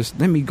instead of just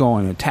let me go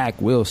and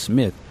attack Will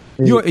Smith.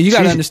 You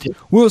got to understand,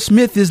 Will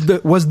Smith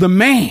was the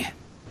man.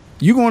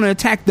 You going to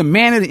attack the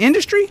man of the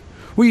industry?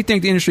 What do you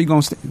think the industry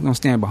going to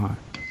stand behind?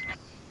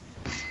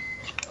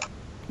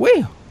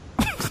 Well,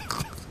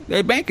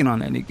 they banking on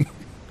that nigga.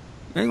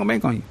 They ain't gonna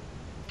bank on you.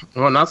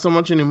 Well, not so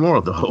much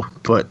anymore though.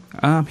 But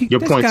your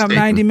point got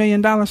 $90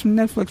 million from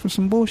Netflix for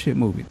some bullshit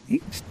movie.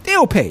 He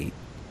still paid.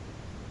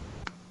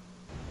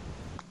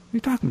 What are you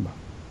talking about?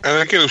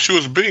 And again, if she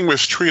was being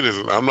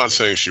mistreated, I'm not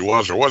saying she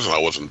was or wasn't. I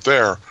wasn't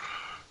there.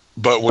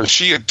 But when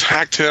she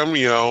attacked him,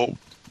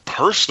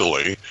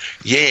 personally,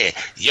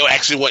 you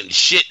actually wasn't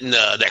shit in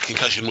that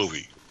concussion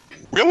movie.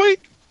 Really?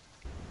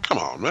 Come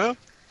on, man.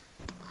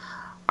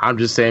 I'm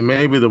just saying,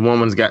 maybe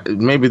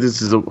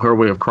this is her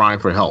way of crying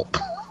for help.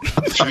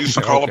 She needs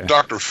to call up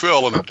Dr.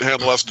 Phil and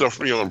handle that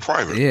stuff, in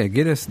private. Yeah,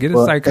 get a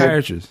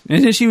psychiatrist.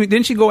 And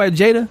didn't she go at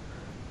Jada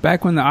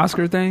back when the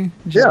Oscar thing?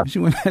 She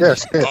went at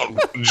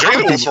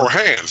Jada was her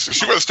hands.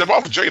 She better step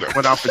off of Jada.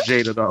 Went out for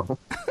Jada though.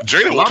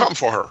 Jada will come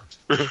for her.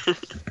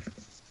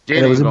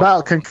 It was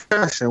about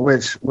concussion,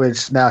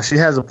 which now she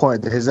has a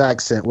point that his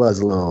accent was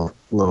a little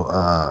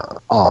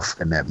off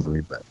in that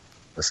movie, but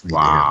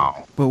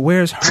wow. But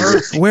where's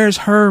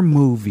her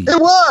movie? It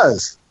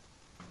was.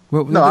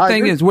 Well, the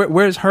thing is,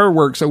 where's her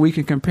work so we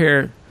can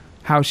compare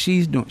how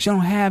she's doing? She don't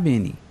have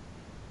any.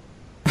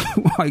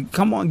 Like,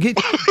 come on, get.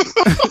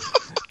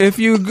 If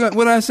you,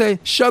 what I say,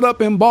 shut up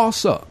and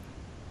boss up.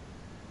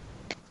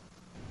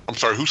 I'm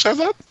sorry, who said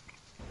that?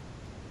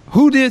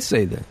 Who did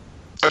say that?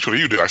 That's what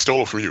you did. I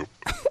stole it from you.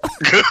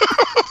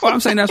 Well,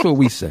 I'm saying that's what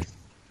we say.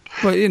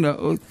 But,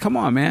 come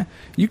on, man.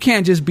 You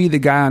can't just be the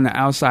guy on the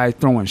outside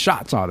throwing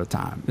shots all the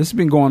time. This has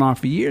been going on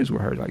for years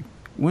with her. Like,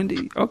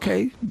 Wendy,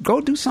 okay,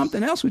 go do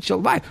something else with your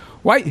life.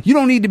 Why? You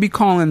don't need to be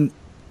calling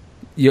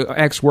your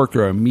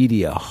ex-worker a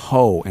media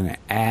hoe and an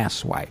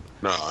asswipe.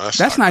 No,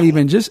 that's not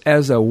even just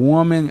as a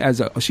woman.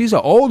 She's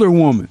an older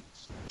woman.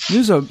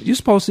 You're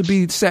supposed to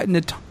be setting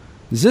the tone.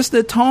 Is this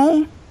the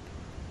tone?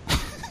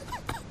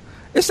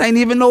 This ain't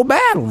even no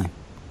battling.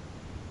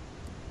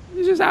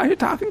 You're just out here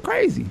talking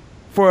crazy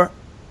for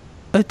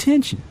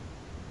attention.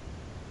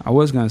 I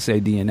was gonna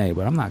say DNA,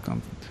 but I'm not gonna.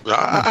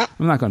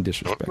 I'm not gonna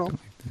disrespect them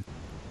like that.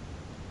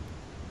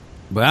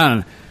 But I don't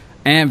know.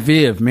 Aunt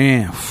Viv,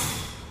 man,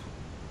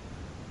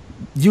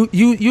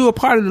 you a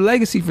part of the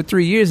legacy for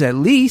 3 years at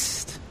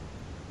least.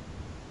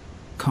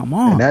 Come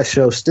on. And that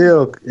show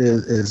still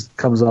is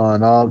comes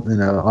on all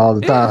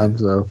the time.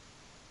 So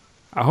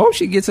I hope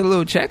she gets a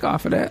little check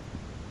off of that.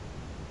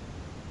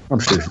 I'm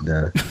sure she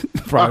does.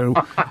 probably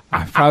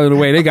the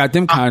way they got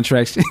them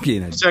contracts, she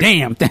getting a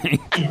damn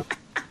thing.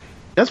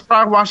 That's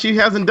probably why she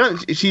hasn't done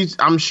it.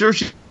 I'm sure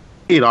she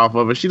paid off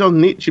of it. She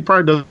probably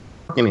doesn't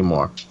work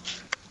anymore.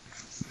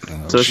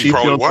 So she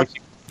feels like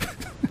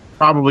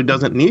probably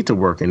doesn't need to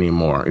work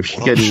anymore. If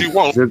she's getting, she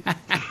won't.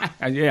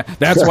 Yeah,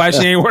 that's why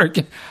she ain't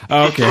working.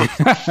 Okay.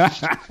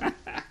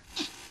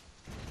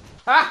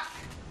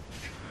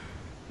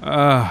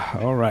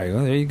 All right.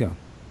 Well, there you go.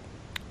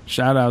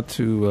 Shout out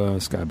to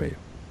Scott Baio.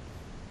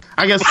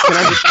 I guess.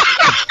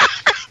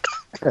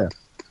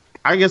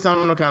 I guess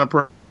I'm the kind of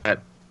person that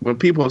when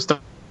people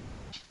start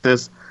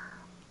this,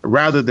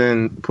 rather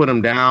than put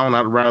them down,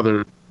 I'd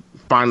rather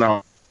find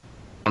out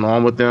what's going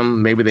on with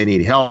them. Maybe they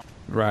need help,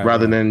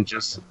 rather than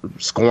just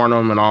scorn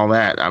them and all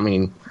that. I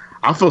mean,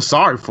 I feel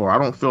sorry for her.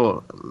 I don't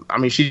feel. I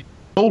mean, she's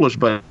foolish,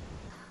 but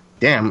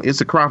damn,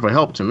 it's a cry for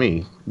help to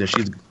me that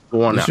she's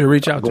going. You should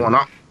reach out to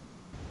her.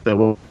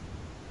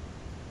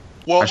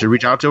 Well, I should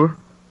reach out to her.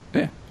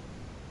 Yeah,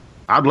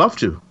 I'd love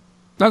to.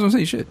 That's what I'm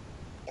saying. You should.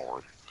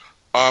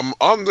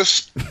 On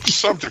this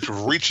subject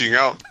of reaching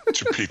out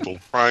to people,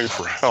 trying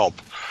for help,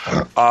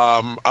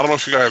 I don't know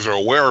if you guys are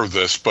aware of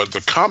this, but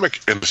the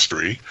comic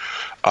industry,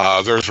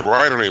 there's a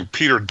writer named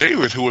Peter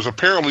David who has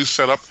apparently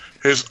set up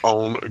his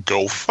own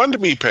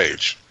GoFundMe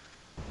page.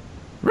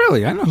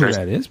 Really? I know who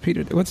that is.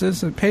 Peter. What's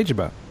this page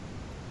about?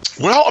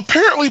 Well,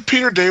 apparently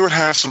Peter David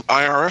has some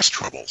IRS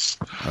troubles.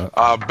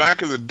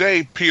 Back in the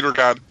day, Peter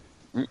got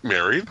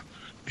married.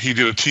 He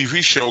did a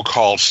TV show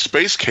called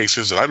Space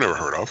Cases that I never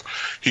heard of.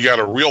 He got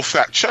a real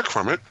fat check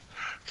from it.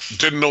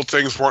 Didn't know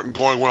things weren't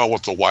going well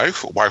with the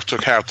wife. The wife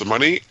took half the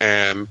money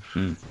and,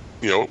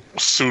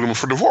 sued him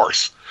for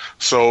divorce.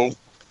 So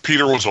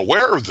Peter was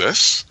aware of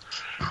this,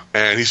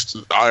 and the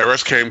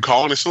IRS came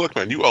calling and said, "Look,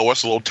 man, you owe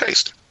us a little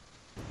taste."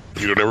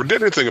 Peter never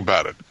did anything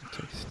about it.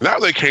 Now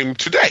they came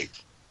today,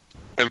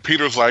 and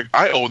Peter's like,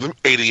 "I owe them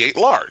 88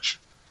 large."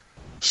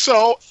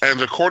 So,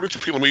 and according to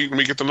people, let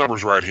me get the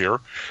numbers right here.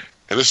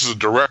 And this is a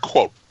direct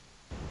quote.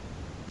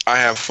 "I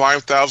have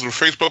 5,000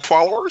 Facebook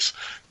followers.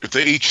 If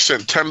they each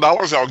sent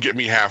 $10, that'll get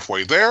me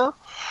halfway there.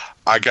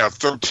 I got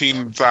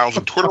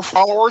 13,000 Twitter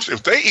followers.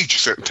 If they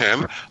each sent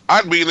 10,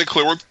 I'd be in the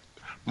clear with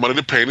money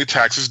to pay any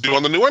taxes due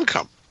on the new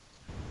income.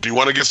 Do you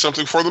want to get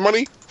something for the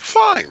money?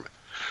 Fine.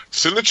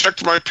 Send a check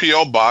to my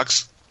PL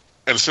box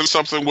and send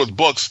something with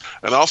books,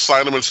 and I'll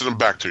sign them and send them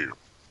back to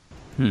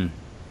you."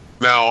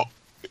 Now,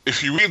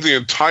 if you read the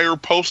entire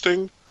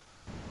posting,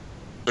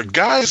 the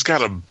guy's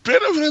got a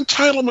bit of an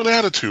entitlement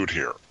attitude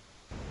here.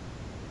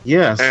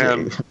 Yes.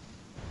 And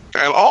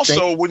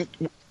also,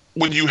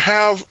 when you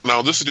have,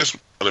 now this is just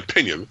an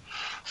opinion,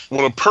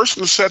 when a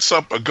person sets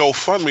up a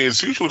GoFundMe,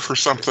 it's usually for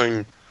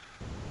something,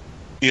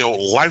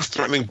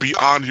 life-threatening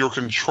beyond your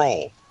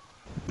control.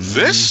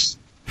 This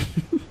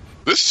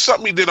is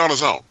something he did on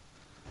his own.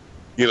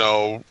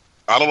 I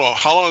don't know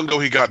how long ago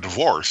he got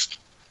divorced,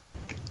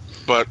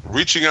 but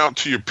reaching out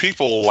to your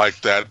people like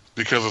that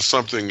because of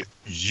something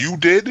you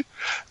did.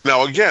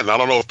 Now, again, I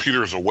don't know if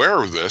Peter is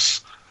aware of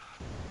this,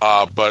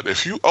 but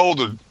if you owe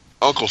the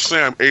Uncle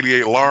Sam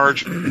 88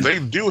 large, they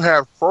do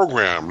have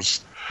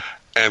programs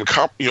and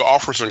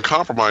offers and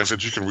compromise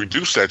that you can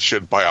reduce that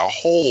shit by a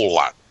whole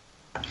lot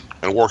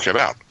and work it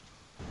out.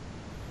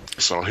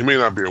 So he may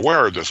not be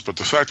aware of this, but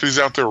the fact that he's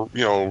out there,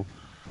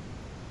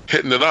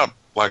 hitting it up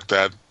like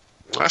that,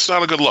 that's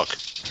not a good look.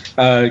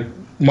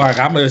 Mark,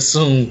 I'm going to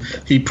assume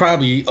he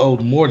probably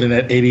owed more than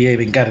that 88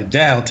 and got it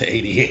down to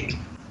 88.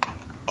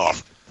 I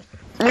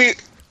mean,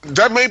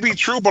 that may be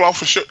true, but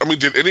for sure. I mean,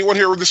 did anyone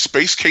hear of the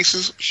Space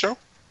Cases show?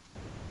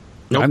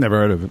 Nope. I never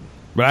heard of it,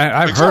 but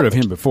I've heard of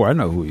him before. I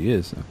know who he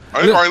is. So.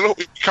 I know.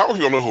 Comic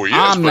people know who he is.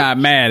 I'm not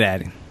mad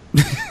at him.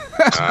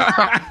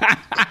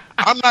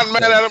 I'm not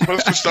mad at him, but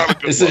it's just not a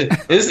good look.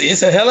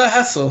 It's a hella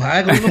hustle. I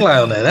ain't gonna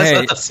lie on that. That's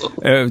a hustle.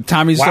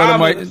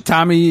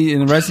 Tommy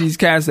and the rest of these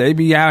cats, they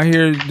be out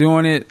here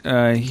doing it.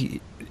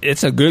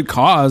 It's a good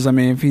cause. I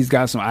mean, if he's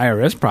got some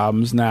IRS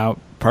problems now,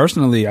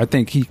 personally, I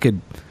think he could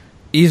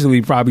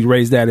easily probably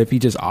raise that if he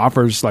just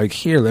offers like,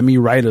 here, let me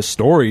write a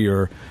story,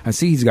 or I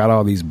see he's got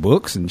all these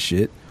books and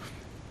shit.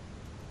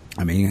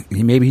 I mean,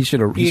 he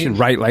should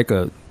write like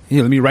a,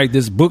 let me write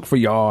this book for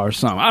y'all or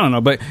something. I don't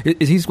know, but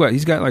he's got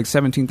like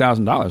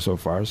 $17,000 so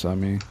far. So I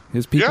mean,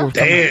 his people,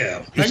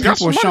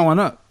 people are showing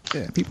up.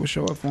 Yeah, people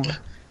show up for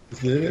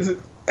him.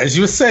 As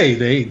you would say,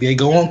 they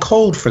go on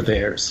cold for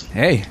theirs.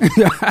 Hey,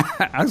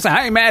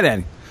 I ain't mad at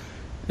him.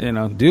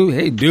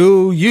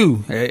 Do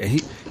you?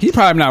 He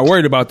probably not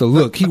worried about the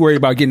look. He worried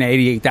about getting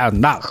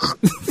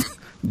 $88,000.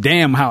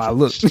 Damn, how I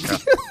look.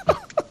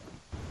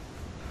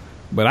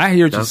 But I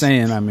hear what you're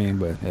saying. I mean,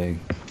 but hey,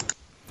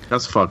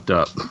 that's fucked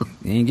up.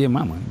 He ain't getting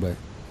my money, but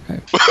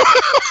hey,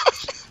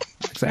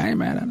 I ain't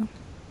mad at him.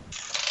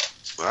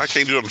 I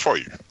can't do nothing for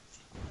you.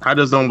 I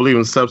just don't believe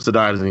in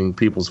subsidizing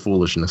people's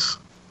foolishness.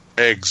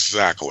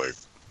 Exactly.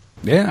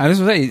 Yeah, I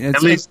just say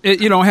at least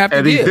you don't have to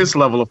at least this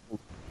level of.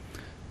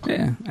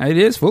 Yeah, it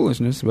is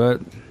foolishness, but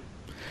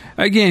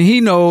again,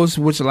 he knows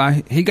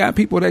he got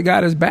people that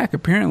got his back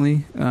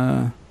apparently,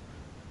 and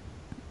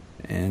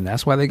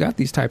that's why they got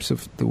these types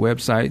of the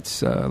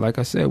websites. Like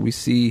I said,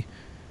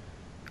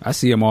 I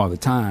see them all the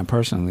time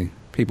personally.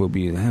 People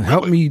be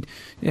help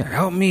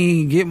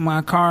me get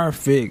my car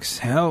fixed,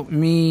 help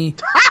me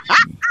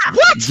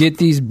get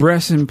these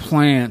breast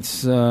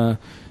implants.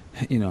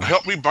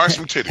 help me buy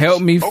some titties.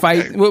 Help me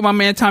fight with my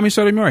man Tommy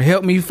Sotomayor.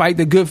 Help me fight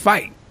the good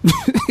fight.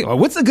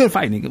 What's a good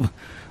fight, nigga?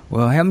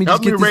 Well, help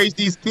me raise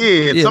these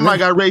kids. Yeah, somebody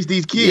got to raise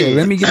these kids. Yeah,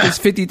 let me get this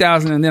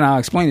 50,000 and then I'll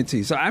explain it to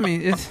you. So I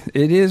mean,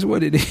 it is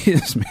what it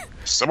is, man.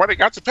 Somebody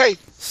got to pay.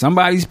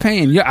 Somebody's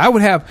paying. Yeah, I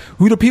would have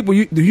who the people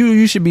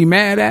you should be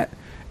mad at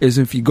is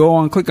if you go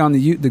on, click on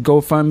the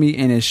GoFundMe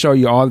and it show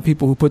you all the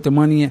people who put the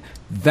money in.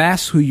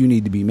 That's who you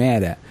need to be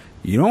mad at.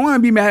 You don't want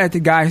to be mad at the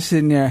guy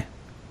sitting there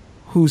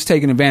who's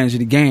taking advantage of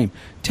the game.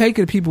 Take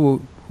the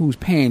people who's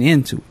paying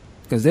into it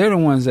because they're the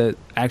ones that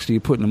actually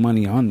are putting the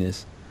money on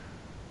this.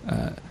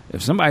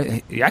 If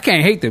somebody, I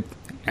can't hate the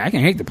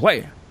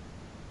player.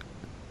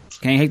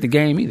 Can't hate the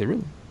game either,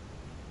 really.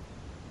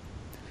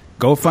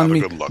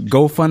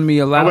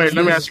 GoFundMe allows. Oh, wait,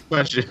 let me ask you a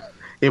question.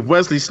 If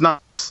Wesley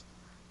Snipes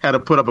had to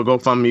put up a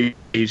GoFundMe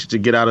page to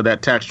get out of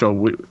that tax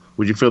trouble,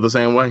 would you feel the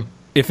same way?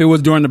 If it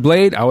was during the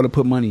Blade, I would have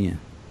put money in.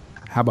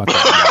 How about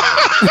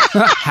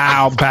that?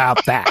 How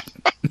about that?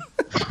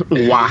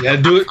 Wow. Yeah,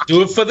 do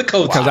it for the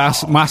coach.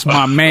 Because that's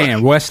my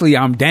man, Wesley.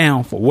 I'm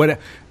down for what.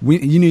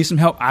 You need some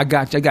help? I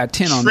got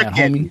 10 on that,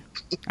 homie.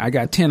 I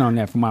got 10 on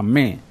that for my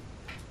man.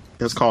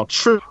 That's called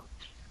true.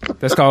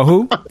 That's called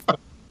who?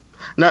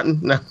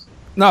 Nothing. No.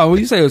 No, what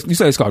you say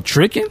it's called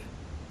tricking?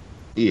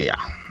 Yeah.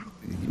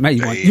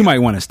 You might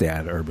want to stay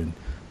out of urban.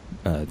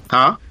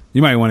 Huh?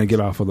 You might want to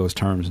get off of those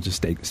terms and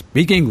just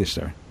speak English,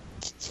 sir.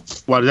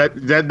 Well,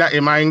 that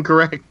am I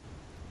incorrect?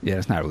 Yeah,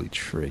 that's not really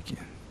tricking.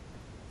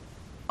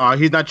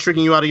 He's not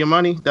tricking you out of your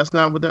money. That's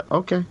not what that.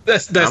 Okay.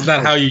 That's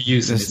not how you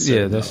use it.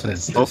 Yeah,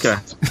 that's okay.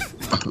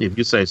 If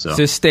you say so.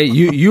 Just state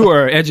you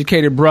are an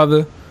educated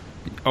brother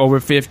over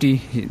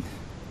 50.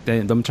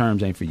 Them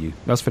terms ain't for you.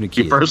 That's for the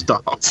kids. First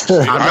off,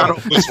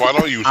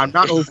 I'm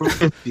not over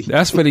 50.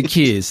 That's for the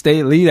kids.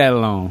 Leave that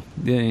alone.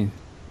 Yeah.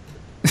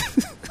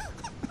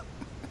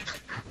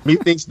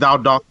 Methinks thou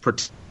doth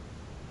protect.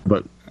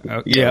 But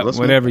yeah,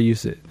 whatever you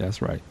said.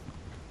 That's right.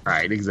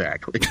 Right,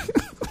 exactly.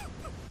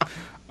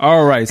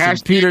 All right, so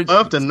Peter,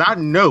 love to not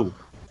know.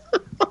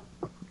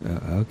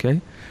 Okay,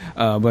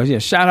 but yeah,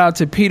 shout out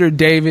to Peter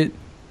David.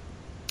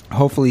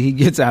 Hopefully, he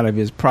gets out of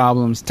his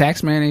problems.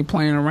 Taxman ain't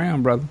playing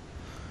around, brother.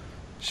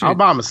 Shit. I'll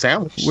buy him a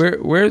sandwich.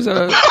 Where's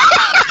a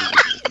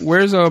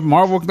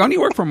Marvel? Don't he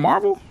work for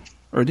Marvel,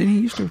 or didn't he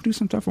used to do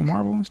some stuff for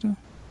Marvel and stuff?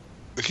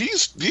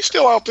 He's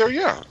still out there,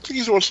 yeah. I think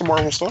he's doing some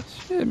Marvel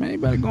stuff. Yeah, man, you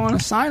better go on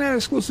and sign that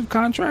exclusive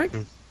contract.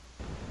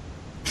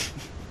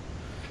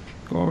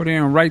 Go over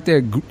there and write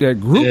that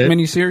group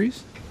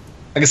miniseries.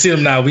 I can see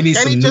him now. We need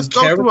some new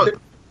character.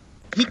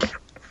 He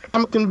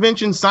come to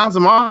convention, signs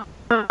them off,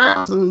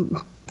 and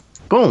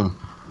boom.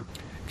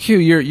 Q,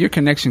 your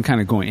connection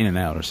kind of going in and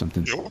out or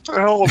something. Yeah, what the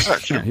hell was that?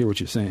 I can't hear what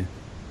you're saying.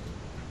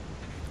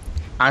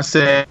 I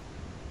said.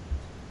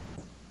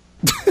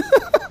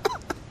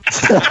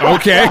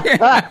 Okay.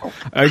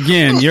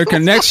 Again, your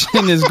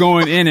connection is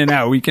going in and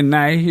out. We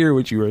cannot hear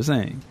what you were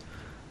saying.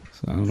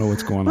 So I don't know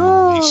what's going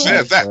on. He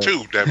said that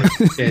too, damn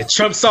it. Yeah,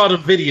 Trump saw the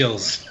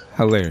videos.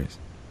 Hilarious.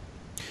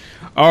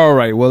 All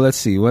right, well, let's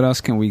see. What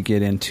else can we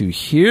get into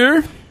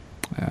here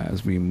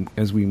as we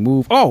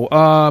move? Oh,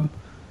 I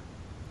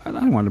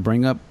wanted to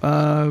bring up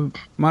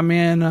my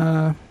man,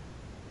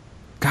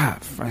 God,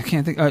 I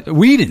can't think.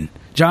 Whedon.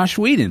 Josh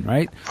Whedon,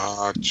 right?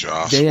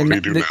 Josh, what do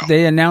you do now?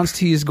 They announced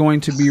he is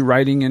going to be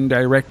writing and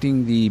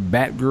directing the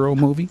Batgirl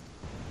movie.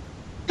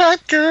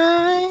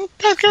 Batgirl.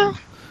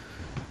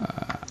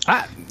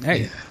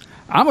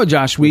 I'm a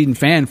Josh Whedon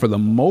fan for the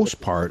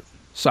most part,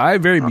 so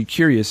I'd be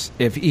curious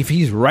if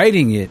he's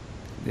writing it,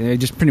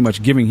 just pretty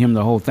much giving him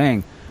the whole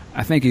thing.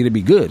 I think it'd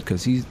be good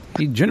because he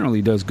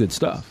generally does good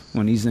stuff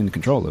when he's in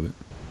control of it.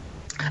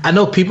 I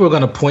know people are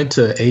going to point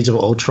to Age of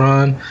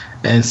Ultron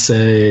and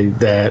say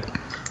that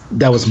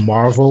was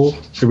Marvel.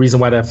 The reason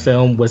why that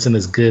film wasn't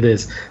as good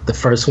as the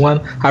first one.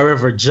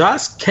 However,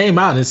 Josh came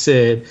out and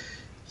said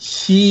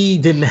he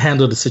didn't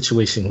handle the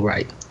situation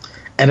right.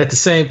 And at the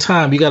same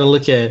time, you got to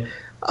look at,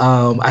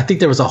 I think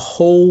there was a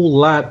whole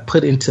lot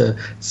put into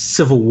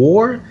Civil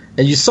War,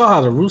 and you saw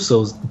how the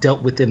Russos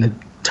dealt with it and it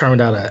turned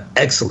out an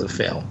excellent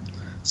film.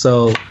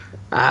 So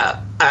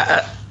I'm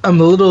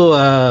a little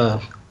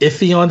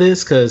iffy on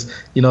this because,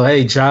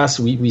 hey, Josh,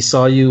 we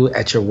saw you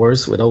at your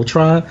worst with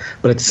Ultron,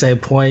 but at the same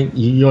point,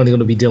 you're only going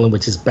to be dealing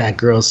with just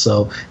Batgirl,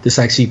 so this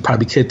actually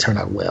probably could turn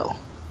out well.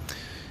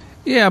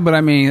 Yeah, but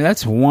I mean,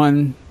 that's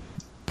one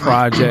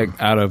project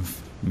out of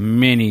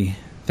many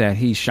that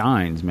he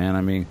shines, man.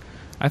 I mean,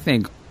 I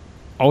think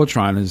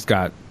Ultron has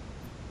got,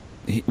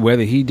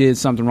 whether he did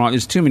something wrong,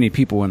 there's too many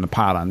people in the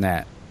pot on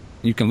that.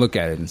 You can look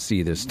at it and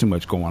see there's too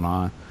much going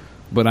on.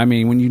 But I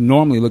mean, when you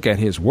normally look at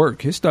his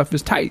work, his stuff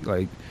is tight.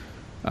 Like,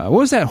 what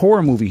was that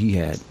horror movie he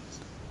had?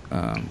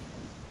 Cabin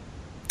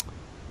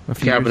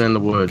in the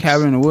Woods.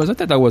 Cabin in the Woods. I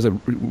thought that was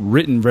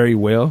written very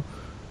well.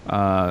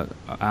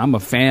 I'm a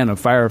fan of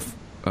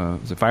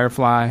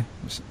Firefly,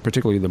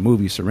 particularly the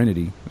movie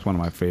Serenity. It's one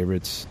of my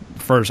favorites.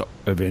 First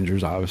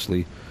Avengers,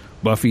 obviously.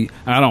 Buffy.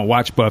 I don't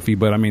watch Buffy,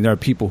 but I mean, there are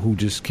people who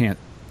just can't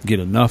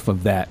get enough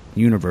of that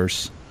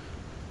universe.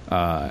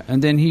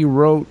 And then he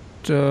wrote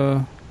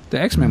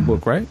the X-Men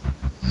book, right?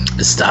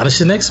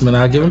 Astonishing X-Men.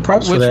 I'll give him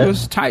props for that. Which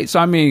was tight. So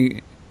I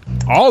mean,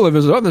 all of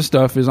his other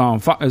stuff is on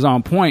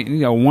point. You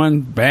know,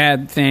 one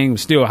bad thing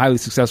was still highly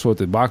successful at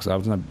the box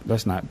office.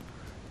 Let's not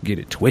get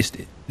it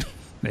twisted.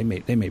 they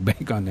may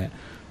bank on that.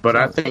 But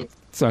I think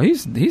so.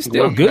 He's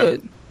still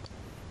good,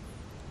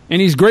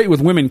 and he's great with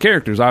women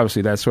characters.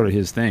 Obviously, that's sort of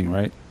his thing,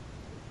 right?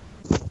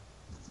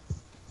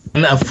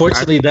 And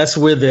unfortunately, that's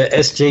where the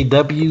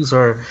SJWs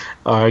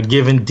are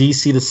giving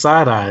DC the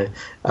side eye.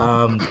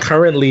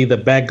 Currently, the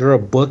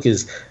Batgirl book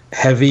is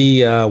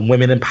heavy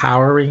women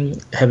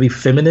empowering, heavy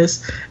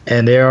feminist,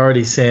 and they're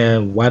already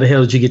saying, "Why the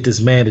hell did you get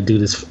this man to do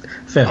this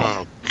film?"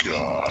 Oh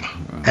God!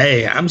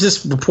 Hey, I'm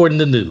just reporting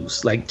the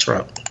news, like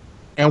Trump.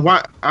 And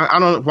why I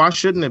don't. Why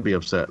shouldn't they be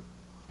upset?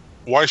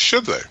 Why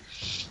should they?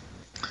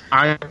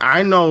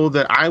 I know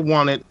that I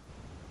wanted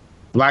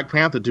Black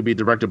Panther to be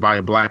directed by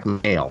a black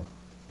male.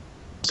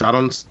 So I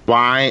don't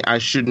why I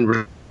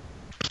shouldn't.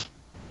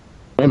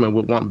 Women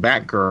would want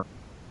Batgirl,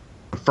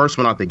 the first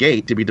one out the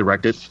gate, to be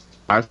directed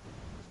by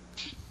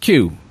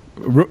Q.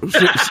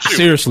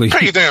 Seriously,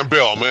 Pay your damn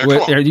bill, man.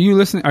 What, Come on. are you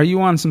listening? Are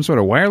you on some sort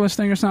of wireless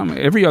thing or something?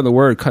 Every other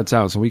word cuts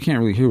out, so we can't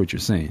really hear what you're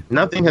saying.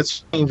 Nothing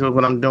has changed with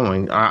what I'm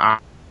doing. I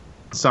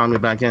sign me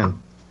back in.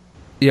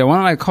 Yeah, why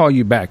don't I call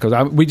you back?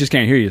 Because we just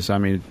can't hear you. So I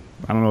mean,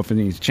 I don't know if it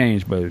needs to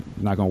change, but it's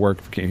not going to work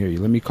if we can't hear you.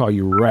 Let me call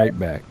you right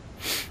back.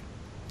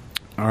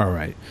 All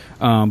right.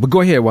 But go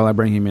ahead while I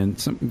bring him in.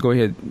 Go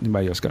ahead.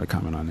 Anybody else got a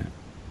comment on that?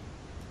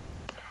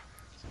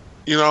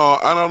 You know,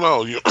 I don't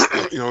know.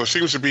 You know, there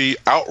seems to be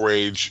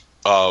outrage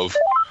of,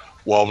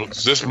 well,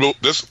 this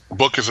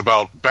book is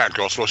about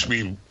Batgirl, so it should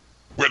be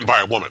written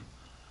by a woman.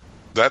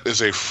 That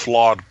is a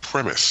flawed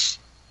premise.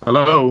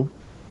 Hello?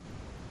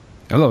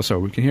 Hello, sir.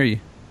 We can hear you.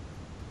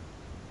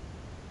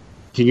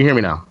 Can you hear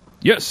me now?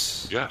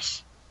 Yes.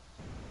 Yes.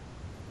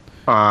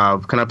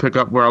 Can I pick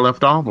up where I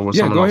left off? Or was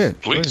Yeah, someone go else?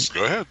 ahead. Please,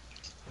 go ahead.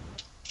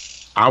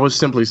 I was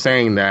simply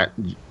saying that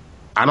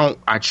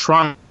I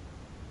try.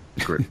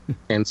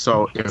 And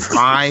so if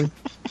I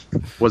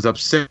was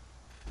upset,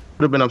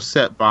 would have been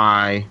upset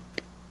by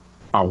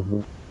a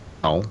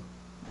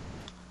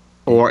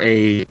or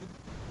a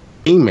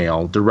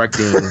email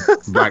directing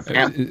Black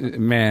Panther.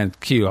 Man,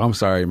 Q, I'm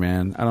sorry,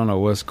 man. I don't know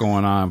what's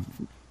going on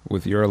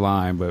with your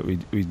line, but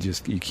we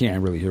just, you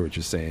can't really hear what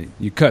you're saying.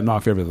 You're cutting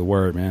off every other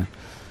word, man.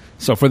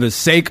 So for the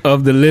sake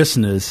of the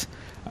listeners,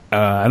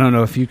 I don't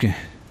know if you can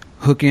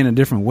hook in a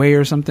different way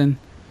or something.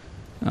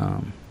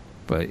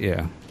 But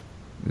yeah,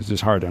 it's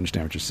just hard to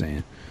understand what you're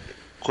saying.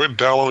 Quit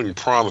downloading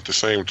Prawn at the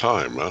same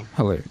time, man.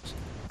 Hilarious.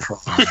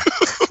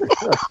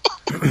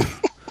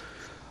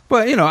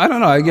 But, you know, I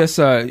don't know. I guess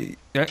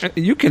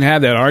you can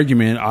have that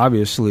argument,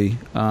 obviously.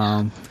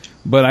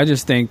 But I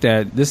just think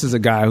that this is a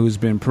guy who's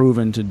been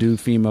proven to do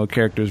female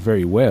characters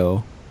very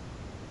well.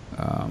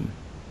 I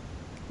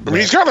mean,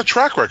 he's got a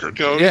track record.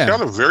 You know, Yeah. He's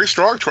got a very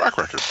strong track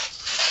record.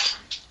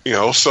 You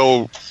know,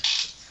 so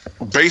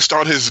based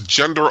on his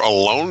gender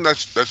alone, that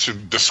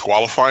should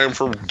disqualify him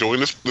from doing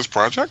this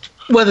project?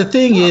 Well, the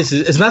thing is,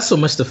 it's not so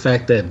much the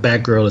fact that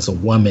Batgirl is a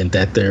woman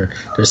that they're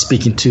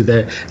speaking to.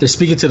 That they're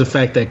speaking to the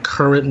fact that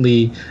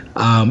currently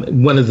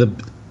one of the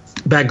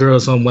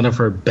Batgirl's on one of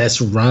her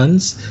best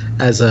runs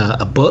as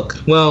a book.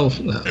 Well,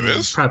 It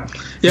is? I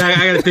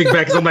got to think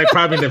back because I'm like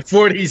probably in the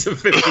 40s or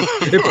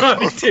 50s. It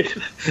probably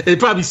did. It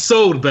probably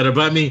sold better,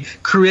 but I mean,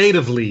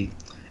 creatively,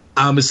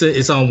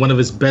 it's on one of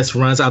his best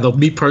runs. Although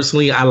me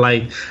personally, I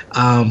like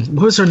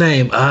what was her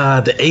name?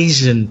 The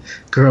Asian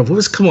girl.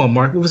 Come on,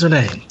 Mark. What was her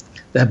name?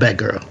 That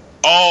Batgirl.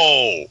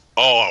 Oh,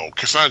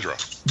 Cassandra.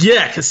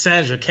 Yeah,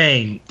 Cassandra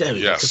Cain. There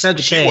we go. Yes,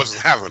 Cassandra she Cain.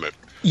 wasn't having it.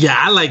 Yeah,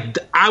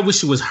 I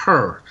wish it was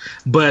her.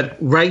 But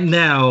right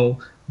now,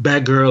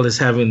 Batgirl is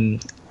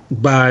having,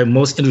 by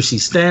most industry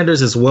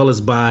standards, as well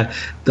as by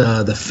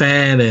the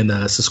fan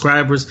and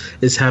subscribers,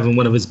 is having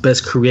one of his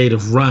best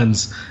creative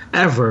runs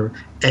ever.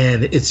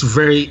 And it's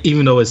very,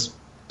 even though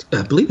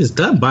I believe it's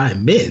done by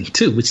men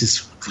too, which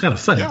is kind of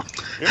funny.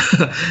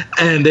 Yeah.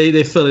 And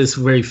they feel it's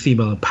very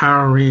female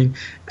empowering,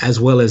 as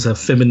well as a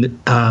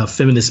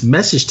feminist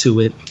message to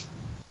it.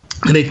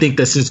 And they think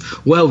that since,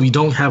 well, we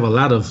don't have a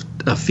lot of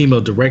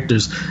female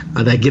directors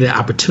that get an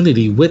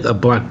opportunity with a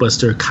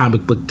blockbuster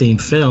comic book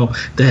themed film,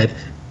 that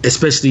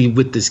especially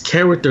with this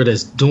character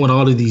that's doing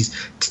all of these,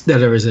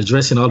 that is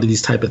addressing all of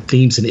these type of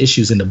themes and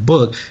issues in the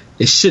book,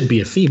 it should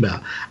be a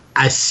female.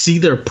 I see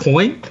their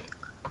point,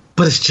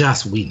 but it's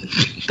Joss Whedon.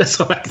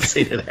 That's all I can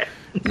say to that.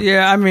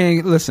 Yeah, I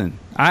mean, listen,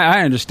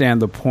 I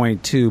understand the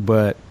point too,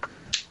 but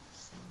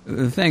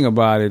the thing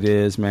about it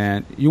is,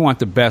 man, you want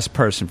the best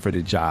person for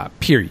the job,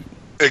 period.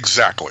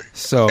 Exactly.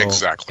 So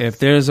if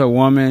there's a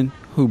woman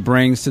who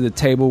brings to the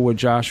table what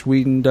Joss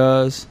Whedon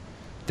does,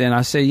 then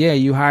I say, yeah,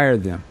 you hire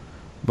them.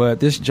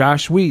 But this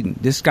Joss Whedon,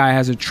 this guy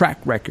has a track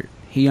record.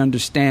 He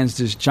understands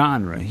this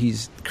genre.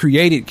 He's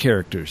created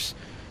characters.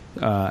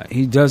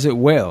 He does it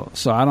well.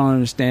 So I don't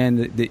understand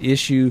the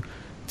issue.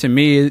 To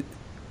me,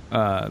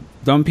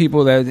 Dumb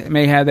people that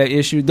may have that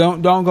issue,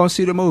 don't go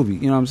see the movie.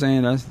 You know what I'm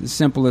saying? That's as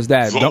simple as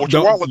that.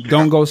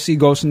 Don't go see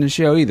Ghost in the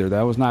Shell either.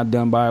 That was not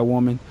done by a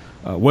woman.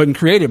 Wasn't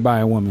created by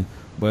a woman.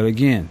 But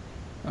again,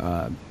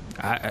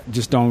 I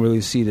just don't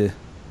really see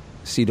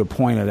the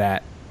point of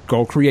that.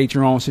 Go create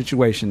your own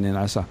situation. And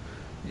I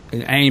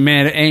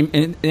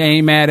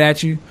ain't mad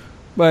at you,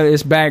 but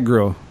it's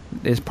Batgirl.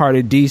 It's part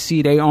of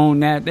DC. They own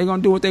that. They're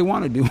gonna do what they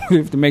want to do.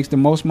 If it makes the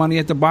most money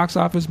at the box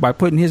office by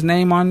putting his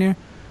name on there,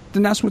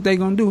 then that's what they're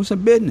gonna do. It's a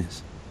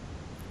business.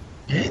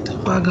 Ain't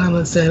nobody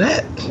gonna say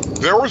that.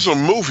 There was a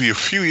movie a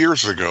few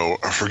years ago.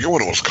 I forget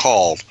what it was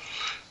called.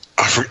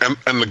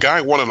 And the guy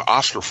won an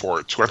Oscar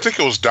for it too. I think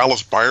it was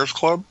Dallas Buyers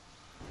Club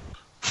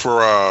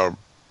for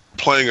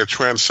playing a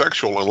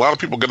transsexual. And a lot of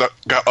people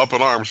got up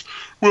in arms.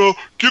 Well,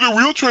 get a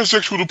real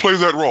transsexual to play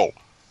that role.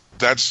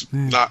 That's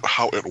not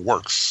how it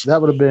works.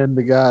 That would have been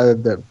the guy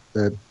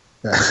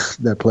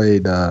that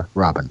played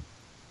Robin.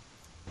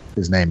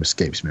 His name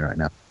escapes me right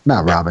now.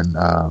 Not Robin,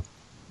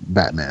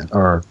 Batman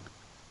or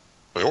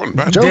It wasn't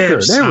Batman.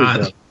 Joker. There we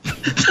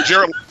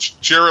go.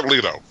 Jared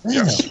Leto.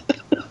 Yes.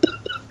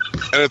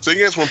 And the thing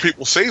is, when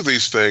people say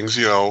these things,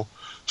 so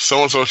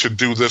and so should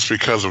do this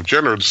because of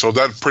gender. So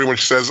that pretty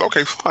much says,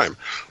 okay, fine.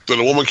 Then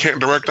a woman can't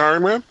direct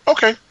Iron Man.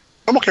 Okay,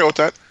 I'm okay with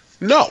that.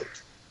 No,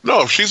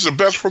 if she's the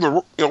best for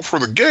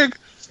the gig,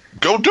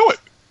 go do it.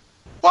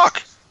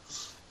 Fuck.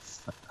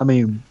 I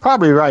mean,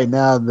 probably right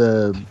now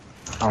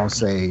I'll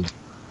say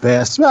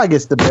best. Well, I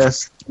guess the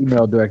best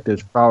female director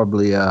is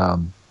probably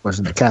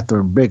wasn't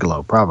Catherine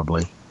Bigelow,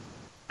 probably.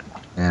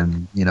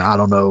 And I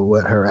don't know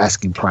what her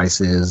asking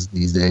price is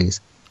these days.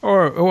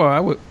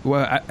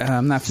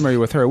 I'm not familiar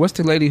with her. What's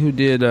the lady who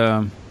did?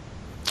 Ava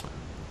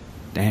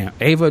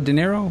De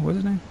Niro. What's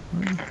his name?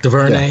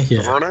 DuVernay.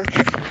 Yeah. DuVernay.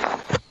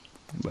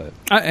 But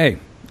hey,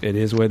 it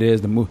is what it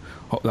is.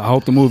 I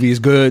hope the movie is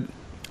good.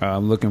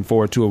 I'm looking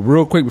forward to it.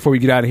 Real quick before we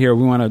get out of here,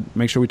 we want to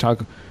make sure we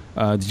talk.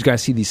 Did you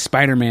guys see the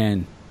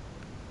Spider-Man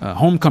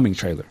Homecoming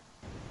trailer?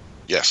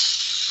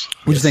 Yes.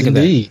 What'd you think of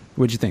that?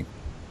 What'd you think?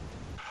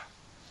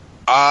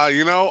 I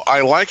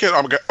like it.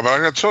 But I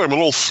gotta tell you, I'm a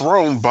little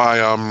thrown by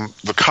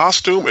the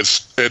costume.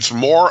 It's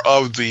more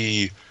of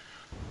the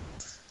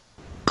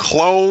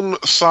Clone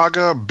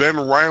Saga Ben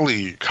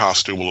Reilly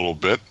costume a little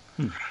bit,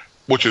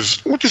 which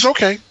is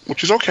okay.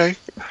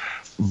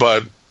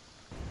 But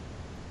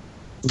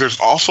there's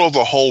also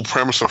the whole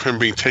premise of him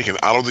being taken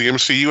out of the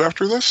MCU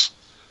after this.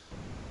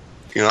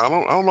 I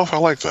don't know if I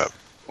like that.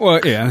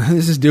 Well, yeah,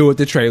 let's just deal with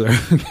the trailer.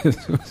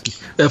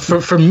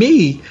 For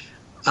me,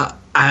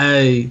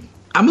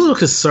 I'm a little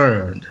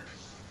concerned.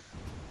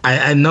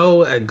 I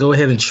know I go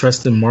ahead and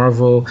trust in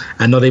Marvel.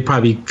 I know they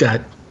probably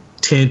got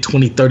 10,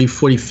 20, 30,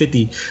 40,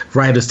 50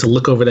 writers to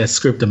look over that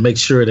script and make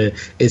sure that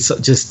it's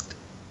just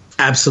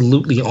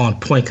absolutely on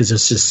point because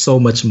there's just so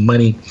much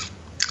money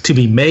to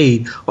be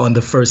made on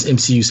the first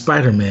MCU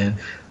Spider-Man.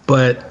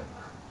 But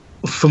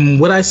from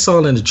what I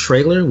saw in the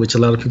trailer, which a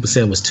lot of people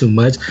said was too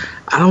much,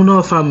 I don't know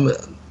if I'm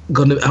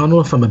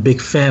a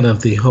big fan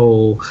of the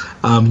whole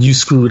you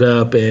screwed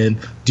up and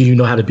do you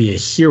know how to be a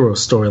hero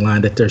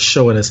storyline that they're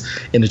showing us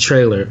in the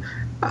trailer.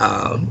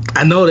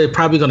 I know they're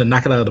probably going to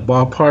knock it out of the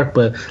ballpark,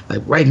 but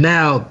like right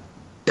now,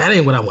 that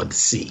ain't what I want to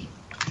see.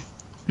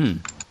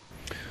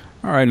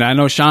 All right, now I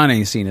know Sean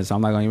ain't seen it, so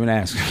I'm not going to even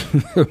ask.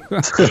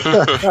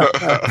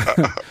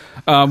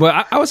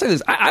 But I would say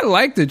this. I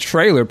like the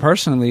trailer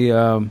personally.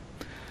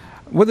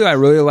 What did I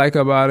really like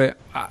about it?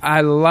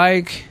 I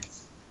like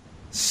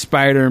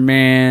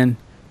Spider-Man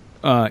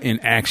in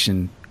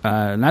action.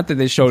 Not that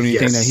they showed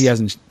anything that he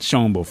hasn't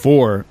shown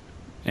before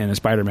in a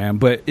Spider-Man,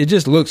 but it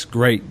just looks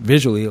great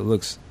visually. It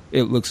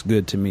looks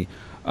good to me.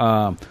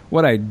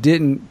 What I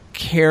didn't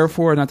care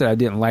for, not that I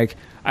didn't like,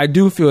 I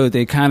do feel that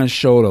they kind of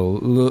showed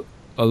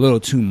a little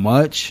too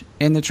much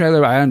in the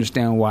trailer. I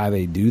understand why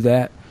they do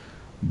that,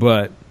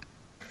 but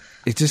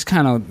it just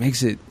kind of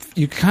makes it.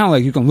 You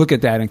can look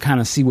at that and kind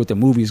of see what the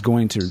movie's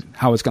going to,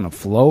 how it's going to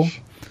flow.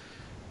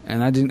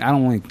 And I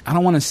don't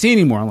want to see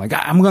anymore. I'm like,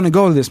 I'm going to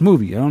go to this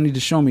movie. I don't need to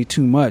show me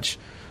too much.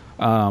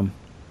 But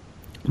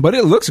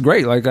it looks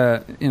great. Like,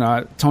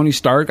 Tony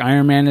Stark,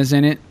 Iron Man is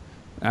in it.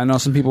 I know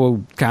some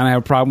people kind of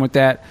have a problem with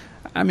that.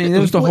 I mean,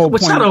 there's the whole point.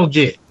 Which I don't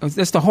get.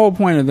 That's the whole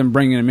point of them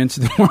bringing them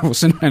into the Marvel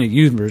Cinematic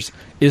Universe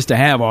is to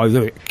have all the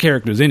other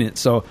characters in it.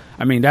 So,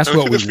 I mean, that's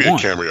what we want. It could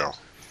just be a cameo.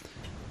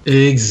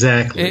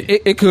 Exactly.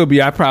 It could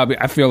be. I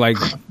feel like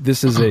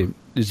this is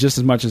it's just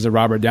as much as a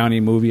Robert Downey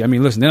movie. I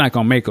mean, listen, they're not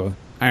going to make a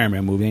Iron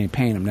Man movie. They ain't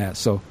paying him that.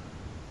 So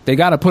they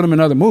got to put him in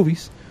other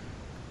movies.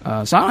 So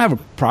I don't have a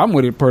problem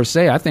with it per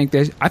se. I think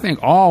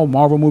all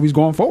Marvel movies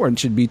going forward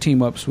should be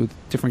team ups with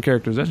different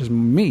characters. That's just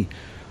me.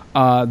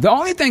 The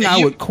only thing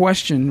I would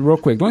question, real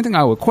quick, though,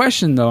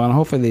 and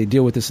hopefully they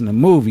deal with this in the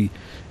movie,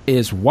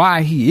 is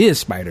why he is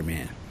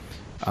Spider-Man.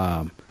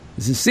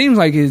 It seems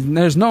like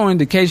there's no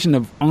indication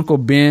of Uncle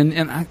Ben,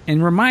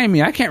 and remind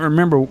me, I can't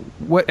remember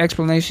what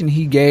explanation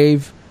he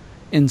gave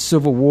in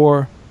Civil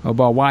War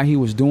about why he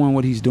was doing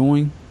what he's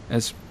doing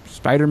as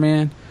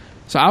Spider-Man.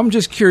 So I'm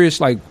just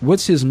curious, like,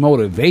 what's his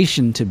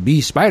motivation to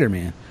be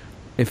Spider-Man?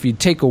 if you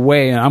take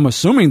away, and I'm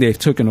assuming they've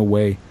taken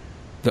away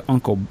the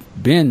Uncle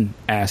Ben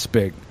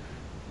aspect,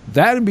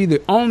 that'd be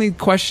the only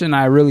question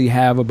I really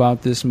have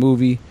about this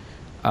movie,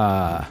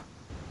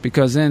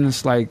 because then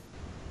it's like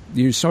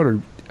you're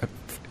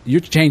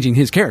changing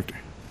his character.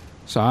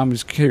 So I'm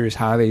just curious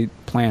how they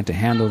plan to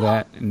handle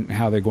that and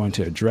how they're going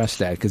to address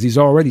that, because he's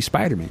already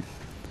Spider-Man.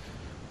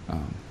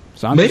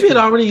 So maybe it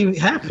already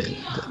happened.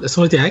 That's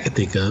the only thing I can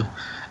think of.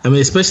 I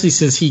mean, especially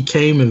since he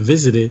came and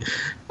visited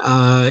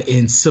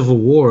in Civil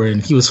War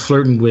and he was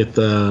flirting with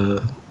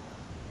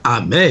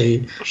Aunt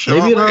May.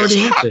 Maybe it already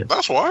happened.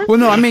 That's why. Well,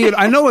 no, I mean,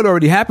 I know it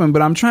already happened,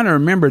 but I'm trying to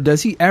remember.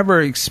 Does he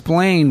ever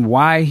explain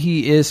why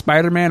he is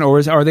Spider-Man,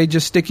 or are they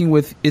just sticking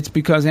with it's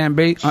because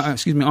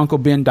Uncle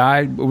Ben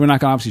died? But we're not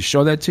going to obviously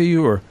show that to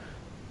you, or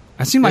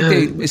it seems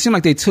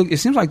like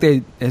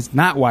it's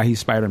not why he's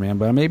Spider-Man,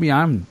 but maybe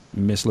I'm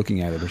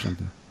mislooking at it or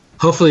something.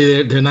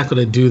 Hopefully they're not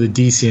going to do the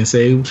DC and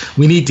say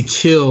we need to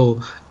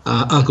kill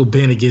Uncle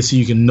Ben again so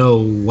you can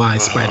know why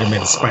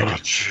Spider-Man is Spider-Man.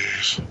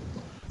 Jeez.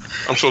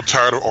 I'm so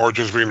tired of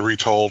origins being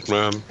retold,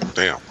 man.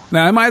 Damn.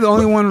 Now, am I the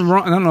only one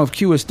wrong? I don't know if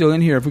Q is still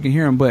in here, if we can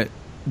hear him, but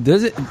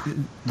didn't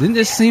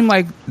it seem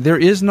like there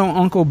is no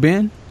Uncle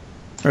Ben?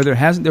 Or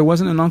there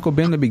wasn't an Uncle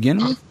Ben to begin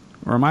with?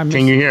 Or am I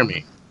missing? Can you hear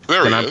me?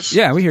 There he is.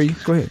 Yeah, we hear you.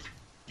 Go ahead.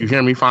 You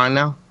hear me fine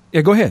now?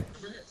 Yeah, go ahead.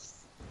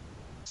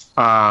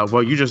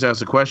 Well, you just asked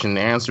the question.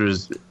 The answer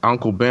is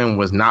Uncle Ben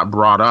was not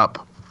brought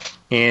up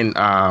in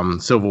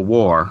Civil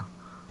War.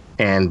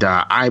 And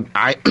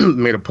I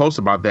made a post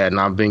about that, and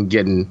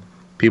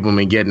people have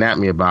been getting at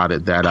me about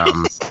it. That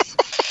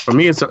for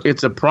me,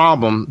 it's a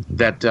problem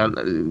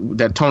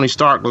that Tony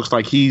Stark looks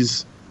like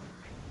he's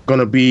going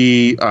to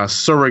be a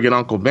surrogate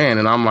Uncle Ben,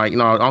 and I'm like,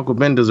 Uncle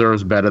Ben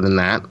deserves better than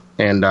that.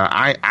 And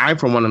I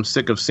for one, am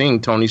sick of seeing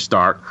Tony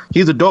Stark.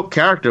 He's a dope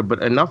character,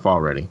 but enough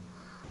already.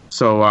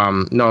 So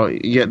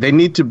they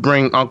need to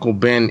bring Uncle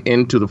Ben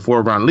into the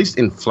foreground, at least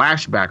in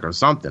flashback or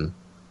something,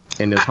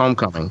 in this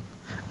Homecoming.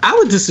 I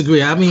would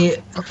disagree. I mean,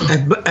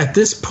 at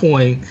this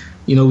point,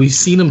 we've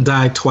seen him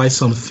die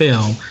twice on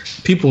film.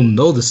 People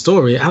know the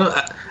story.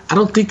 I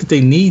don't think that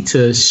they need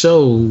to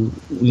show,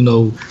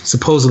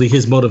 supposedly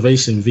his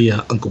motivation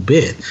via Uncle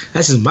Ben.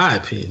 That's just my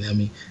opinion. I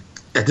mean,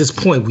 at this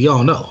point, we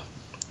all know.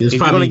 There's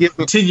probably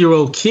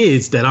 10-year-old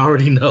kids that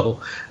already know.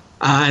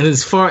 And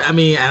as far, I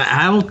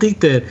don't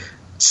think that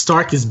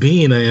Stark is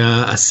being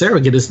a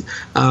surrogate.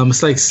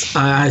 It's like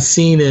I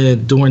seen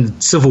it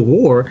during Civil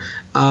War.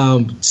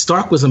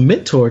 Stark was a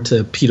mentor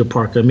to Peter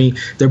Parker. I mean,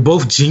 they're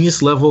both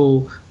genius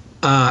level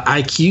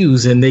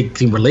IQs, and they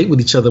can relate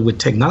with each other with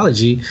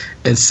technology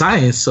and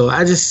science. So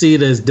I just see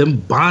it as them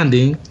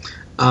bonding.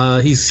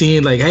 He's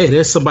seeing like, hey,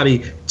 there's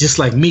somebody just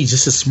like me,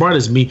 just as smart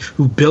as me,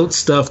 who built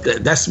stuff.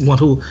 That's one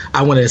who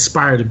I want to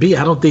aspire to be.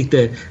 I don't think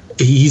that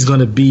he's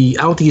going to be.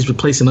 I don't think he's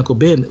replacing Uncle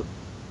Ben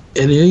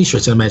in any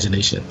stretch of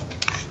imagination.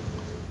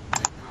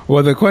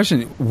 Well, the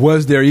question,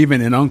 was there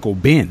even an Uncle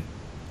Ben?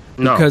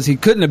 No. Because he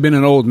couldn't have been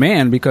an old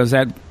man, because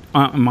that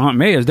Aunt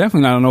May is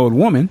definitely not an old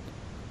woman.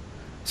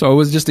 So it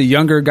was just a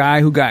younger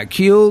guy who got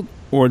killed,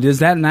 or is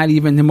that not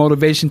even the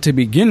motivation to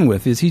begin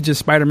with? Is he just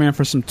Spider-Man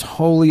for some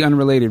totally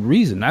unrelated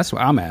reason? That's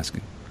what I'm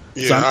asking.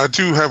 Yeah, I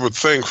do have a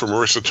thing for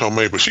Marissa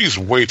Tomei, but she's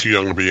way too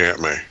young to be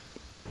Aunt May.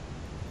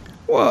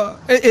 Well,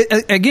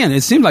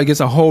 it seems like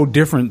it's a whole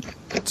different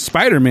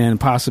Spider-Man,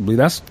 possibly.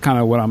 That's kind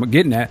of what I'm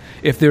getting at.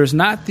 If there's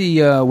not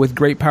the with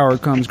great power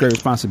comes great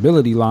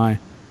responsibility line,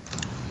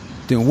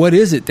 then what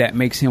is it that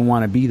makes him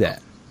want to be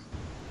that?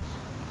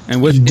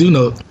 And what you do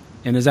know,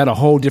 and is that a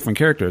whole different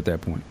character at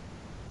that point?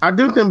 I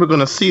do think we're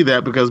going to see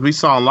that, because we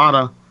saw a lot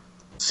of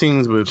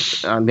scenes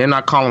with they're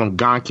not calling him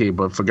Ganke,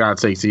 but for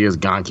God's sakes, he is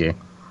Ganke.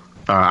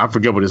 I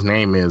forget what his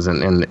name is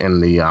in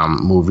the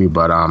movie,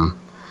 but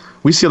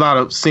we see a lot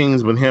of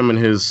scenes with him and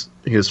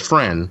his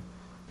friend.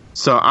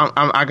 So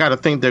I got to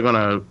think they're going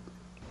to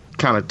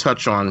kind of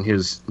touch on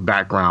his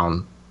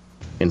background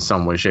in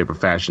some way, shape, or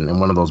fashion in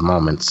one of those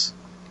moments.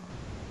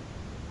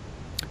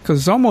 Because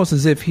it's almost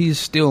as if he's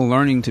still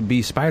learning to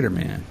be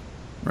Spider-Man,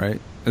 right?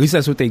 At least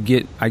that's what I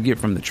get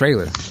from the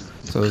trailer.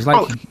 So it's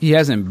like he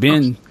hasn't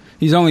been.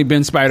 He's only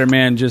been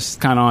Spider-Man just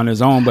kind of on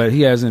his own, but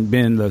he hasn't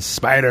been the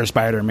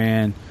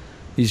Spider-Man.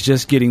 He's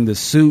just getting the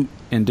suit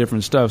and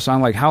different stuff. So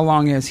I'm like, how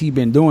long has he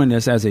been doing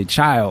this as a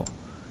child?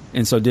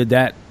 And so did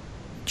that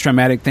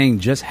traumatic thing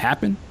just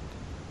happen?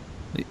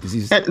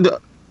 The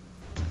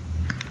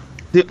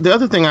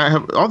other thing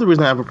all the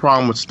reason I have a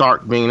problem with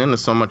Stark being in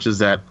this so much is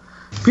that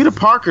Peter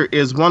Parker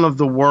is one of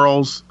the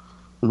world's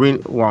one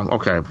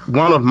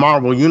of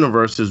Marvel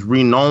Universe's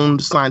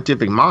renowned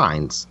scientific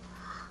minds.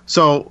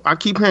 So I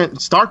keep hearing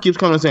Stark keeps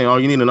coming and saying, "Oh,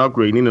 you need an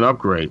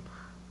upgrade."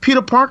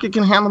 Peter Parker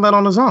can handle that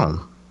on his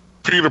own.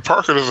 Peter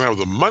Parker doesn't have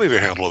the money to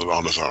handle it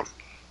on his own.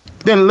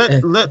 Then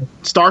let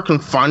Stark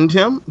fund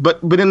him.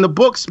 But in the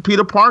books,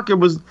 Peter Parker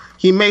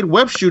he made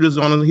web shooters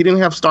on him. He didn't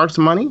have Stark's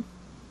money.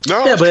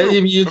 No, yeah, but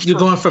you're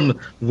going from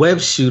web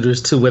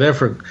shooters to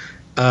whatever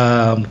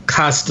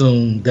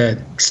costume that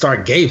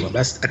Stark gave him.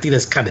 I think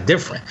that's kind of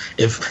different.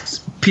 If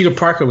Peter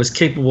Parker was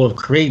capable of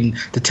creating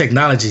the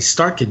technology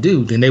Stark could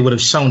do, then they would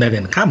have shown that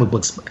in the comic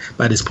books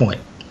by this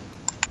point.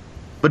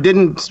 But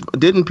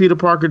didn't Peter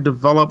Parker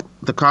develop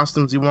the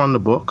costumes he wore in the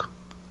book?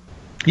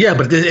 Yeah,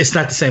 but it's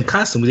not the same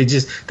costume.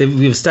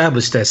 We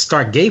established that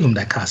Stark gave him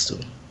that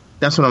costume.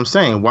 That's what I'm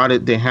saying. Why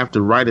did they have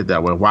to write it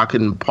that way? Why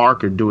couldn't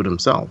Parker do it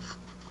himself?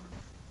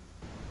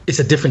 It's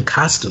a different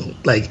costume.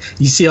 Like,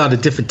 you see all the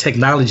different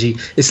technology.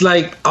 It's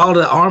like all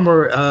the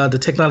armor, the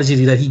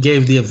technology that he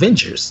gave the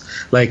Avengers.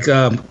 Like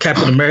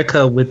Captain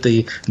America with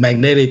the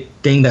magnetic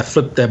thing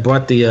that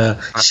brought the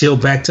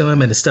shield back to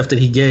him, and the stuff that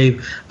he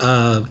gave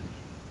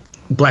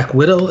Black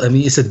Widow. I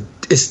mean,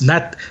 it's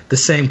not the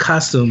same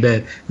costume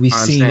that we've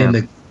seen in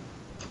the.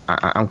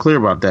 I'm clear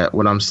about that.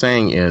 What I'm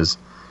saying is,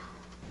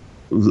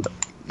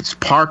 it's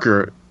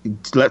Parker.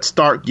 Let's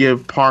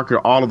give Parker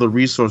all of the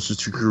resources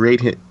to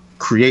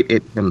create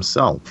it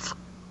himself.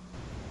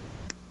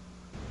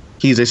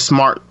 He's a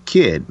smart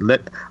kid.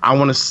 I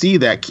want to see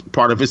that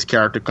part of his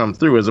character come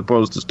through, as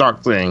opposed to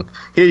Stark saying,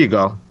 "Here you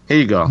go, here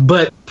you go."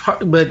 But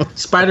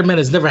Spider-Man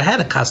has never had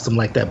a costume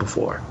like that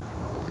before.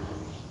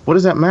 What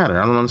does that matter?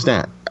 I don't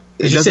understand.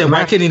 You said,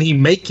 why couldn't he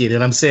make it?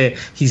 And I'm saying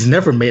he's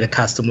never made a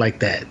costume like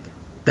that.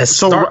 That's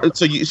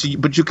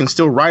but you can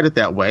still write it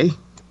that way.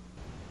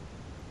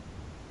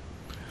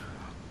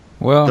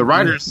 Well, the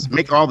writers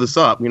make all this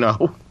up, you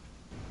know.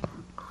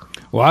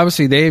 Well,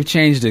 obviously they've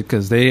changed it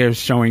because they are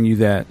showing you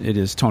that it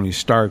is Tony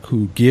Stark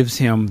who gives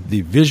him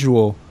the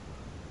visual,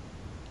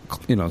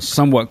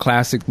 somewhat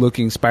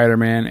classic-looking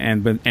Spider-Man,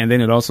 and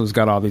then it also has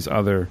got all these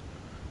other,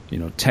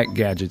 tech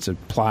gadgets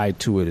applied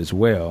to it as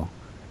well.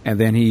 And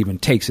then he even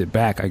takes it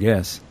back, I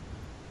guess.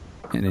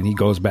 And then he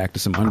goes back to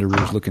some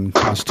Underoos-looking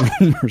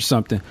costume or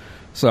something.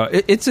 So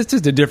it's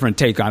just a different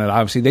take on it.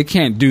 Obviously, they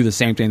can't do the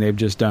same thing they've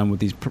just done with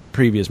these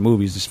previous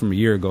movies just from a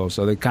year ago.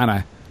 So they kind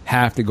of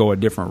have to go a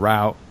different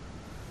route.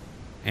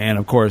 And,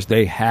 of course,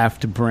 they have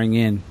to bring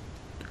in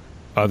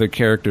other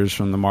characters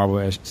from the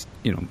Marvel,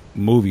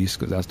 movies,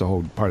 because that's the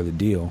whole part of the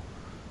deal.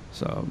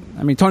 So,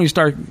 I mean, Tony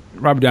Stark,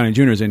 Robert Downey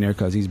Jr. is in there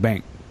because he's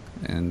banked.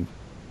 And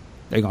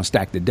they're going to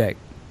stack the deck.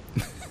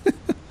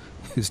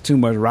 There's too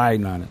much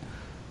riding on it.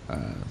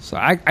 So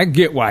I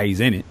get why he's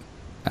in it.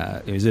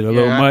 Is it a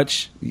little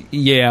much?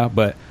 Yeah,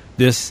 but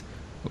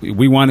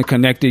we want to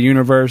connect the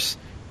universe,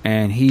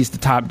 and he's the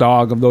top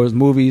dog of those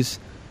movies,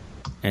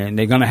 and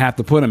they're going to have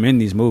to put him in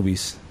these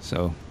movies.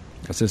 So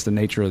that's just the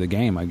nature of the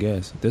game, I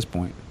guess, at this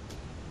point.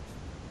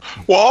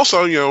 Well,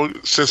 also,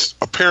 since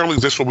apparently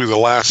this will be the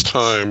last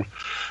time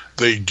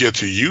they get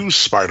to use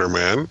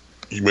Spider-Man,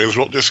 you may as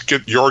well just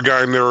get your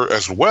guy in there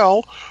as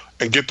well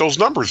and get those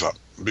numbers up,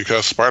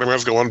 because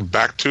Spider-Man's going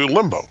back to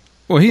limbo.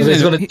 Well,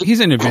 he's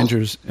in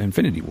Avengers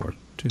Infinity War,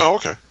 too. Oh,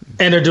 okay.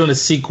 And they're doing a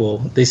sequel.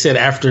 They said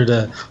after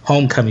the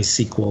Homecoming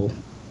sequel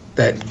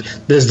that's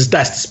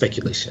the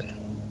speculation.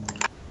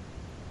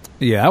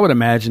 Yeah, I would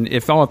imagine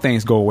if all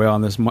things go well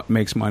and this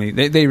makes money,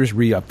 they just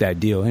re-up that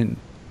deal and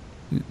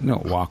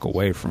walk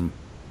away from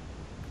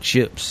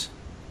chips.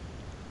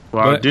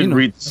 Well, but, I did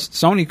read.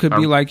 Sony could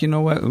be like, you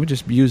know what, we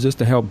just use this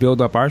to help build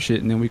up our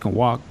shit, and then we can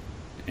walk.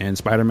 And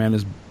Spider-Man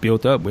is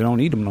built up. We don't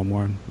need him no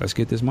more. Let's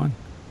get this money.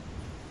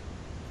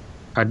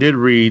 I did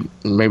read,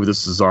 maybe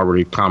this is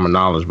already common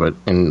knowledge, but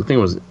I think it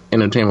was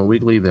Entertainment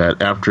Weekly,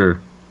 that after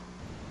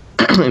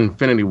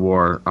Infinity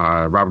War,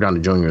 Robert Downey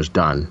Jr. is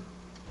done.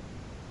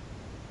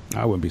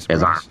 I wouldn't be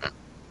surprised.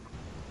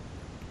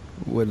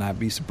 Would not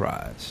be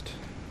surprised.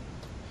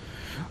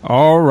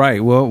 All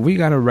right. Well, we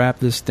got to wrap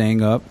this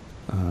thing up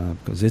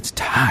because it's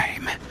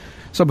time.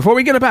 So before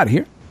we get up out of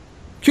here,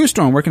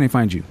 Q-Storm, where can they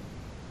find you?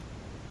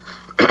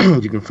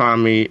 You can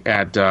find me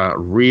at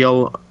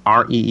REEL,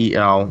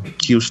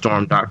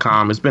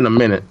 REELQStorm.com. It's been a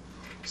minute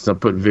since I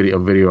put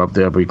video up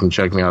there, but you can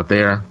check me out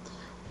there.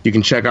 You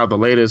can check out the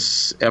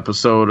latest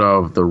episode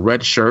of The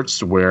Red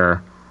Shirts,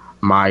 where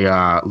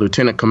my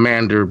Lieutenant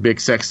Commander, Big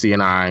Sexy,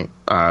 and I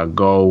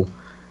go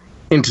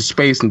into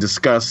space and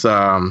discuss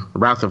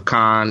Wrath of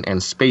Khan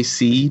and Space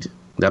Seed.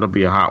 That'll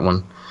be a hot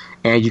one.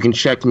 And you can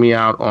check me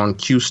out on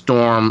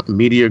Q-Storm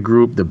Media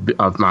Group,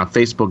 of my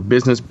Facebook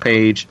business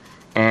page,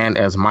 and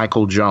as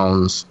Michael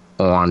Jones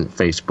on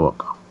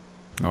Facebook.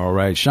 All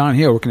right. Sean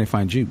Hill, where can they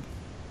find you?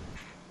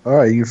 All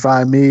right. You can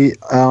find me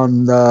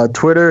on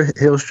Twitter,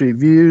 Hill Street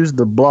Views,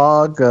 the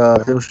blog,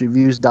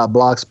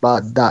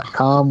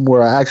 hillstreetviews.blogspot.com,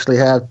 where I actually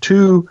have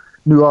 2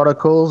 new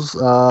articles.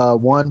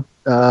 One,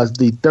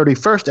 the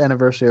 31st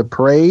anniversary of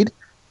Parade,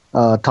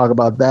 talk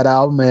about that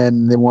album,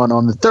 and then one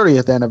on the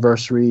 30th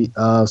anniversary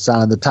of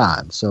Sign of the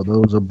Times. So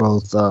those are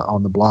both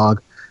on the blog.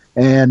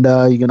 And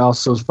you can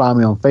also find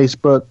me on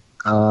Facebook,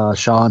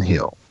 Sean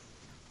Hill.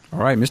 All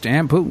right, Mr.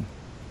 Ampu.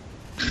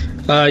 You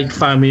can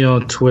find me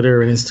on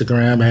Twitter and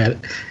Instagram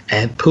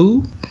at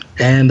Pooh.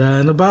 And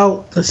in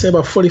about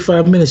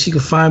 45 minutes, you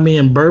can find me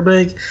in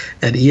Burbank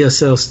at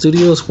ESL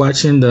Studios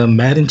watching the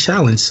Madden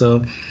Challenge.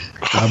 So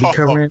I'll be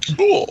covering.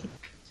 Cool.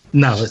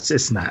 No,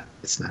 it's not.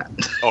 It's not.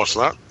 Oh, it's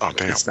not? Oh,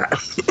 damn. It's not.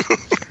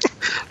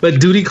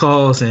 But duty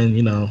calls, and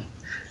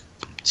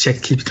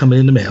check keeps coming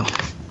in the mail.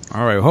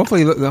 All right.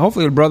 Hopefully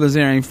the brothers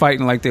there ain't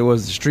fighting like there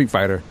was the Street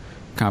Fighter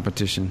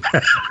competition.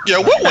 Yeah,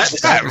 what was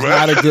that,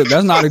 man?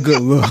 That's not a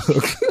good look.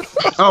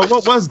 Oh,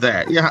 what was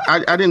that? Yeah,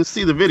 I didn't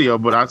see the video,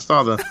 but I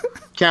saw the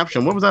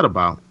caption. What was that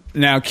about?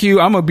 Now, Q,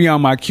 I'm gonna be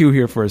on my Q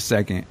here for a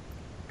second.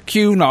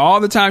 Q, now all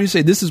the time you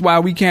say this is why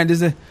we can't do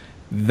this.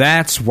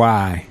 That's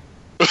why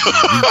we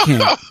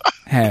can't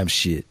have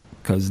shit.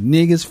 Because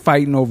niggas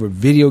fighting over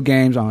video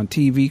games on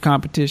TV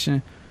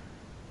competition.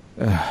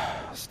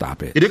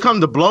 Stop it. Did it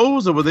come to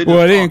blows, or were they?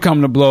 Well, it didn't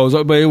come to blows,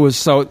 but it was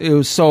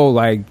so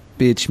like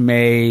bitch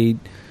made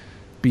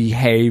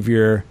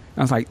behavior.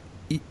 I was like,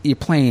 you're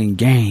playing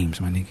games,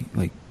 my nigga.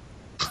 Like,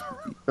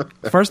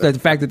 first, the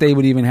fact that they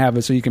would even have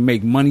it so you can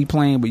make money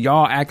playing, but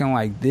y'all acting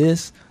like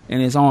this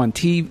and it's on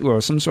TV or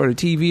some sort of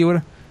TV or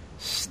whatever.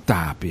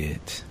 Stop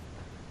it.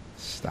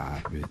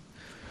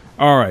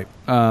 All right.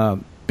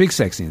 Big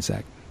Sexy and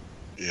Sack.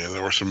 Yeah,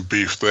 there was some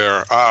beef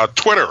there.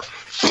 Twitter,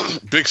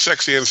 Big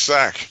Sexy and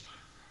Sack.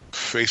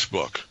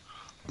 Facebook,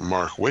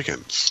 Mark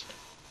Wiggins.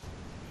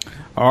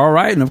 All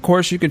right. And of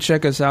course, you can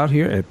check us out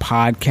here at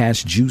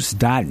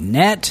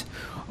podcastjuice.net.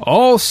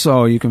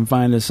 Also, you can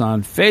find us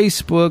on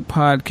Facebook,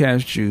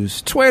 Podcast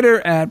Juice,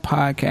 Twitter at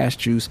Podcast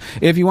Juice.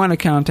 If you want to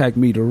contact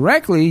me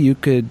directly, you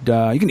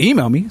can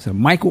email me. So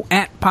Michael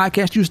at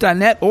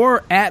podcastjuice.net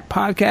or at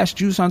Podcast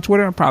Juice on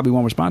Twitter. I probably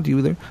won't respond to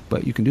you there,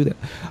 but you can do that.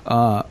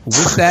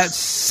 With that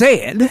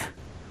said,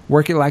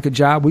 work it like a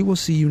job. We will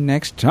see you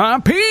next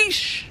time.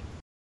 Peace.